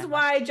that This is time.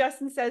 why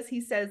Justin says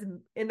he says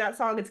in that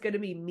song it's gonna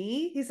be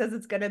me. He says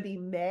it's gonna be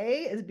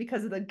May is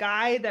because of the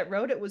guy that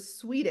wrote it was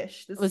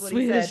Swedish. This It is was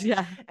what he Swedish, said,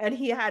 yeah, and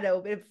he had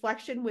an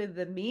inflection with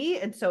the me,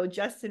 and so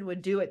Justin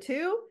would do it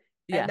too,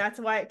 and yeah. that's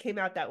why it came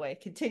out that way.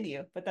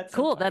 Continue, but that's so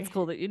Cool. That's funny.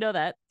 cool that you know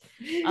that.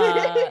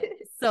 Uh,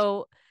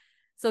 so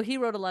so he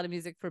wrote a lot of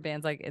music for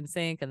bands like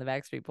NSYNC and the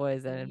Backstreet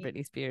Boys and Sweet.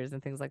 Britney Spears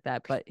and things like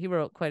that. But he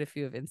wrote quite a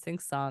few of NSYNC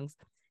songs.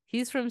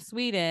 He's from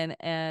Sweden,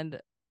 and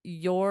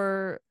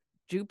your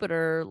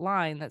Jupiter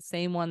line, that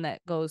same one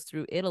that goes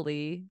through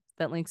Italy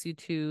that links you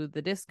to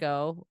the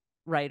disco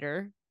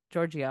writer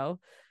Giorgio,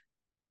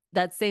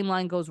 that same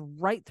line goes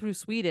right through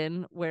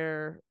Sweden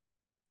where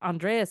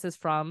Andreas is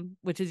from,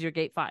 which is your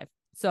gate 5.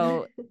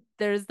 So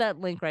there's that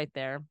link right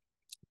there.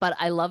 But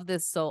I love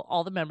this. So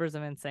all the members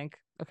of NSYNC,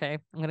 okay,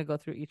 I'm going to go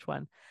through each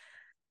one.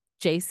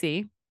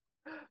 JC,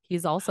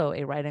 he's also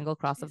a right angle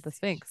cross of the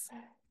Sphinx.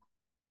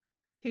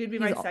 He would be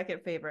He's my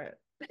second favorite.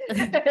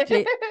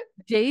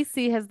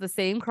 JC has the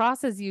same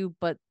cross as you,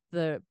 but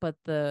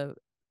the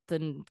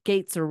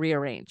gates are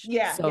rearranged.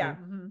 Yeah, So yeah.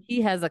 Mm-hmm.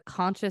 he has a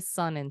conscious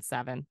sun in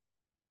 7,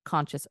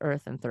 conscious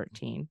earth in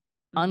 13,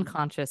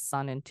 unconscious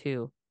sun in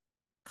 2,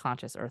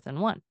 conscious earth in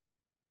 1.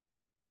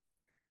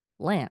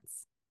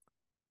 Lance,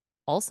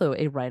 also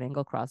a right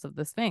angle cross of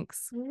the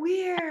Sphinx.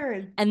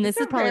 Weird. And It's this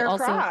is a probably rare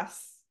also,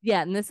 cross.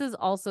 yeah, and this is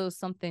also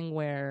something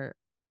where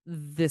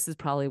this is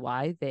probably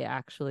why they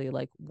actually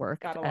like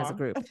worked Got as a along.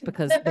 group,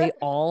 because they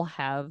all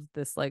have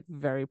this like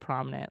very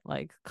prominent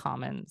like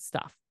common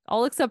stuff.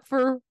 All except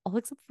for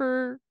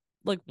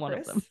like one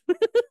of them.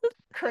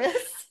 Chris?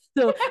 Chris?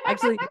 So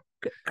actually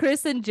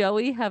Chris and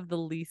Joey have the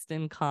least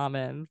in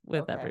common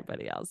with Okay.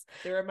 everybody else.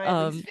 They were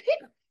my least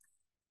favorite.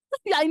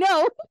 Yeah, I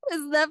know.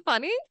 Isn't that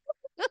funny?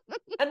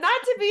 And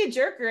not to be a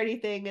jerk or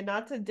anything and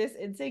not to diss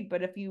NSYNC,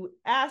 but if you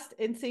asked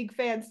NSYNC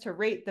fans to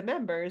rate the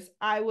members,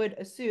 I would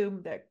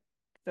assume that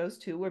those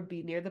two would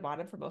be near the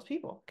bottom for most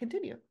people.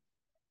 Continue.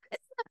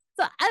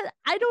 So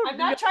I don't I'm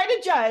not trying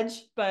to judge,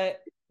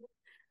 but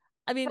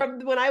I mean, from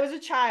when I was a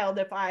child,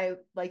 if I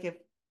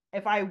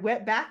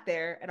went back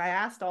there and I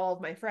asked all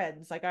of my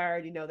friends, like I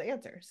already know the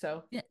answer.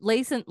 So yeah,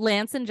 Lance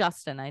and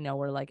Justin, I know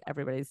were like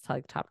everybody's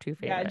like top 2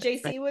 yeah, favorites,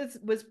 JC right?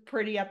 was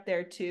pretty up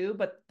there too,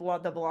 but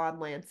the blonde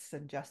Lance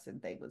and Justin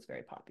thing was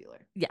very popular.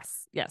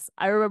 Yes, yes.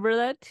 I remember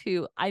that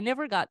too. I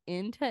never got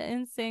into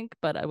NSYNC,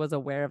 but I was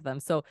aware of them.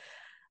 So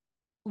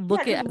Yeah,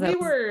 look because at as I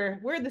was,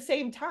 we're the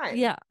same time.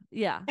 yeah.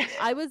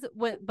 I was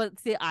what but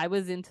see, I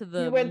was into You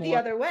the went the more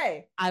other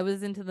way. I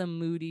was into the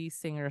moody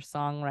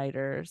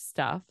singer-songwriter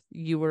stuff.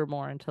 You were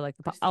more into like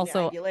the pop. Christina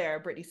Also,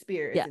 Aguilera, Britney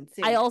Spears, yeah, and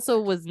I Sync. also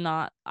was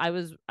not. I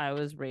was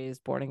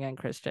raised born again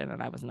Christian,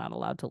 and I was not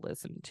allowed to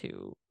listen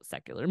to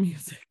secular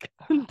music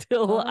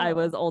until I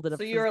was Oh, old enough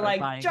so to you were start like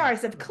buying it.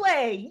 Jars of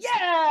Clay,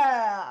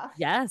 yeah.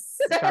 Yes,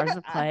 Jars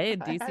of Clay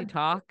and I DC had,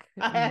 Talk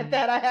I had and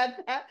that. I had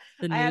that.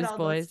 the I had all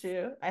those Newsboys.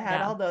 too. I had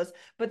Yeah, all those,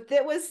 but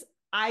that was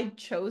I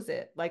chose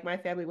it. Like my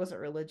family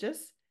wasn't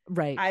religious.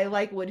 right. I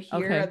like would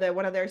hear Okay,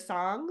 one of their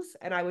songs,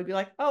 and I would be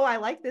like, "Oh, I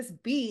like this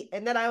beat,"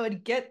 and then I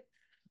would get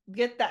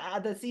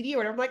the CD or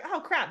whatever. I'm like, "Oh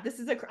crap, this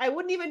is I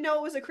wouldn't even know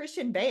it was a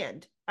Christian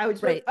band. I would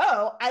just be like, right.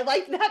 "Oh, I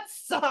like that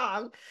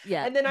song,"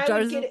 Yeah, and then I would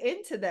Jars get of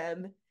into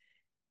them,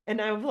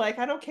 and I was like,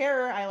 "I don't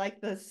care. I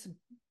like this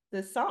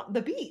song,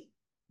 the beat."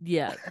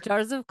 yeah,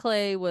 Jars of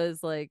Clay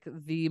was like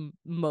the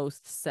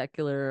most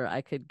secular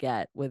I could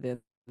get within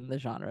the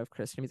genre of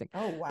Christian music.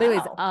 Oh But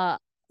anyways, wow.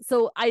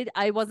 so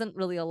I wasn't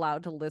really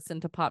allowed to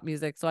listen to pop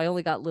music, so I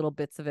only got little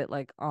bits of it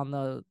like on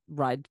the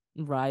ride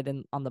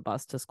and on the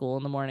bus to school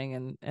in the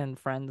morning and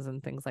friends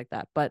and things like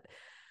that. But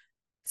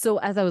so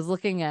as I was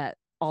looking at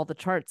all the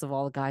charts of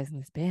all the guys in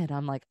this band,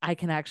 I'm like, I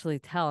can actually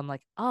tell. I'm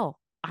like, oh,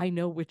 I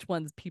know which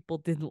ones people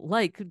didn't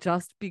like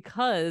just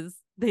because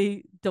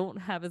they don't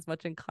have as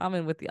much in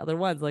common with the other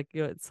ones. Like,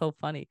 it's so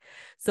funny.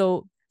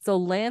 So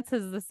Lance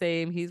is the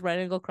same. He's right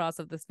angle cross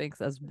of the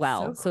Sphinx as That's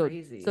well. so So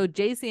crazy.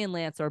 JC and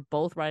Lance are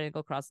both right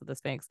angle cross of the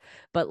Sphinx,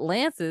 but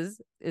Lance's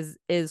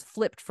is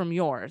flipped from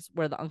yours,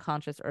 where the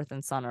unconscious Earth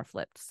and Sun are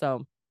flipped.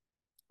 So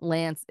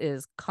Lance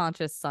is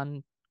conscious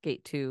Sun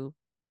gate 2,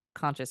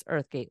 conscious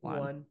Earth gate 1,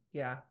 One,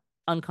 yeah.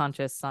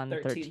 unconscious Sun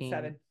 13, 13.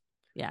 7.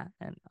 Yeah,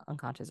 and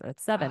unconscious Earth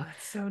Oh, 7.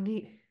 that's so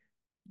neat.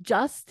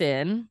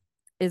 Justin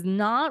is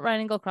not right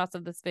angle cross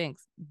of the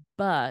Sphinx,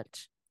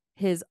 but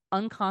his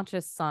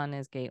unconscious Sun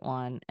is gate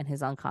 1 and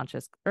his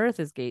unconscious Earth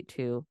is gate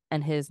 2,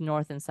 and his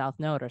north and south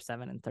node are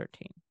 7 and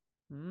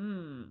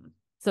 13.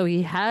 So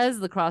he has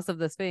the cross of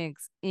the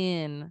Sphinx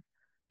in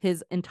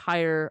his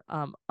entire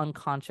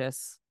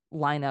unconscious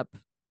lineup: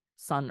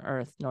 Sun,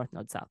 Earth, North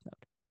Node, South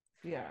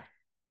Node. Yeah.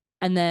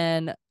 And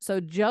then so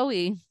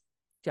Joey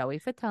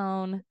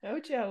Fatone, Oh,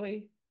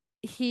 Joey.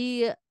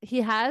 he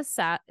has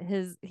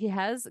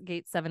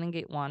gate 7 and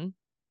gate 1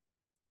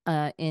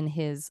 in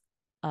his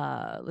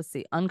let's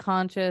see,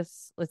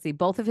 unconscious. Let's see,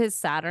 both of his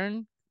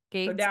Saturn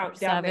So gates are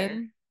down there.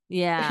 7.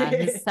 Yeah,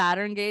 his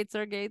Saturn gates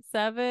are gate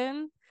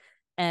 7,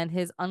 and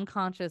his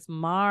unconscious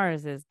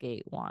Mars is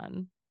gate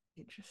 1.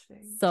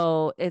 Interesting.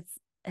 So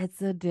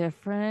it's a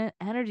different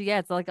energy. Yeah,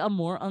 it's like a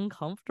more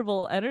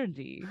uncomfortable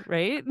energy,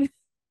 right?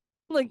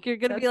 Like you're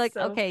gonna be That's like,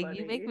 so okay,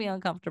 you make me funny.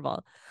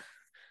 uncomfortable.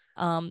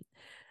 Um,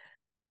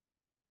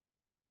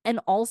 and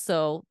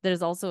also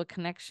there's also a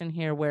connection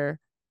here where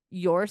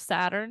your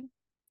Saturn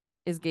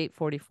is gate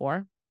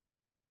 44.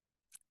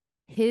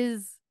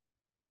 His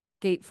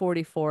gate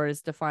 44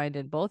 is defined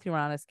in both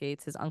Uranus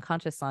gates, his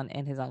unconscious sun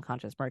and his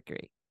unconscious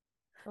Mercury.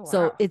 Oh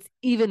So wow. it's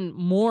even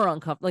more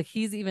uncomfortable. Like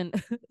he's even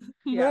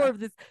more Yeah. of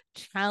this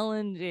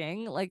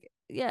challenging, like,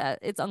 yeah,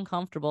 it's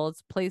uncomfortable.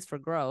 It's a place for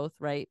growth,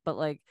 right? But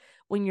like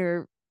when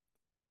you're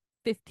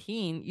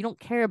 15, you don't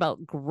care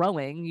about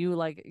growing. You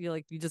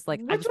just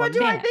like, I Which just one want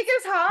do I dance, think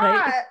is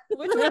right? hot?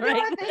 Which one do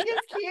Right? I think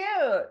is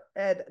cute?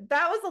 And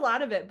that was a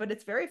lot of it, but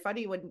it's very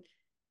funny when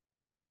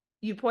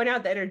you point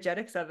out the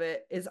energetics of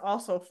it is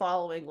also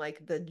following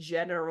like the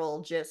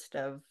general gist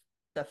of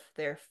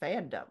their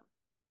fandom.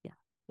 Yeah.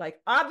 Like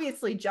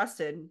obviously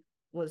Justin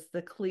was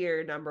the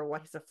clear number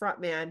one. He's a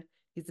front man.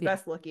 He's the Yeah.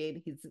 best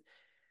looking. He's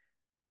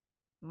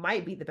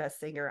might be the best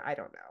singer. I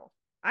don't know.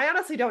 I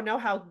honestly don't know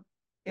how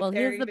if Well, he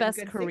they're has the even best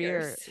good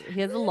career. singers.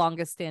 He has the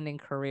longest standing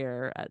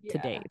career to Yeah.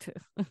 date.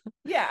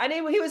 Yeah, I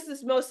mean he was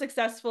this most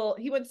successful.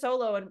 He went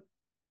solo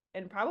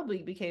and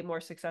probably became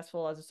more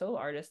successful as a solo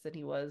artist than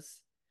he was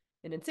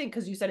in NSYNC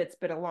because you said it's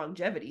been a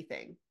longevity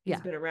thing. He's Yeah.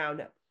 been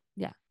around.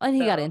 Yeah. And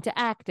he got So into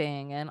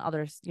acting and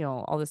others,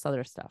 all this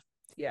other stuff.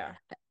 yeah.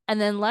 And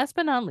then last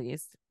but not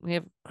least, we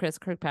have Chris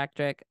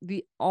Kirkpatrick.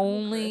 The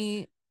Oh, Chris.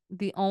 only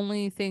the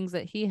only things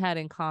that he had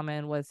in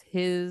common was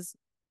his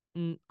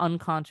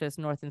unconscious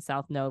north and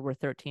south node were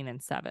 13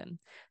 and 7.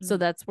 So Mm-hmm.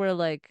 that's where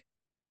like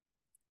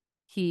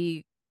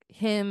he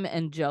him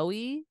and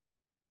Joey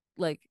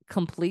like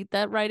complete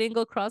that right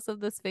angle cross of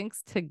the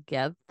Sphinx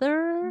together.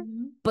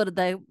 Mm-hmm. But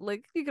they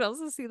like you can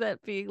also see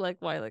that being like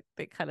why like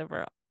they kind of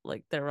are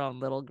like their own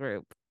little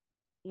group,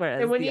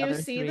 And whereas when the you other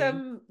see three,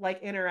 them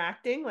like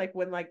interacting, like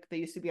when like they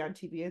used to be on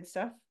TV and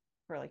stuff,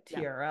 or like yeah,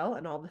 TRL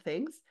and all the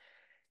things,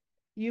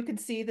 you could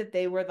see that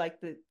they were like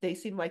they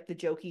seemed like the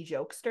jokey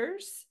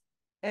jokesters,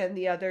 and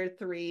the other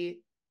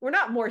three were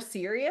not more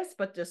serious,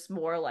 but just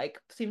more like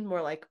seemed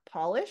more like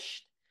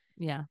polished.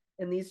 yeah,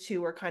 And these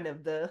two were kind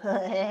of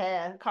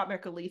the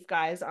comic relief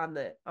guys on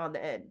the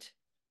end.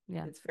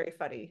 yeah, It's very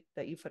funny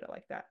that you put it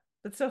like that.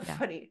 That's so yeah,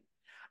 funny.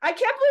 I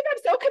can't believe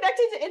I'm so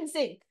connected to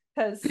NSYNC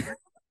because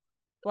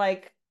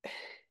like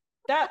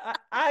that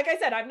like I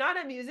said, I'm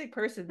not a music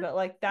person, but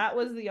like that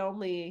was the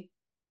only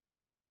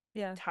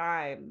yeah,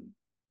 time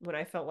when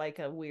I felt like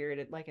a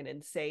weird, like an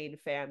insane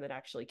fan that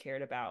actually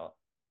cared about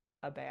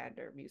a band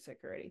or music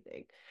or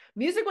anything.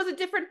 Music was a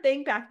different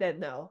thing back then,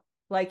 though.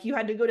 Like you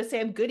had to go to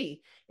Sam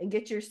Goody and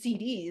get your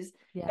CDs,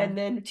 yeah, and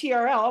then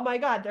TRL. Oh my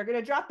God, they're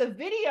gonna drop the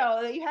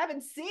video that you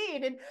haven't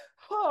seen, and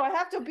oh, I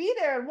have to be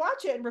there and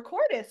watch it and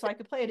record it so I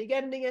can play it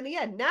again and again and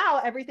again. Now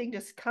everything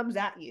just comes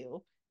at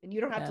you, and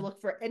you don't have to yeah,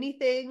 look for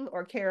anything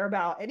or care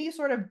about any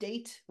sort of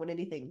date when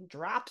anything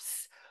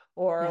drops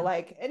or yeah,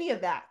 like any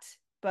of that.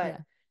 But yeah,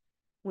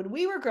 when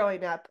we were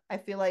growing up, I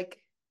feel like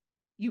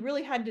you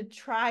really had to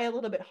try a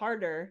little bit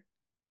harder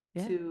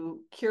yeah, to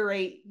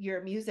curate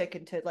your music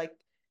and to like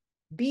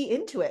be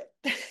into it.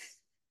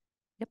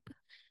 yep,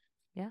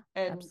 yeah,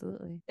 And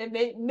absolutely,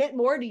 it meant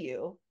more to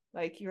you.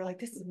 Like you're like,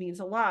 this means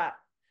a lot.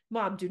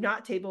 Mom, do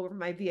not tape over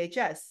my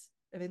VHS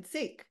of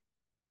NSYNC. I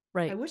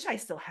right. wish I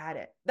still had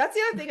it. That's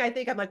the other thing I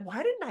think. I'm like,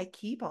 why didn't I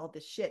keep all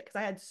this shit? Because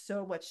I had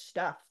so much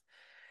stuff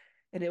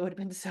and it would have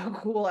been so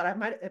cool. And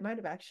it might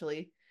have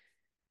actually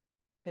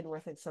been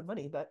worth it some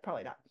money, but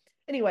probably not.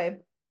 Anyway,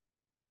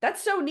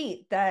 that's so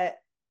neat that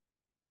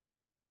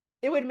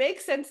it would make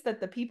sense that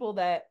the people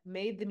that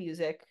made the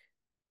music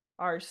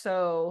are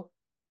so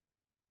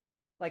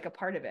like a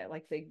part of it,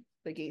 like the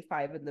gate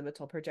five and the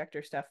mental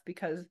projector stuff,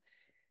 because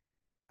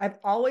I've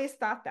always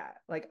thought that.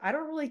 Like I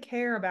don't really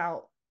care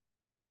about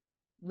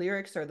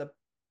lyrics or the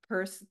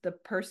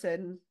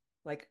person.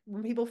 Like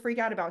when people freak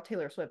out about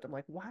Taylor Swift, I'm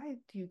like, why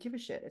do you give a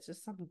shit? It's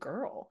just some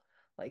girl.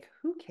 Like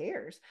who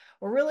cares?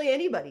 Or really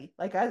anybody.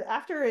 Like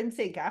after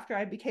NSYNC, after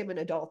I became an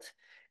adult,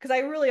 because I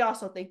really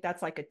also think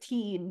that's like a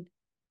teen,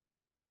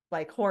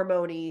 like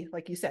hormony,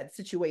 like you said,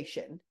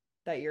 situation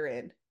that you're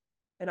in.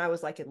 And I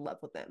was like in love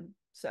with them.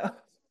 So,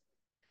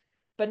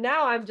 but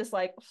now I'm just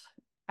like,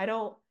 I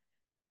don't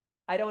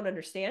I don't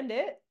understand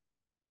it,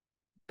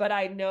 but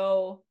I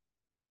know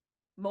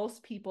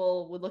most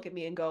people would look at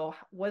me and go,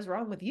 "What's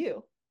wrong with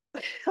you?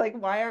 Like,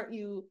 why aren't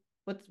you?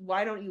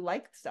 Why don't you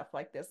like stuff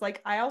like this?"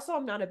 Like, I also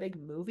am not a big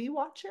movie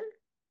watcher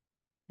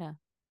Yeah,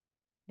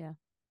 yeah,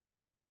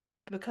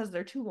 because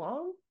they're too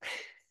long,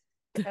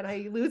 and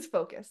I lose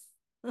focus.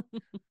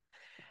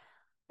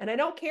 And I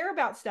don't care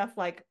about stuff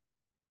like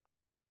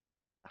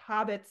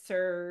Hobbits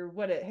or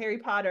Harry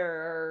Potter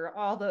or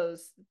all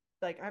those.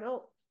 Like, I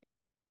don't.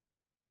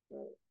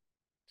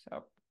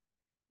 So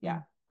yeah,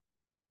 mm.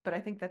 but I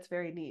think that's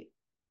very neat.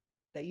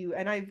 that you,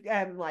 and I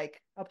am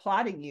like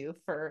applauding you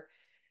for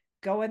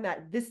going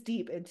that this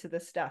deep into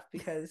this stuff,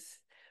 because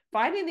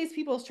finding these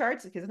people's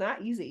charts is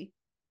not easy.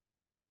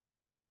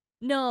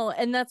 No,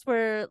 and that's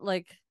where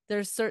like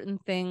there's certain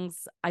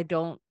things I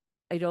don't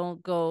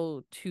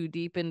go too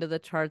deep into the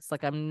charts.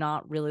 Like I'm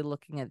not really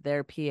looking at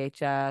their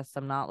PHS.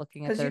 I'm not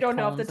looking at Because you their don't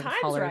know if the tones and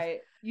time's colors. right.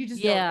 You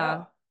just don't Yeah.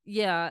 know.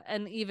 Yeah,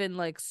 and even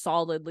like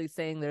solidly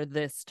saying they're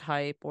this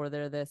type or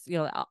they're this,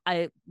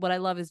 I what I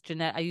love is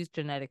I use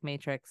genetic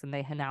matrix, and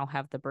they now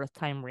have the birth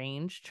time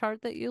range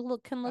chart that you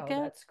can look Oh,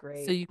 at. that's So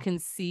great. you can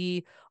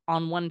see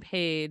on one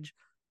page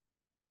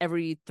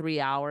every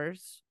 3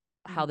 hours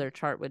how Mm-hmm. their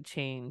chart would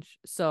change.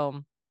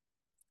 So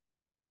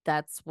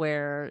that's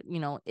where,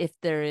 if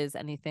there is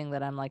anything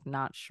that I'm like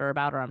not sure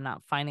about or I'm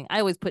not finding, I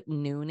always put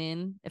noon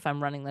in if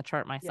I'm running the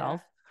chart Yeah.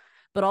 myself.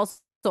 But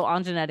also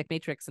on genetic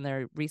matrix in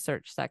their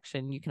research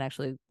section, you can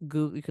actually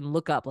Google, you can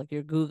look up, like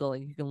you're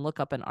Googling, you can look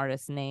up an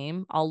artist's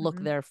name. I'll look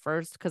Mm-hmm. there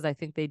first because I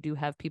think they do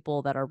have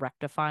people that are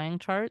rectifying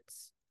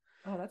charts.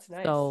 Oh, that's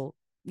nice. So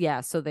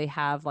yeah, so they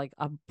have like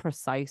a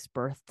precise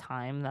birth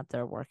time that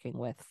they're working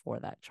with for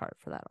that chart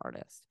for that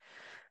artist.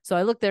 So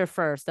I look there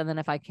first, and then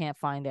if I can't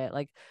find it,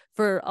 like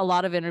for a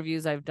lot of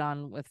interviews I've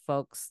done with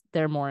folks,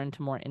 they're more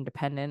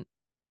independent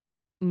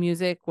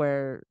music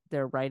where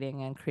they're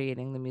writing and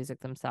creating the music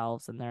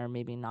themselves, and they're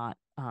maybe not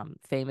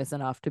famous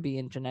enough to be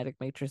in genetic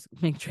matrices,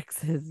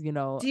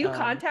 Do you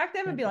contact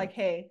them and be like,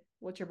 campaigns. hey,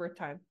 what's your birth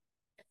time?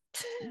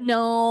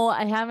 No,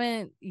 I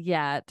haven't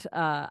yet.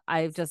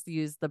 I've just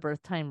used the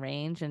birth time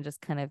range and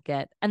just kind of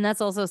and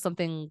that's also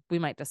something we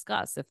might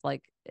discuss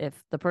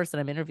if the person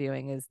I'm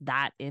interviewing is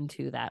that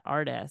into that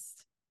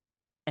artist,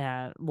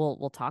 and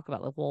we'll talk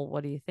about like, well,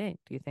 what do you think?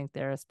 Do you think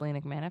they're a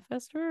splenic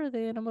manifester or are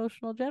they an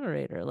emotional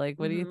generator? Like,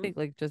 what do you Mm-hmm. think?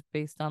 Like, just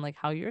based on like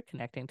how you're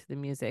connecting to the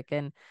music.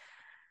 And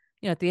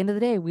at the end of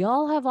the day, we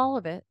all have all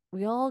of it.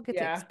 We all get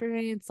to Yeah.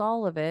 experience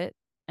all of it.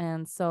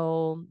 And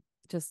so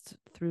just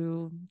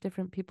through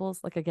different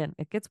people's, like, again,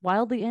 it gets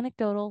wildly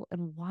anecdotal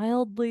and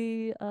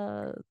wildly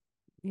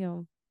you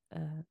know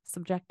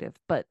subjective,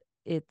 but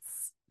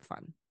it's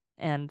fun.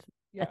 And at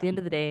Yeah. the end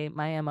of the day,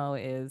 my MO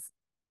is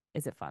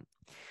it fun?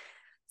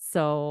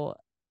 So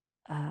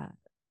uh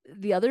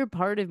the other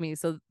part of me,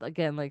 so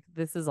again, like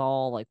this is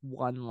all like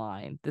one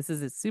line. This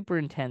is it's super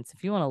intense.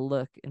 If you want to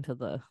look into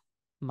the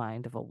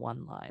mind of a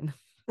one line,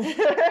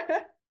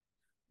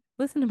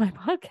 listen to my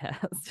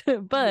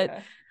podcast. But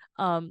Yeah.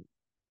 um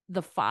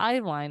the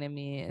 5 line in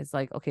me is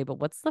like, okay, but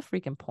what's the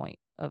freaking point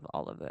of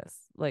all of this?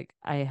 Like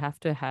I have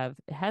to have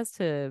it has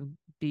to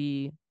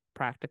be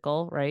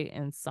practical, right?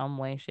 In some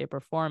way, shape, or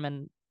form.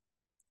 And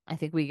I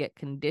think we get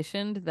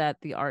conditioned that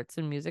the arts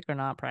and music are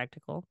not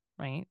practical,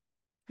 right?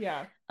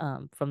 Yeah.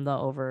 From the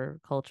over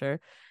culture.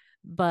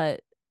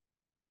 But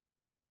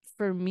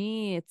for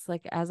me, it's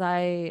like as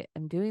I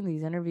am doing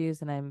these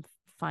interviews and I'm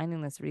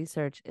finding this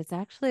research, it's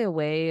actually a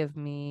way of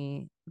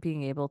me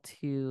being able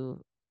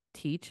to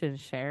teach and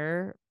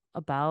share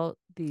about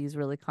these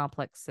really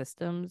complex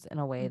systems in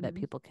a way that Mm-hmm.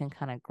 people can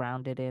kind of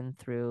ground it in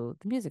through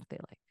the music they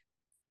like.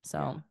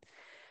 Yeah. So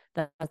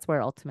that's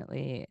where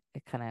ultimately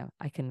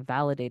I can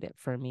validate it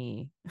for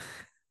me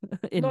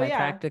in No, my yeah, that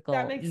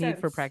practical makes need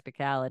for sense.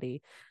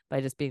 practicality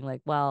by just being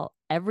like, well,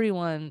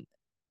 everyone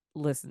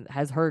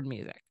has heard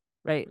music,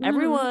 right? Mm-hmm.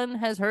 Everyone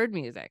has heard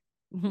music.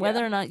 Yeah.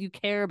 Whether or not you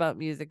care about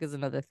music is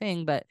another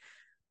thing, but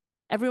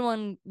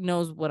everyone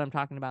knows what I'm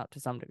talking about to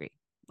some degree.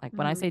 Like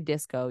when I Mm-hmm. say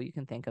disco, you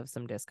can think of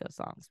some disco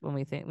songs. When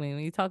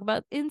we talk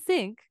about In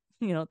Sync,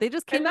 they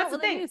just And came out that's the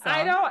with a thing. new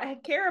I song.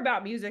 don't care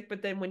about music,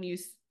 but then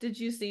did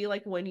you see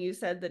like when you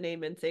said the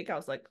name in sync, I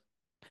was like,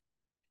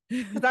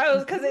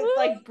 because it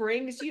like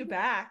brings you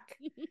back.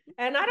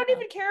 And I don't Yeah.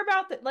 even care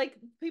about that. Like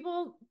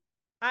people,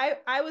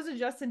 I was a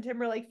Justin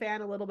Timberlake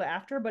fan a little bit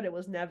after, but it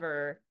was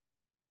never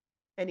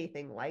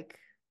anything like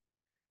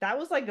that.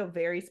 Was like a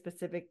very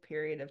specific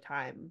period of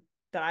time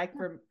that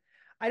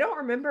I don't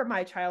remember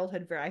my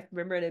childhood very. I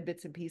remember it in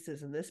bits and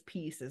pieces, and this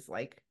piece is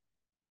like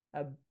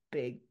a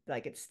big,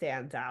 like it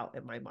stands out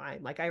in my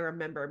mind. Like I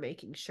remember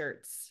making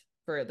shirts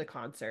for the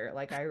concert.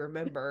 Like I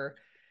remember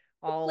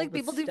all Like the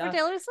people do for stuff.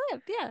 Taylor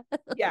Swift. Yeah.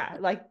 Yeah,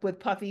 like with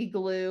puffy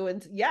glue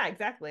and yeah,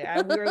 exactly.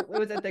 We were, it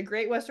was at the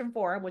Great Western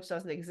Forum, which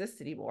doesn't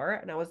exist anymore,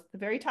 and I was at the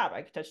very top.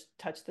 I could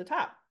touch the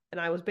top, and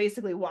I was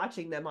basically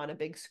watching them on a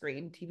big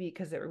screen TV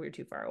because we were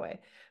too far away.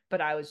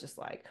 But I was just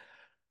like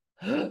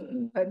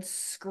and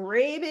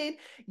screaming,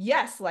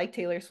 yes, like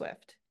Taylor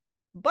Swift.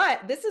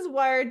 But this is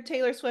where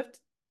Taylor Swift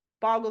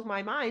boggles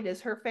my mind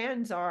is her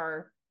fans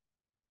are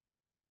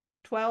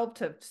 12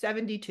 to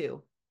 72.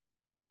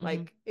 Mm-hmm.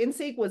 Like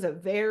NSYNC was a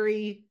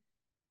very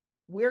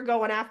we're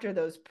going after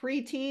those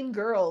preteen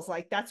girls.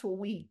 Like that's what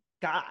we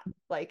got.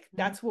 Like Mm-hmm.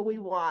 that's what we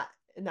want,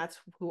 and that's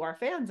who our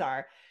fans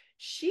are.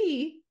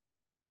 She,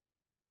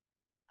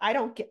 I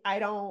don't get. I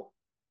don't.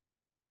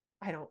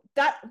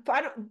 That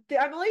I don't.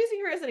 I'm only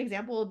using her as an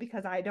example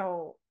because I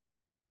don't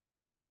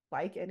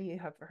like any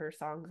of her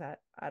songs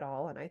at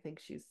all, and I think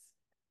she's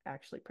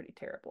actually pretty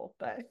terrible.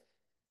 But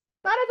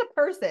not as a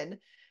person.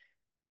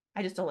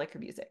 I just don't like her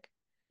music.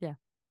 Yeah.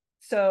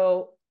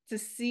 So to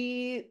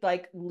see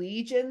like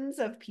legions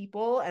of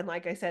people, and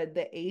like I said,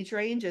 the age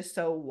range is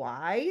so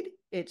wide,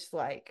 it's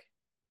like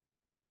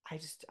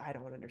I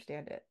don't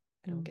understand it.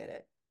 I don't Mm. get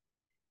it.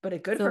 But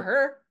it's good for So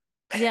her.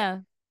 yeah,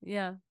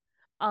 yeah.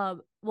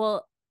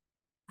 Well,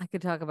 I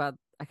could talk about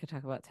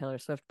Taylor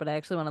Swift, but I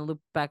actually want to loop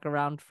back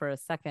around for a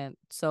second.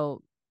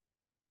 So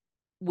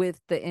with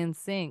the In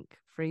Sync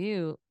for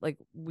you, like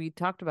we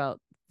talked about,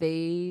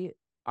 they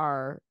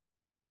are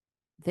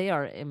they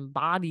are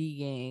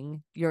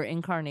embodying your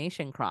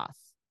incarnation cross,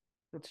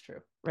 That's true.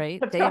 right?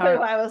 That's probably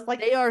why I was like,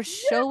 They are yeah.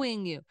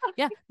 showing you.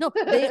 Yeah, no,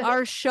 they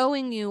are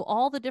showing you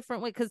all the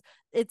different ways because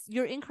it's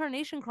your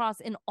incarnation cross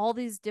in all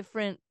these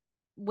different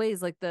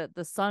ways. Like the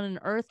sun and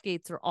earth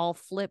gates are all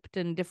flipped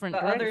in different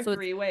The directions. other So it's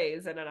three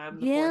ways, and then I'm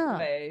the fourth yeah.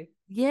 way.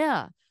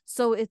 Yeah.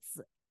 So it's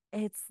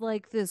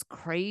like this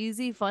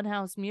crazy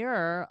funhouse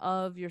mirror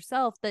of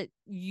yourself that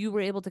you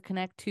were able to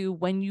connect to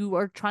when you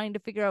are trying to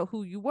figure out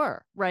who you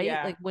were, right?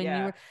 Yeah, Like when you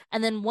yeah. were,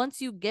 and then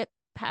once you get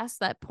past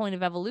that point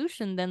of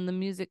evolution, then the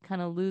music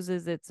kind of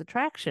loses its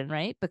attraction,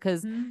 right?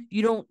 Because Mhm.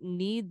 you don't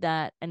need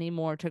that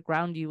anymore to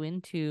ground you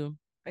into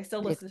I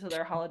still the listen to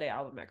their holiday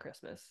album at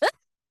Christmas.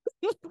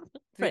 It's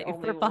the right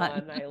only for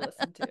fun. one I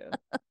listen to.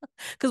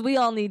 Because we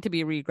all need to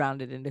be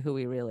regrounded into who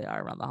we really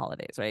are around the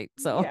holidays, right?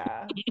 So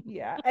Yeah,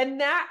 yeah. And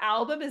that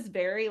album is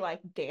very like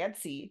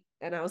dancey.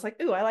 And I was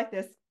like, ooh, I like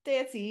this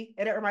dancey.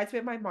 And it reminds me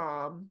of my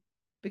mom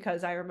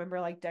because I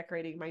remember like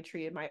decorating my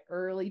tree in my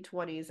early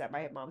 20s at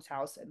my mom's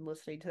house and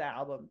listening to that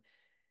album.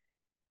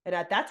 And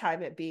at that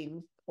time, it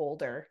being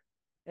older.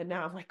 And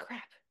now I'm like,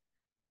 crap,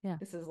 yeah,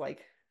 this is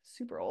like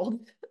super old.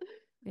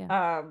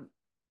 yeah, um,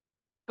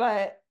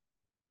 but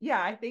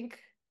yeah, I think,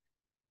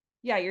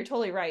 yeah, you're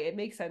totally right. It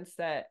makes sense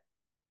that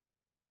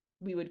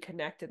we would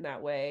connect in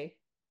that way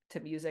to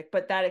music,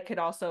 but that it could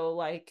also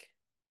like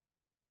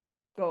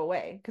go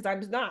away because yeah,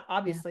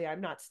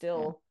 I'm not yeah.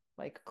 still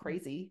like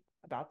crazy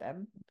about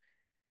them.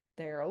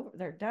 They're over,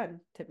 they're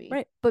done to me.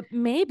 Right. But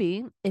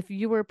maybe if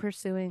you were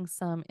pursuing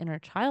some inner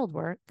child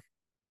work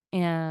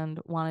and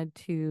wanted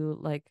to,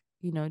 like,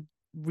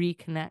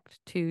 reconnect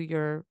to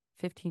your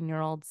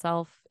 15-year-old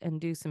self and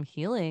do some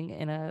healing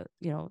in a,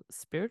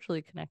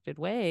 spiritually connected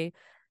way,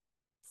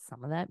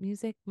 some of that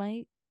music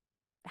might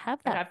have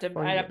that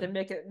for I'd have to you,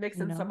 make it mix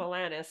you in some know?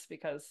 Alanis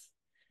because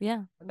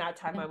Yeah. in that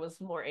time Yeah. I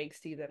was more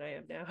angsty than I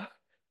am now.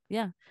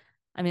 Yeah.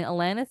 I mean,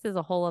 Alanis is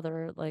a whole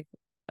other, like,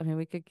 I mean,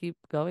 we could keep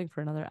going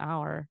for another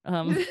hour.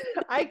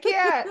 I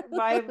can't. We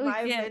My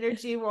can't.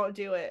 energy won't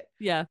do it.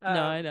 Yeah. No,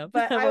 I know.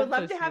 But I I would won't love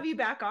push to you. have you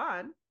back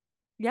on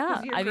because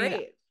Yeah. you're I mean,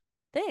 great.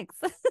 thanks.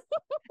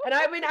 And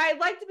I mean, I'd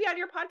like to be on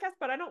your podcast,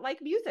 but I don't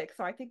like music,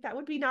 so I think that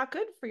would be not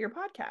good for your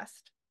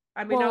podcast.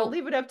 I mean, I'll Well,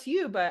 leave it up to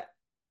you, but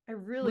I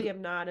really we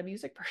am not a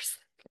music person.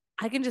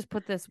 I can just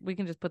put this we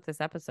can just put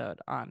this episode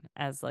on Oh,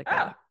 as like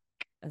a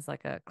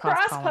cross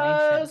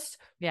cross-pollination. post.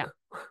 Yeah.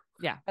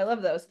 Yeah. I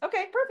love those.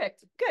 Okay,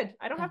 perfect. Good.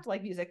 I don't Yeah. have to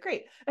like music.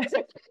 Great.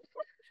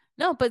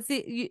 No, but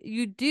see,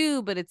 you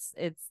do, but it's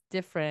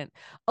different.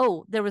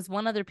 Oh, there was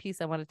one other piece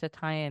I wanted to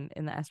tie in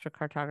the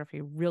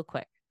astrocartography real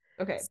quick.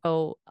 Okay.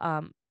 So,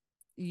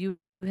 you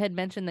had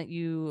mentioned that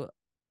you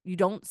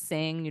don't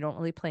sing, you don't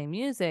really play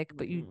music,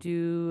 but you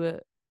Mm.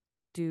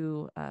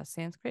 do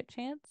Sanskrit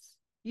chants.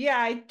 Yeah,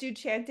 I do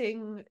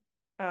chanting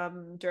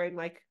during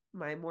like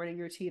my morning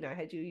routine.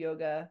 I do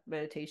yoga,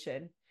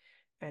 meditation,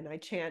 and I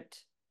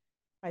chant.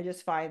 I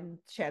just find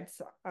chants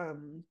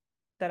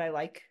that I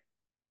like.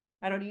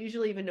 I don't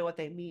usually even know what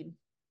they mean.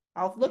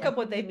 I'll look Yeah. up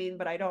what they mean,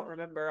 but I don't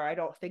remember. I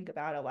don't think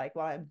about it like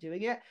while I'm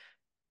doing it.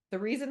 The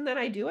reason that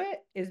I do it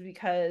is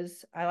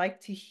because I like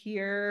to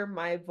hear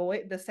my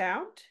voice, the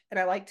sound, and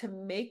I like to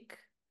make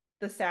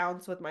the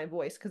sounds with my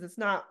voice because it's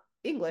not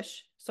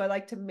English. So I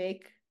like to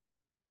make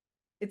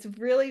it's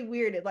really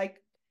weird.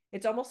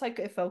 It's almost like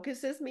it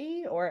focuses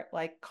me or it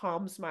like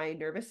calms my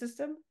nervous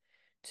system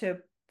to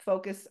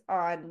focus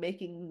on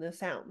making the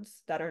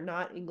sounds that are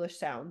not English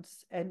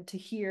sounds and to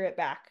hear it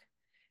back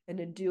and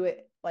to do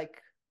it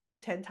like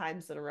 10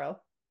 times in a row.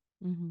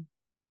 Mm-hmm.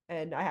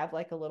 And I have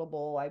like a little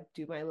bowl. I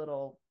do my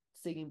little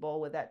singing bowl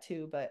with that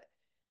too. But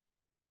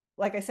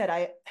like I said,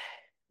 I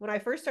when I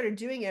first started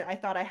doing it, I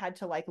thought I had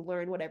to like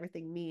learn what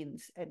everything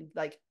means and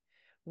like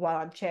while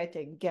I'm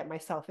chanting, get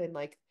myself in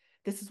like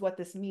this is what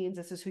this means,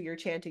 this is who you're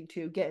chanting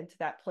to, get into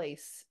that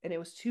place. And it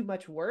was too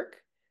much work.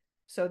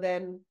 So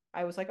then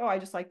I was like, oh, I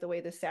just like the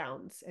way this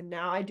sounds. And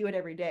now I do it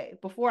every day.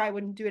 Before I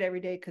wouldn't do it every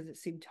day because it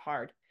seemed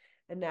hard.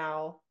 And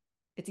now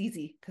it's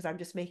easy because I'm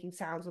just making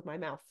sounds with my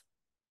mouth.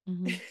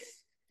 Mm-hmm.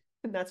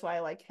 And that's why I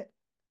like it.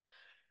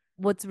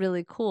 What's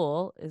really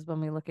cool is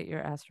when we look at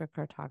your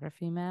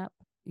astrocartography map,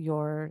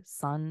 your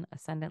sun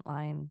ascendant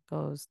line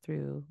goes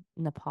through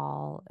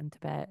Nepal and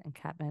Tibet and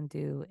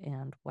Kathmandu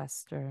and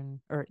Western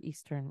or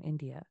Eastern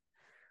India,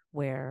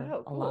 where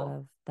Oh, a lot cool.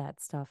 of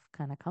that stuff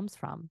kind of comes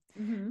from.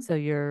 Mm-hmm. So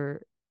you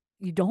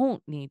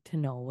don't need to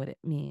know what it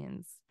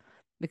means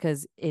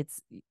because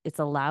it's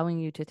allowing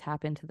you to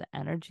tap into the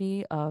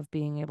energy of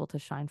being able to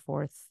shine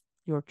forth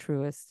your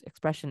truest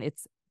expression.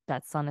 It's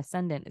that sun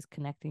ascendant is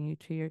connecting you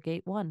to your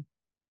gate one.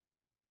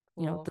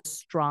 Cool. the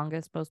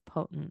strongest, most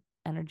potent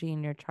energy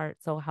in your chart.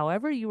 So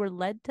however you were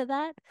led to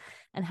that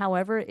and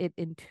however it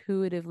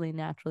intuitively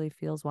naturally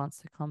feels wants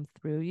to come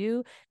through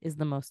you is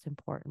the most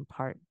important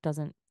part.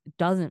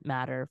 Doesn't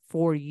matter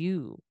for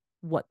you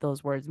what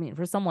those words mean.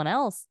 For someone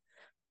else,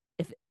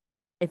 if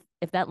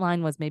if that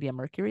line was maybe a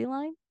Mercury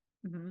line,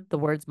 Mm-hmm. the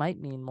words might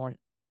be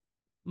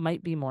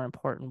more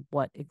important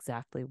what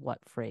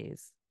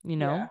phrase, you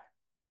Yeah. know?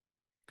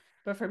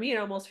 But for me, it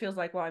almost feels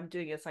like while I'm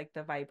doing it's like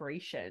the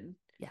vibration,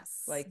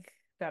 Yes. like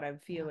that I'm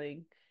Yeah.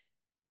 feeling.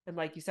 And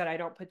like you said, I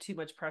don't put too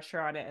much pressure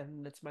on it,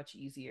 and it's much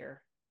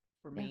easier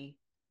for Yeah. me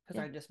because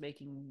Yeah. I'm just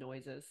making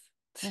noises.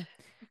 Yeah.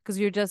 Because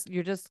you're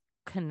just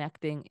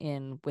connecting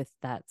in with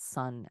that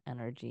sun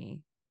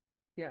energy.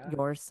 Yeah.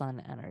 Your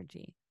sun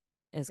energy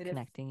is And if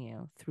connecting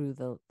you through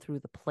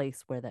the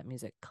place where that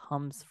music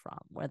comes from,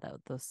 where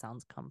those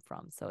sounds come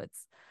from. So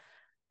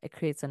it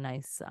creates a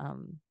nice it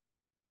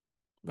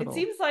little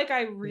seems like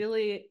I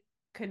really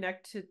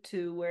connect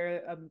to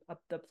where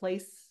the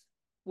place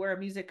where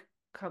music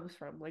comes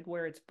from, like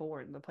where it's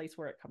born, the place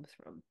where it comes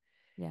from.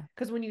 yeah.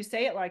 Because when you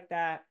say it like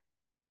that,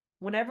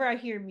 whenever I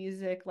hear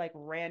music like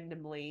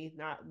randomly,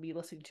 not me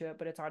listening to it,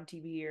 but it's on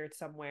TV or it's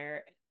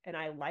somewhere, and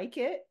I like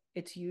it,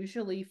 it's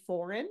usually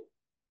foreign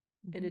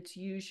and Mm-hmm. it's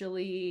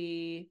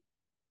usually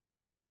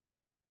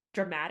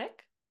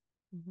dramatic.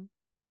 Mm-hmm.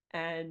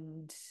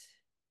 And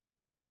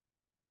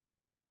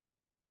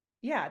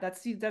yeah,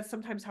 that's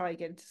sometimes how I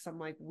get into some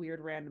like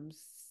weird random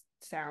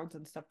sounds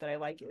and stuff that I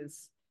like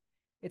is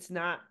it's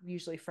not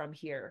usually from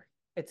here.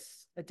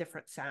 It's a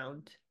different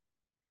sound,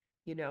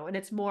 and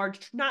it's more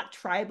not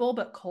tribal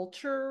but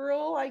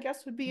cultural, I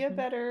guess would be a Mm-hmm.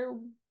 better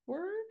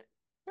word,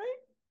 right?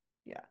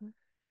 Yeah.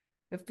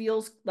 It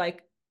feels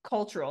like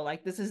cultural,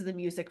 like this is the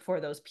music for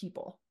those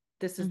people.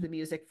 This is Mm-hmm. the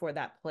music for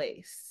that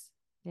place.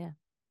 Yeah.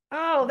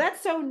 Oh,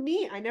 that's so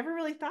neat. I never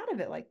really thought of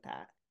it like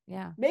that.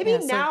 Yeah. Maybe Yeah.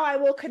 So now I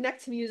will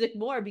connect to music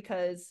more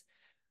because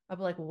I'll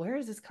be like, well, where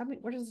is this coming?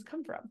 Where does this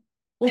come from?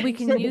 well, we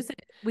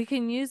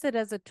can use it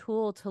as a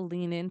tool to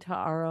lean into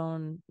our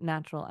own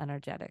natural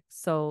energetics.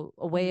 So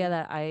a way Mhm.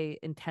 that I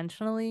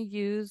intentionally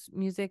use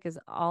music is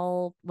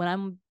all when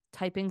I'm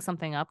typing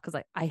something up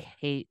because I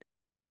hate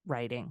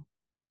writing.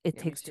 It Yeah,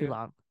 me takes too too.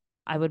 long.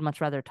 I would much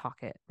rather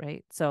talk it,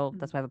 right? So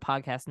that's Mhm. why I have a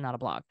podcast and not a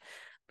blog.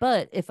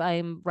 But if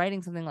I'm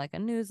writing something like a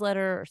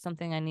newsletter or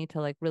something I need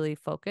to like really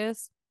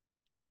focus,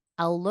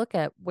 I'll look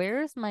at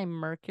where's my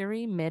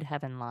Mercury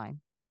midheaven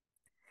line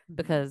Mhm.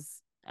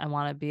 because I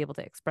want to be able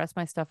to express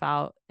my stuff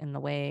out in the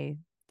way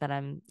that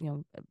I'm,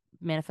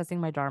 manifesting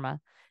my dharma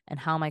and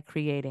how am I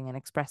creating and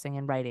expressing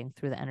and writing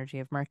through the energy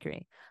of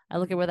Mercury. I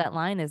look at Mhm. where that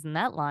line is, and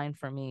that line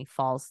for me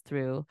falls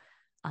through.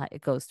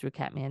 It goes through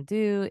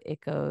Kathmandu.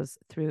 It goes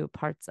through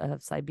parts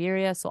of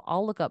Siberia. So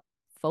I'll look up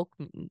folk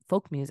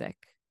music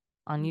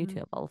on Mhm.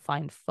 YouTube. I'll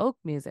find folk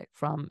music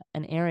from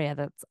an area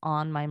that's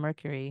on my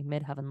Mercury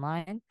midheaven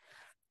line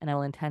and I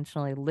will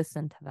intentionally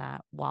listen to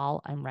that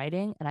while I'm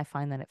writing, and I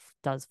find that it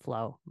does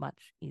flow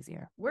much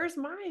easier. Where's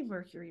my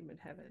Mercury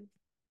midheaven?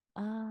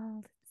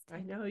 Let's I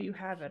take know a you look.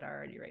 have it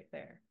already right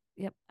there.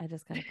 Yep, I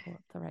just got to pull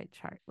up the right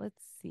chart.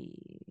 Let's see.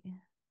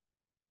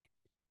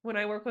 When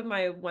I work with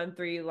my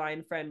 1-3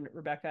 line friend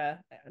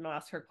Rebecca, and I'll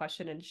ask her a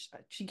question, and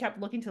she kept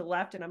looking to the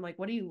left, and I'm like,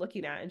 "What are you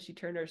looking at?" And she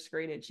turned her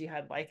screen, and she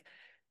had like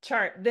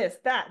chart this,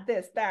 that,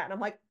 and I'm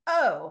like,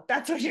 "Oh,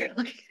 that's what you're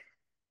looking."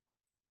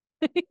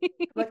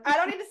 Like, I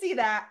don't need to see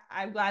that.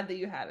 I'm glad that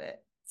you have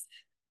it.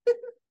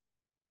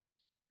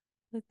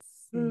 Let's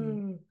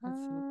see.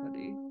 That's so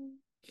funny.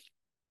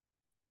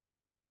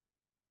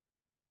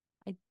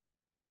 I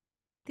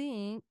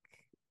think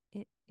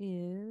it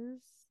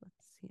is.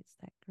 Let's see. It's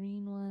that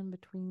green one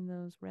between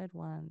those red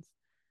ones.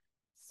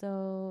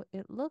 So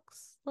it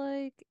looks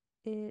like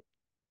it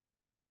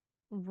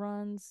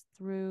runs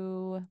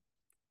through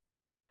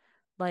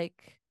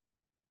like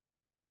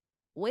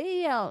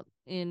way out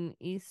in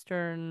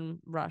eastern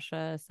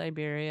Russia,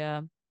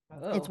 Siberia.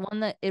 It's Oh. one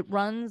that it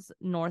runs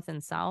north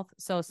and south.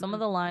 So some of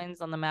Mhm. the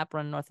lines on the map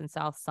run north and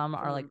south. Some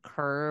are From like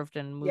curved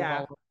and move yeah,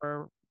 all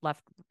over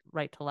left,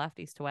 right to left,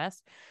 east to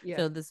west. yeah.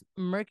 So this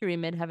Mercury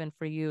midheaven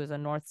for you is a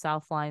north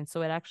south line.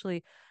 So it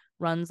actually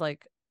runs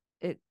like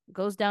it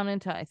goes down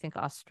into I think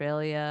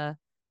Australia.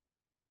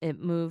 It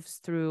moves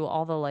through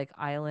all the like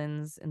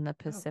islands in the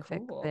Oh,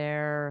 Pacific cool.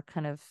 there,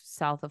 kind of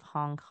south of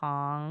Hong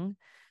Kong.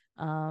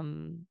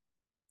 Um,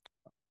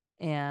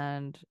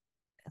 and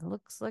it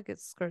looks like it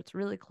skirts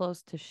really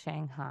close to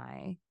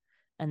Shanghai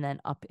and then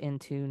up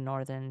into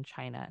northern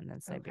China and then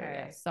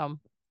Siberia. Okay.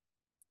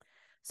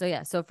 So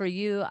yeah, so for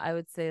you, I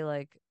would say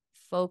like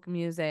folk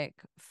music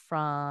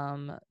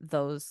from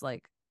those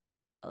like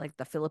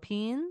the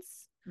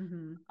Philippines,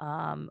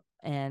 Mm-hmm.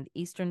 and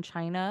Eastern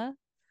China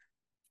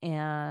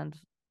and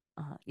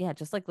yeah,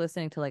 just like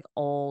listening to like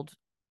old,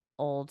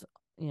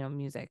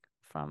 music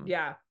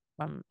Yeah,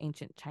 from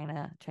ancient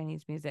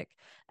Chinese music,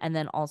 and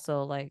then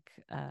also like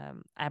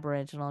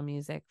Aboriginal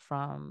music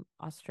from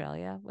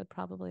Australia would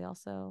probably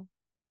also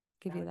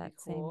give that you would be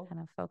that same cool.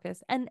 kind of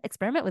focus. And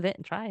experiment with it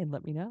and try and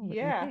let me know what you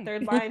Yeah, think.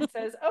 third line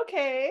says,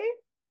 okay.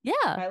 Yeah,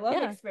 I love yeah,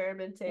 yeah.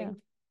 experimenting.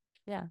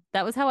 Yeah.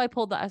 That was how I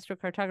pulled the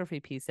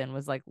astrocartography piece in,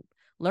 was like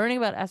learning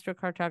about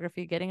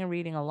astrocartography, getting a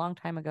reading a long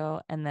time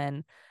ago, and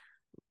then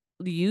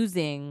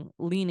leaning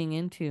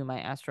into my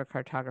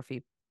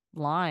astrocartography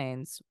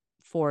lines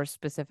for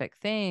specific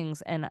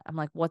things. And I'm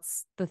like,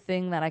 what's the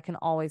thing that I can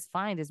always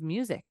find is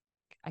music.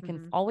 I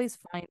can always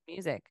find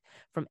music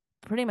from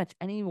pretty much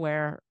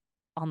anywhere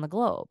on the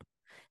globe.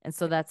 And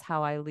so that's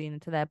how I lean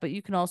into that. But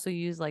you can also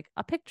use like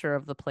a picture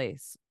of the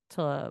place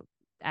to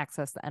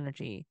access the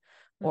energy,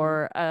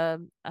 or a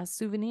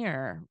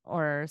souvenir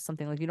or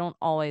something. Like, you don't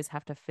always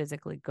have to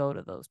physically go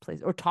to those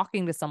places, or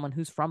talking to someone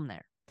who's from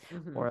there,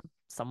 or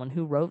someone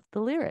who wrote the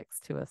lyrics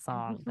to a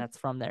song that's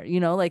from there.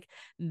 Like,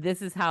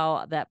 this is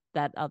how that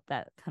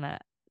kind of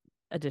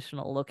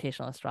additional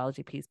locational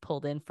astrology piece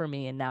pulled in for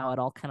me, and now it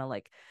all kind of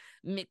like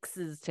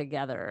mixes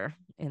together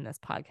in this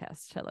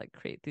podcast to like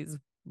create these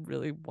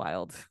really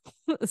wild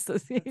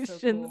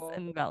associations cool.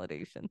 and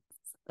validations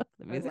of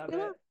the music. I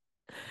love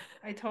it.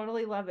 I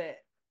totally love it.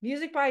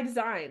 Music by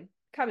Design,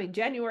 coming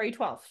January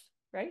 12th,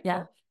 right? Yeah.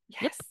 12th?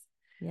 Yes.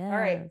 Yeah. All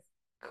right.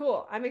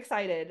 Cool. I'm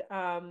excited.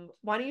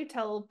 Why don't you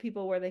tell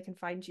people where they can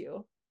find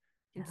you?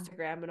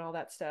 Instagram and all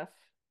that stuff.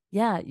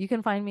 Yeah, you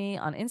can find me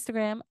on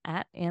Instagram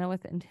at Anna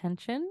with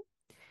Intention.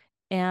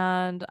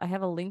 And I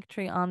have a link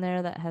tree on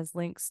there that has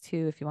links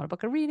to if you want to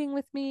book a reading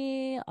with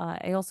me.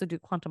 I also do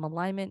quantum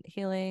alignment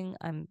healing.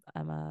 I'm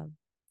a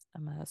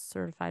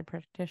certified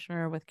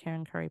practitioner with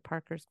Karen Curry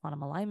Parker's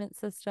quantum alignment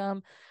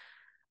system.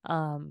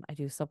 I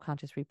do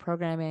subconscious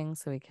reprogramming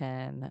so we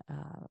can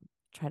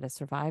try to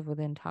survive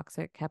within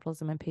toxic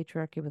capitalism and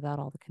patriarchy without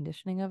all the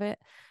conditioning of it,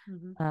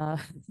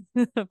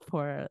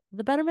 for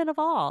the betterment of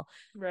all.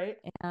 Right.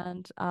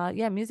 And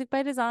Music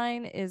by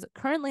Design is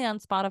currently on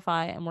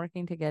Spotify. I'm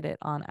working to get it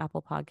on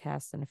Apple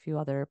Podcasts and a few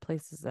other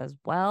places as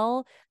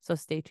well. So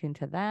stay tuned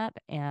to that.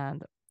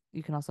 And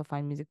you can also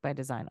find Music by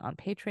Design on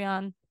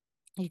Patreon.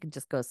 You can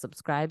just go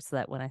subscribe so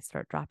that when I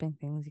start dropping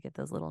things, you get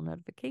those little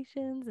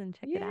notifications and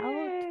check it out.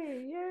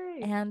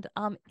 Yay. And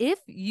if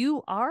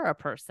you are a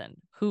person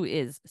who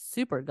is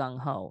super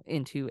gung-ho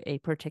into a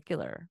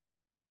particular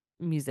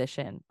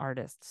musician,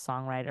 artist,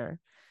 songwriter,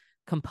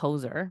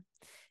 composer,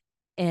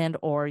 and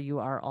or you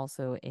are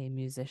also a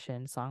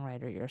musician,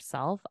 songwriter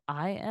yourself,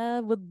 I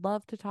would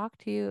love to talk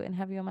to you and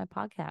have you on my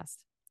podcast.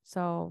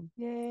 So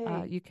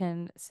you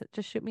can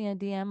just shoot me a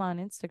DM on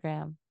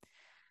Instagram.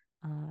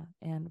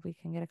 And we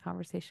can get a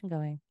conversation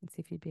going and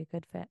see if you'd be a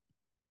good fit.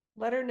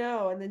 Let her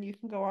know, and then you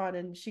can go on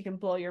and she can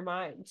blow your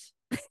mind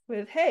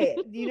with, hey,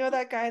 do you know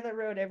that guy that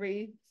wrote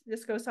every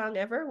disco song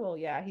ever? Well,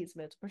 yeah, he's a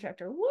mental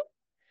projector. Whoop.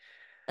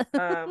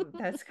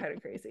 That's kind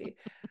of crazy.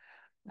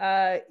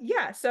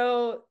 Yeah,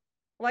 so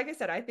like I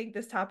said, I think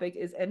this topic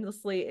is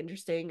endlessly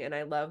interesting, and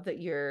I love that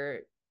you're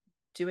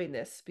doing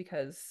this,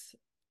 because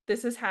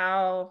this is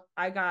how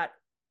I got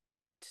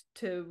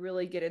to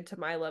really get into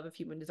my love of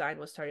human design,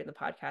 was starting the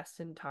podcast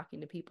and talking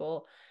to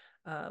people.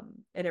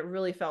 And it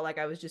really felt like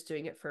I was just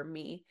doing it for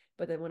me.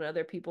 But then when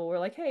other people were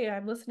like, hey,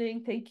 I'm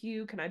listening, thank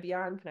you, can I be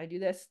on, can I do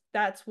this,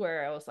 that's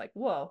where I was like,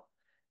 whoa,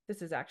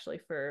 this is actually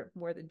for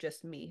more than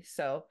just me.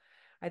 So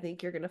I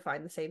think you're going to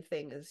find the same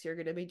thing, as you're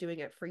going to be doing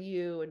it for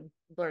you and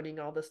learning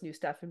all this new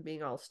stuff and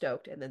being all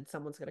stoked, and then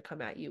someone's going to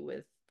come at you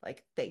with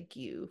like, thank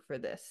you for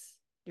this.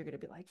 You're going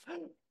to be like,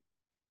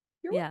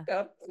 you're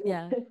welcome.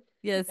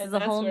 This is a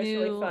whole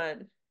new, really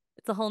fun.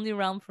 It's a whole new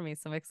realm for me,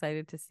 so I'm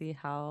excited to see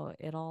how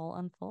it all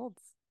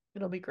unfolds.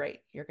 It'll be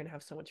great. You're gonna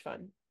have so much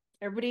fun.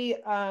 Everybody,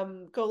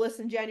 go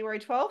listen January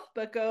 12th,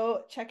 but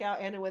go check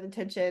out Anna with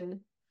Intention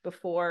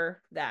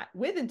before that.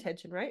 With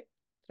Intention, right?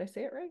 Did I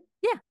say it right?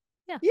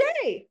 Yeah.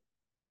 Yay!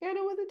 Anna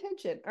with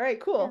Intention. All right,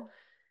 cool.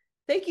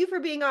 Thank you for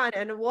being on,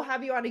 and we'll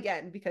have you on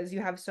again, because you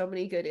have so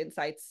many good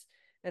insights,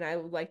 and I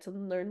would like to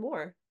learn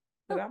more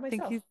about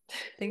myself.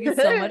 Thank you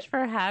so much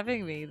for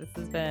having me. This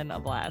has been a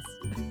blast.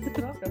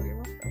 You're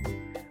welcome.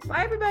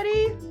 Bye,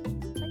 everybody.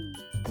 Bye.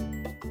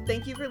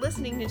 Thank you for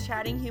listening to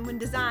Chatting Human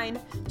Design.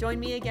 Join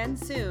me again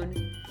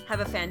soon. Have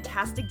a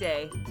fantastic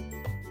day.